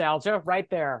there's nostalgia right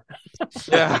there.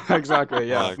 Yeah, exactly.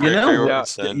 Yeah. You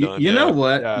know, you know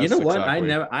what? Yes, you know what?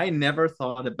 exactly. I never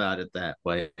thought about it that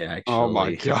way, actually. Oh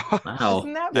my god. Wow.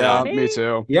 Isn't that Yeah, funny? me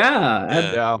too.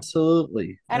 Yeah, Yeah.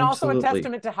 absolutely. And absolutely. also a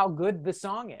testament to how good the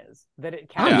song is, that it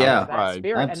Oh, captures yeah. that Right.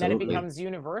 spirit, and then it Absolutely. becomes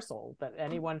universal, that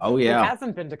anyone Oh, who yeah.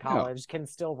 hasn't been to college can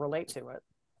still relate to it.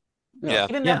 Yeah.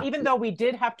 Even though we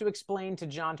did have to explain to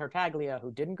John Tartaglia, who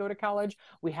didn't go to college,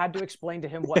 we had to explain to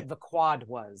him what the quad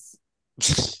was.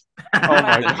 Oh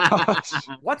my gosh.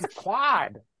 What's a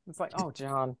quad? It's like, oh,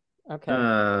 John. Okay. You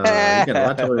got a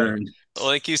lot to learn. Well,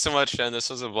 thank you so much, Jen. This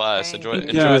was a blast. Thank Enjoy, you.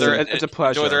 enjoy, Yeah, the, it's a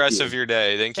pleasure. enjoy the rest of your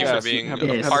day. Thank you Yes, for being have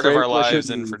a a part of great our lives rest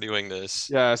of- and for doing this.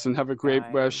 Yes, and have a great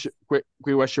Guys. great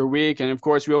rest of your week. And of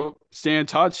course, we'll stay in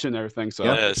touch and everything. So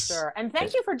Yes. Sure. And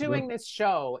thank you for doing this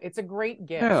show. It's a great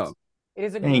gift. Yeah. It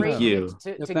is a Thank great you. gift to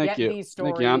Yeah, to thank get you. these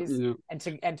Thank stories you.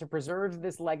 and to preserve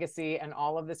this legacy and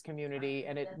all of this community.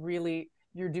 And it really,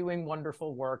 you're doing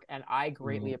wonderful work, and I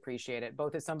greatly appreciate it,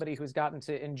 both as somebody who's gotten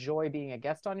to enjoy being a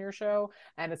guest on your show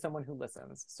and as someone who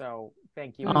listens. So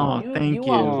thank you. Oh, thank you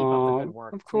all you. keep up the good Aw,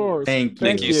 work. of course. Thank you.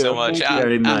 Thank you so much. Thank you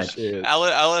very much. Appreciate it.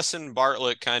 Allison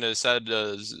Bartlett kind of said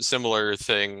a similar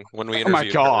thing when we Oh my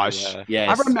interviewed gosh. her.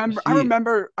 Yes. I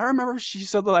remember she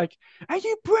said like, and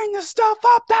you bring the stuff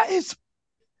up, that is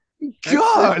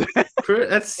good.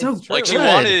 That's so It's true. Like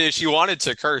she wanted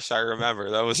to curse. I remember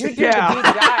that was. You do Yeah. the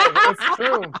deep dive. It's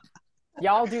true.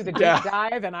 Y'all do the deep Yeah.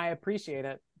 dive, and I appreciate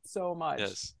it so much.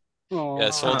 Yes. Aw.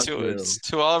 Yes, well, Thank you.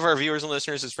 to all of our viewers and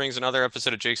listeners, this brings another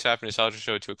episode of Jake's Happy Nostalgia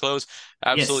Show to a close.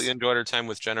 Absolutely Yes. enjoyed our time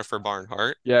with Jennifer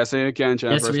Barnhart. Yeah, say it again,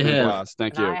 Jennifer. Yes, It's we been a have. blast.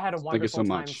 Thank And you. I had a Thank you wonderful so time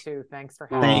much. too. Thanks for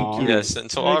Aw. having Thank me. you. Yes, and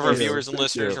to all of Thank our you. viewers and Thank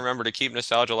listeners, you. remember to keep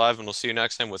nostalgia alive, and we'll see you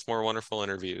next time with more wonderful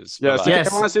interviews. Yes, Bye-bye. Yes.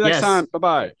 everyone. See you next Yes. time. Bye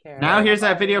bye. Take care. Now here's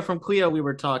that Bye-bye. video from Cleo we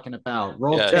were talking about.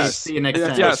 Roll Yes. tape. Yes. See you next Yes,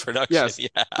 time. yes. Post-production,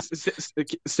 yeah.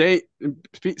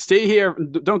 Stay here.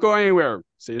 Don't go anywhere.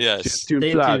 Yes. Tuned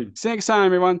Stay for that. tuned. See you next time,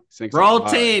 everyone. See you next time. Roll Bye.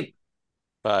 tape.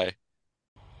 Bye.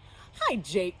 Hi,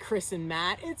 Jake, Chris, and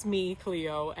Matt. It's me,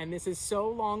 Cleo, and this is so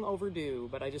long overdue,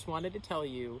 but I just wanted to tell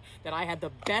you that I had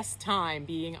the best time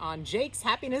being on Jake's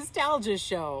Happy Nostalgia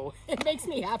Show. It makes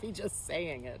me happy just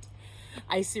saying it.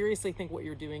 I seriously think what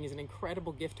you're doing is an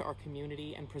incredible gift to our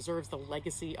community and preserves the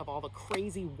legacy of all the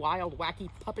crazy, wild, wacky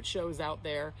puppet shows out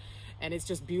there. And it's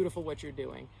just beautiful what you're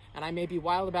doing. And I may be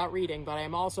wild about reading, but I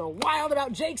am also wild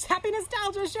about Jake's Happy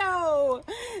Nostalgia Show.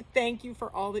 Thank you for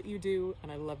all that you do,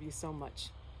 and I love you so much.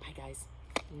 Bye, guys.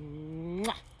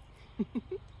 Mwah.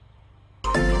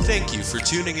 Thank you for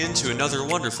tuning in to another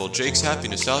wonderful Jake's Happy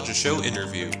Nostalgia Show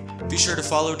interview. Be sure to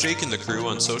follow Jake and the crew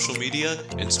on social media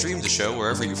and stream the show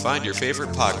wherever you find your favorite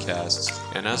podcasts.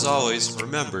 And as always,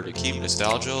 remember to keep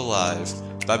nostalgia alive.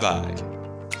 Bye-bye.